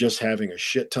just having a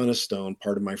shit ton of stone,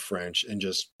 pardon my French, and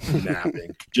just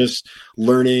napping, just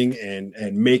learning and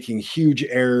making huge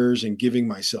errors and giving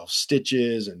myself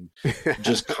stitches and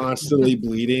just constantly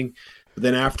bleeding. But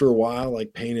then after a while,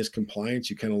 like pain is compliance,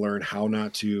 you kind of learn how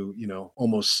not to,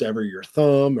 almost sever your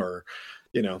thumb or,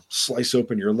 slice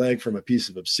open your leg from a piece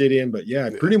of obsidian. But yeah, I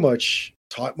pretty much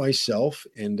taught myself,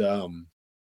 and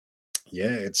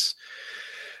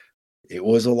it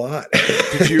was a lot.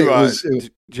 Did you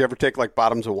ever take like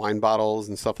bottoms of wine bottles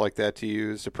and stuff like that to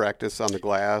use to practice on the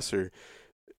glass? Or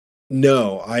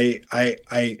no, I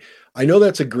know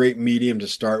that's a great medium to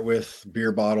start with,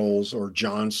 beer bottles or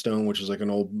Johnstone, which is like an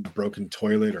old broken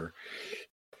toilet, or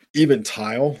even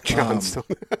tile. Johnstone.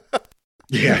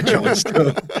 Yeah,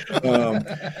 Johnstone.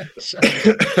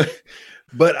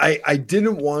 But I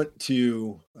didn't want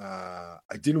to.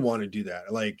 I didn't want to do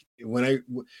that. Like when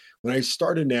I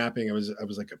started napping, I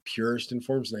was like a purist in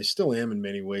forms, and I still am in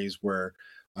many ways. Where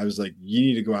I was like, you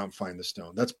need to go out and find the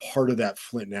stone. That's part of that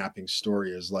flint napping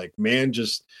story. Is like, man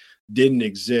just didn't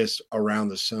exist around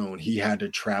the stone. He had to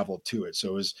travel to it.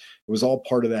 So it was all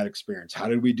part of that experience. How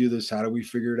did we do this? How did we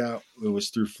figure it out? It was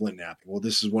through flint napping. Well,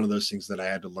 this is one of those things that I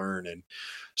had to learn and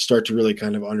start to really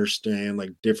kind of understand,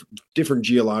 like different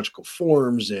geological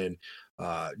forms and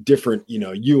different,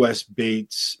 U.S.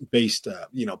 based,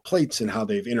 plates and how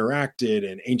they've interacted,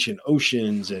 and ancient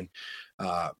oceans, and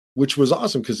which was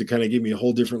awesome because it kind of gave me a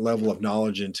whole different level of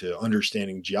knowledge into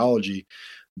understanding geology.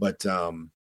 But I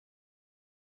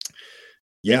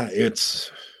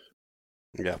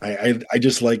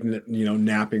just like,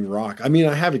 napping rock. I mean,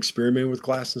 I have experimented with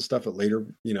glass and stuff, but later,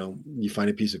 you find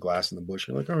a piece of glass in the bush,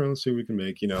 you're like, all right, let's see what we can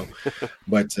make,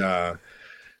 but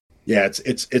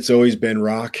it's always been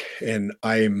rock, and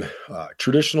I'm a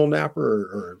traditional napper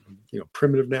or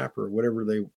primitive napper, or whatever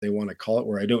they want to call it,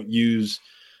 where I don't use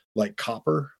like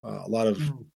copper.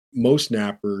 Most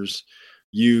nappers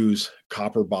use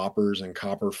copper boppers and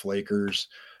copper flakers.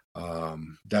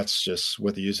 That's just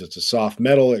what they use. It's a soft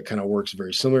metal. It kind of works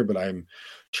very similar, but I'm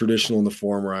traditional in the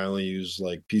form where I only use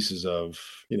like pieces of,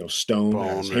 stone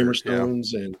as hammer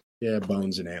stones and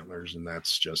bones and antlers. And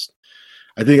that's just,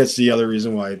 I think that's the other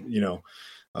reason why,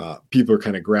 people are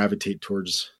kind of gravitate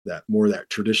towards that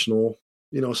traditional,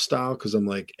 style. Cause I'm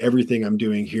like, everything I'm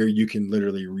doing here, you can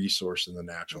literally resource in the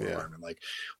natural environment. Like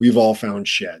we've all found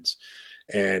sheds,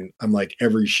 and I'm like,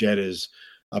 every shed is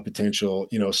a potential,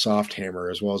 soft hammer,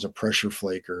 as well as a pressure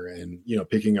flaker, and,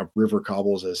 picking up river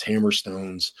cobbles as hammer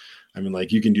stones. I mean,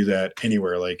 like you can do that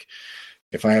anywhere. Like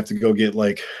if I have to go get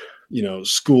like,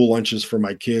 school lunches for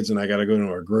my kids and I got to go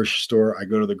to a grocery store, I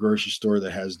go to the grocery store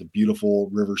that has the beautiful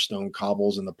river stone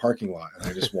cobbles in the parking lot, and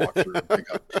I just walk through and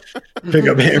pick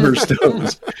up hammer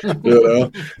stones.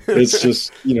 It's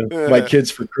just, my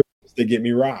kids for Christmas, they get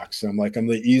me rocks. I'm like, I'm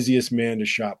the easiest man to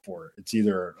shop for. It's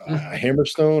either a hammer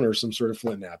stone or some sort of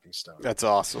flint napping stone. That's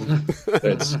awesome.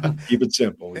 Keep it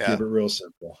simple. Keep it real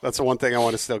simple. That's the one thing I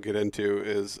want to still get into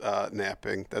is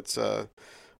napping. That's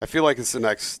I feel like it's the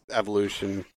next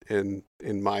evolution in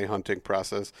my hunting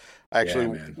process. I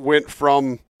actually went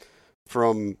from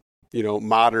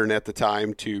modern at the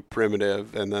time to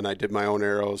primitive, and then I did my own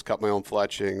arrows, cut my own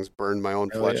fletchings, burned my own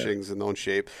fletchings in their own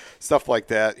shape, stuff like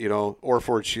that.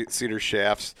 Orford cedar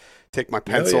shafts. Take my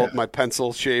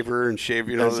pencil shaver and shave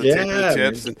the tip of the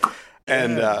tips,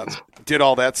 and did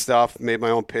all that stuff. Made my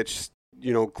own pitch,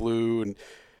 glue, and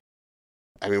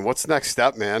I mean, what's the next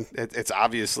step, man? It's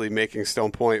obviously making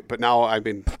Stone Point, but now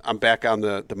I'm back on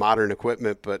the modern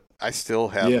equipment, but I still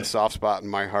have a soft spot in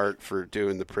my heart for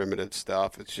doing the primitive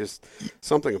stuff. It's just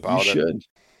something about it.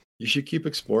 You should keep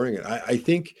exploring it. I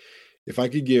think if I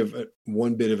could give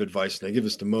one bit of advice, and I give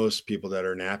this to most people that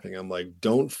are napping, I'm like,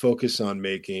 don't focus on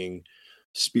making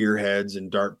spearheads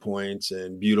and dart points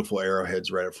and beautiful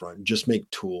arrowheads right up front. Just make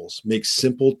tools, make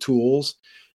simple tools,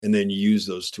 and then use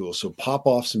those tools. So pop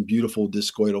off some beautiful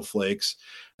discoidal flakes.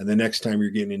 And the next time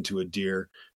you're getting into a deer,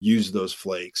 use those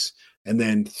flakes. And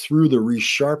then through the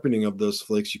resharpening of those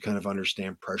flakes, you kind of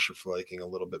understand pressure flaking a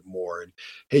little bit more. And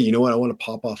hey, you know what? I want to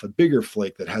pop off a bigger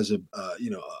flake that has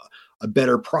a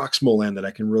better proximal end that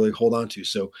I can really hold on to.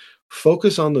 So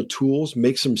focus on the tools,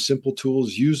 make some simple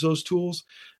tools, use those tools.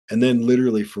 And then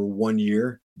literally for 1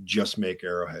 year, just make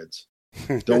arrowheads.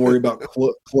 Don't worry about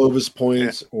Clovis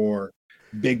points or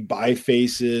big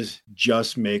bifaces,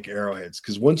 just make arrowheads.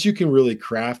 Because once you can really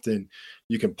craft and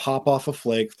you can pop off a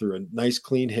flake through a nice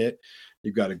clean hit,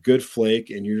 you've got a good flake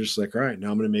and you're just like, all right,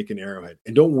 now I'm going to make an arrowhead.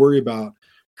 And don't worry about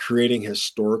creating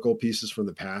historical pieces from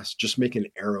the past. Just make an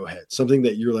arrowhead, something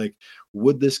that you're like,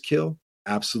 would this kill?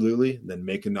 Absolutely. Then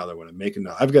make another one and make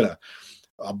another. I've got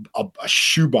a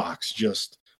shoebox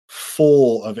just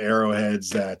full of arrowheads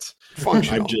that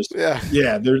functional.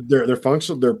 They're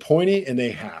functional, they're pointy, and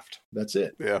they haft. That's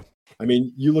it. Yeah. I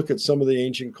mean, you look at some of the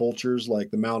ancient cultures,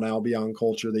 like the Mount Albion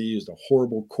culture, they used a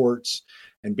horrible quartz,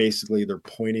 and basically they're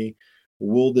pointy.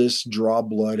 Will this draw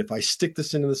blood? If I stick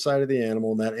this into the side of the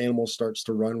animal and that animal starts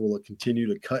to run, will it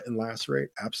continue to cut and lacerate?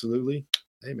 Absolutely.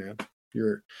 Hey man,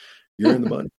 you're in the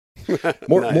money.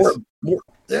 More.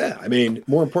 Yeah. I mean,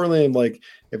 more importantly, I'm like,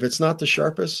 if it's not the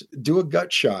sharpest, do a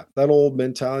gut shot. That old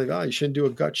mentality of, you shouldn't do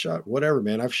a gut shot. Whatever,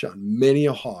 man. I've shot many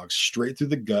a hog straight through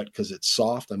the gut because it's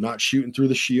soft. I'm not shooting through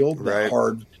the shield, that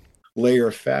hard layer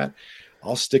of fat.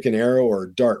 I'll stick an arrow or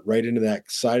a dart right into that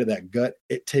side of that gut.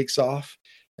 It takes off,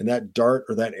 and that dart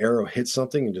or that arrow hits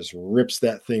something and just rips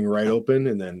that thing right open.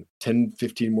 And then 10,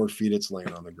 15 more feet, it's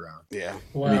laying on the ground. Yeah.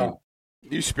 Wow. I mean,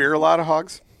 do you spear a lot of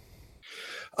hogs?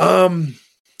 A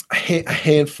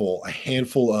handful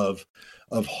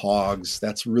of hogs.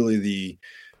 That's really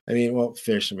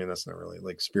fish. I mean, that's not really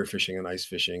like spearfishing and ice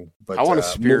fishing, but I want to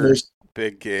spear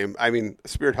big game. I mean,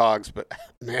 speared hogs, but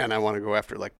man, I want to go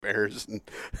after like bears and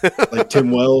like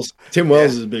Tim Wells. Tim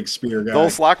Wells is a big spear guy.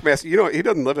 Those Slockmaster, he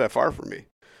doesn't live that far from me.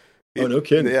 Oh, no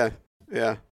kidding.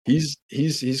 Yeah. He's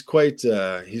quite,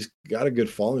 he's got a good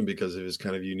following because of his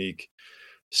kind of unique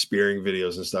spearing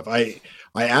videos and stuff. I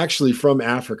actually from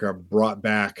Africa brought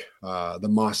back the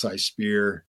Maasai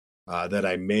spear that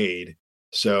I made.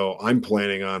 So I'm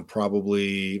planning on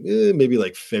probably maybe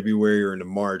like February or into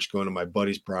March going to my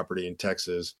buddy's property in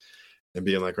Texas and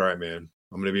being like, all right, man,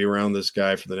 I'm going to be around this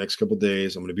guy for the next couple of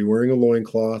days. I'm going to be wearing a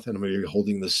loincloth and I'm going to be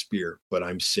holding the spear, but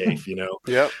I'm safe,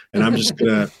 Yep. And I'm just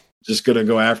gonna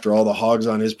go after all the hogs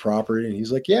on his property. And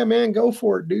he's like, yeah, man, go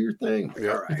for it. Do your thing.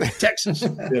 Yep. All right. Texas.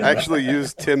 I actually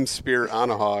used Tim's spear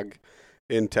on a hog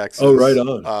in Texas. Oh, right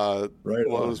on.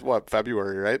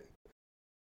 February, right?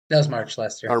 That was March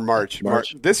last year. Or March.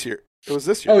 This year. It was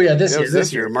this year. Oh yeah,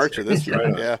 this year. March of this year.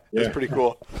 Right yeah. It was pretty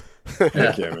cool.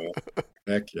 Heck yeah, man.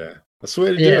 Heck yeah. That's the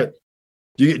way to do it.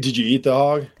 Did you eat the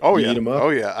hog? Oh, Did yeah. You eat him up? Oh,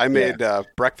 yeah. I made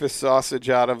breakfast sausage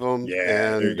out of them.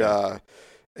 Yeah.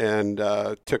 And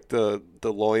took the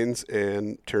loins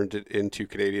and turned it into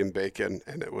Canadian bacon,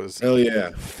 and it was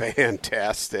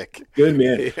fantastic. Good,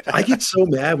 man. Yeah. I get so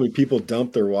mad when people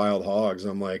dump their wild hogs.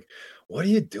 I'm like, what are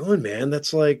you doing, man?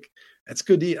 That's good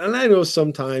to eat. And I know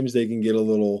sometimes they can get a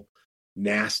little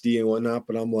nasty and whatnot,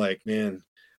 but I'm like, man,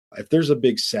 if there's a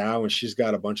big sow and she's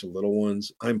got a bunch of little ones,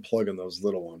 I'm plugging those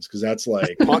little ones because that's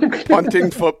like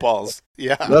punting footballs.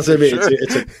 Yeah, that's what I mean. Sure.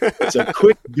 It's a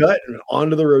quick gut and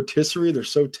onto the rotisserie. They're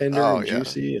so tender and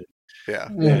juicy.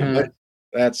 And,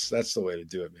 that's the way to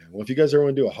do it, man. Well, if you guys ever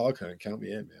want to do a hog hunt, count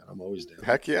me in, man. I'm always down.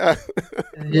 Heck yeah.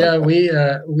 Yeah, we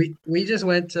just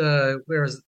went to where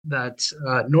was that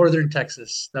northern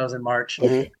Texas. That was in March.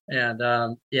 Okay. And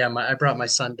I brought my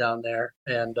son down there,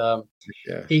 and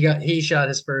Yeah. he shot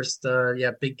his first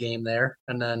big game there,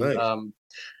 and then Nice.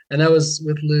 and that was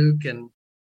with Luke, and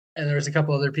and there was a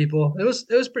couple other people. It was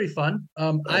pretty fun.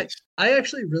 Nice. I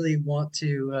actually really want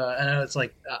to. I know it's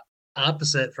like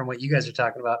opposite from what you guys are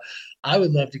talking about. I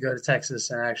would love to go to Texas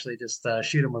and actually just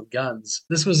shoot them with guns.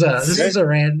 This was a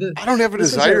random. I don't have a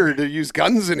desire to use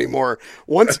guns anymore.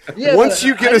 Once Yeah,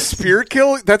 you get a spirit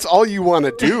kill, that's all you want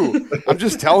to do. I'm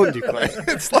just telling you, Clay.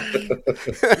 It's like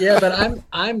yeah, but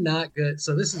I'm not good.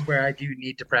 So this is where I do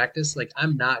need to practice. Like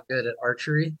I'm not good at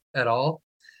archery at all.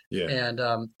 Yeah.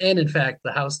 And in fact,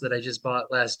 the house that I just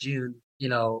bought last June,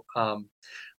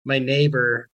 my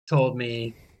neighbor told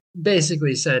me,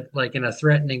 basically said like in a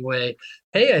threatening way,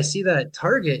 "Hey, I see that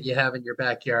target you have in your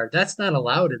backyard. That's not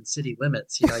allowed in city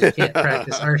limits. You can't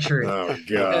practice archery." Oh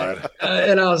God.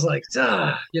 And I was like,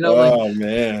 oh like,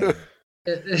 man.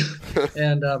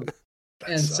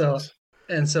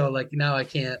 and so like now I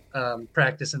can't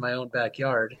practice in my own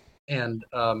backyard. And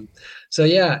so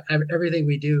yeah, everything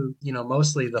we do,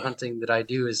 mostly the hunting that I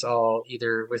do is all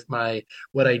either with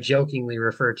what I jokingly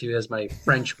refer to as my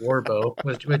French war bow,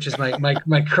 which is my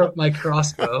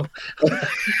crossbow.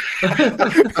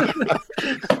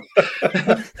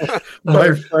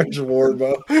 My French war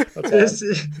bow.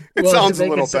 Awesome. It sounds a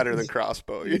little better than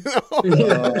crossbow,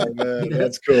 Oh man,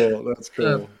 that's cool. That's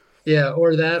cool. Yeah, or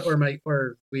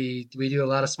we do a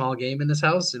lot of small game in this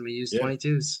house, and we use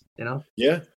 22s.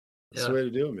 Yeah. That's the way to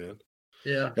do it, man.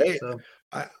 Yeah. Hey,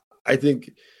 I think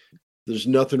there's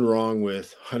nothing wrong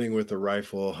with hunting with a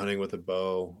rifle, hunting with a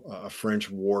bow, a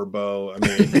French war bow. I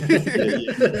mean,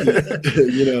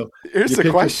 Here's the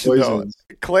question, though.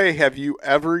 Clay, have you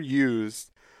ever used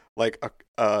like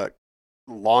a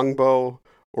longbow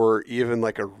or even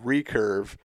like a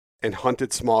recurve and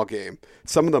hunted small game?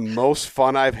 Some of the most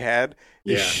fun I've had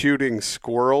is shooting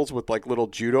squirrels with like little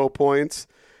judo points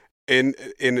in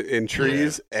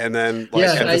trees, and then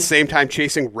at the same time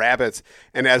chasing rabbits,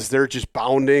 and as they're just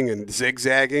bounding and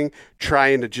zigzagging,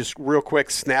 trying to just real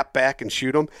quick snap back and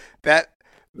shoot them. That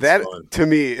to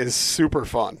me is super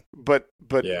fun. But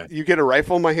you get a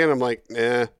rifle in my hand, I'm like,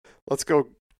 let's go.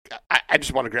 I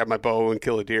just want to grab my bow and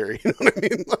kill a deer. You know what I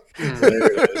mean?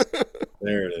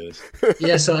 There it is.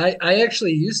 Yeah, so I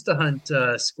actually used to hunt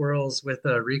squirrels with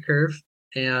a recurve.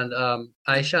 And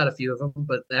I shot a few of them,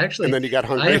 but actually, and then you got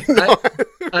hungry.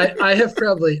 I have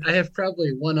probably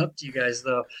one up to you guys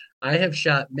though. I have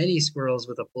shot many squirrels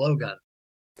with a blowgun.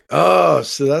 Oh,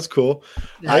 so that's cool.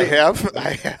 I have.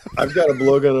 I've got a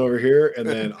blowgun over here, and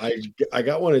then I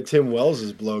got one of Tim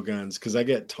Wells's blowguns because I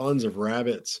get tons of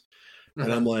rabbits,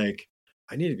 and I'm like,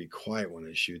 I need to be quiet when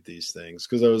I shoot these things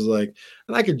because I was like,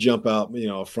 and I could jump out,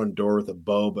 a front door with a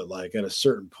bow, but like at a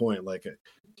certain point, like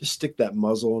just stick that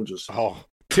muzzle and just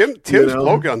Tim's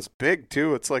blowgun's big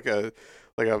too. It's like a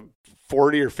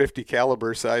 40 or 50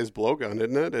 caliber size blowgun,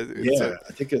 isn't it? I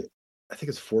think it's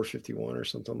 451 or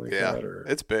something like that. Or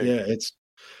it's big. It's.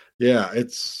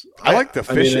 I like the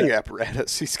fishing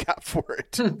apparatus he's got for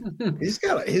it. He's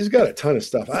got a ton of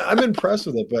stuff. I'm impressed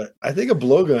with it, but I think a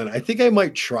blowgun. I think I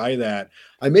might try that.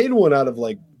 I made one out of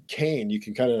like cane. You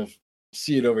can kind of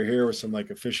see it over here with some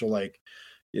like official like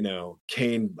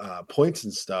cane points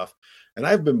and stuff. And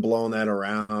I've been blowing that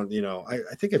around.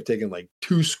 I think I've taken like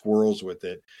 2 squirrels with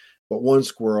it, but one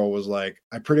squirrel was like,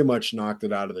 I pretty much knocked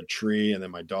it out of the tree and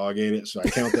then my dog ate it. So I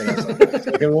count that as like the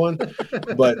second one.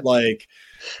 But like,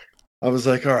 I was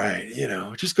like, all right,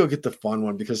 just go get the fun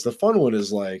one, because the fun one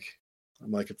is like,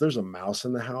 I'm like, if there's a mouse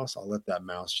in the house, I'll let that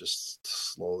mouse just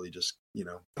slowly just, think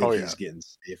he's getting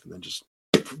safe, and then just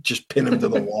pin him to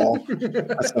the wall.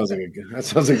 That sounds like a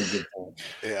good point.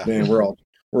 Yeah, man, we're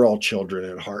all children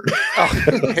at heart. Oh,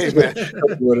 hey man,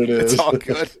 that's what it is. It's all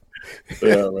good.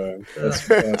 Yeah, man, that's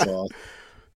awesome.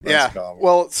 That's common.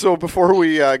 Well, so before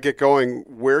we get going,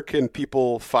 where can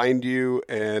people find you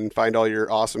and find all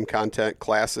your awesome content,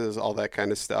 classes, all that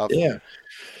kind of stuff?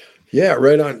 Yeah,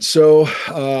 right on. So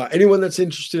anyone that's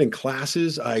interested in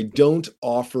classes, I don't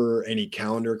offer any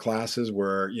calendar classes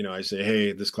where, I say,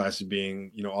 hey, this class is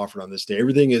being, offered on this day.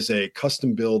 Everything is a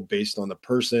custom build based on the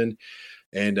person.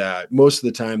 And most of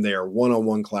the time they are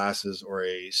one-on-one classes or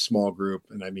a small group.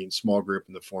 And I mean small group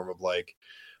in the form of like,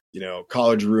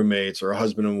 college roommates or a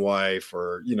husband and wife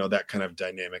or, that kind of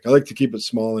dynamic. I like to keep it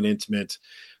small and intimate.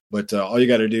 But all you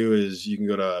got to do is you can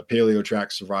go to Paleo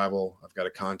Track Survival. I've got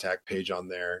a contact page on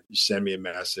there. You send me a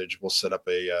message. We'll set up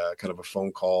a kind of a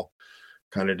phone call,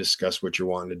 kind of discuss what you're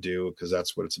wanting to do, because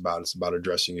that's what it's about. It's about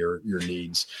addressing your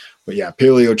needs. But yeah,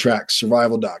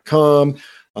 paleotracksurvival.com.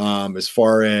 As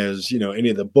far as, any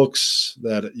of the books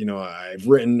that, I've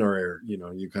written, or,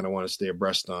 you kind of want to stay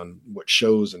abreast on what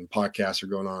shows and podcasts are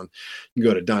going on, you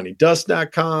can go to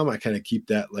DonnieDust.com. I kind of keep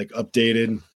that like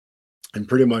updated, and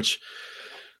pretty much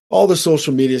all the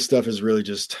social media stuff is really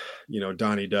just,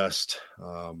 Donnie Dust.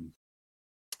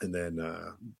 And then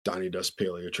Donnie Dust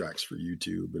Paleo Tracks for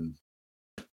YouTube. And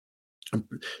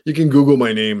you can Google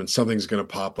my name and something's going to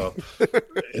pop up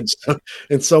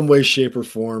in some way, shape, or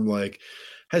form. Like,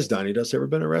 has Donnie Dust ever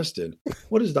been arrested?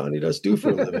 What does Donnie Dust do for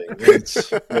a living?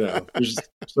 It's, there's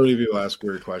so many people ask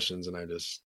weird questions, and I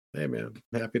just, hey man,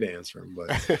 I'm happy to answer them.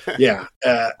 But yeah,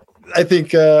 I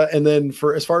think, and then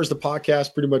as far as the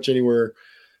podcast, pretty much anywhere.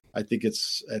 I think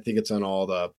it's on all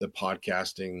the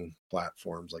podcasting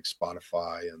platforms like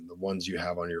Spotify and the ones you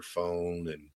have on your phone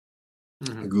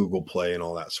and Google Play and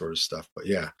all that sort of stuff. But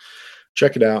yeah,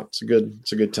 check it out. It's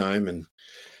a good time. And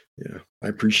I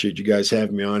appreciate you guys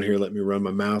having me on here. Let me run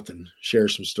my mouth and share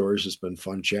some stories. It's been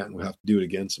fun chatting. We'll have to do it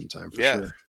again sometime for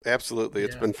sure. Absolutely.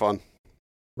 It's been fun.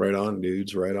 Right on,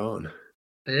 dudes. Right on.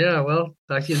 Yeah. Well,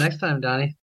 talk to you next time,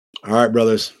 Donnie. All right,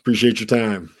 brothers. Appreciate your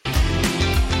time.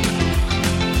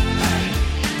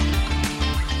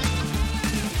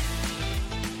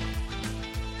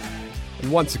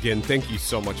 Once again, thank you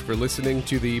so much for listening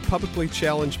to the Publicly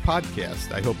Challenged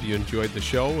podcast. I hope you enjoyed the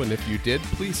show, and if you did,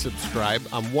 please subscribe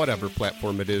on whatever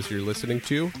platform it is you're listening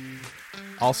to.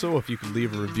 Also, if you could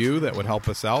leave a review, that would help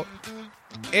us out.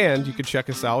 And you can check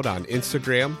us out on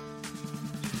Instagram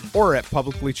or at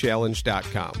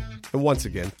publiclychallenged.com. And once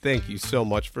again, thank you so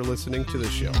much for listening to the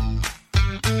show.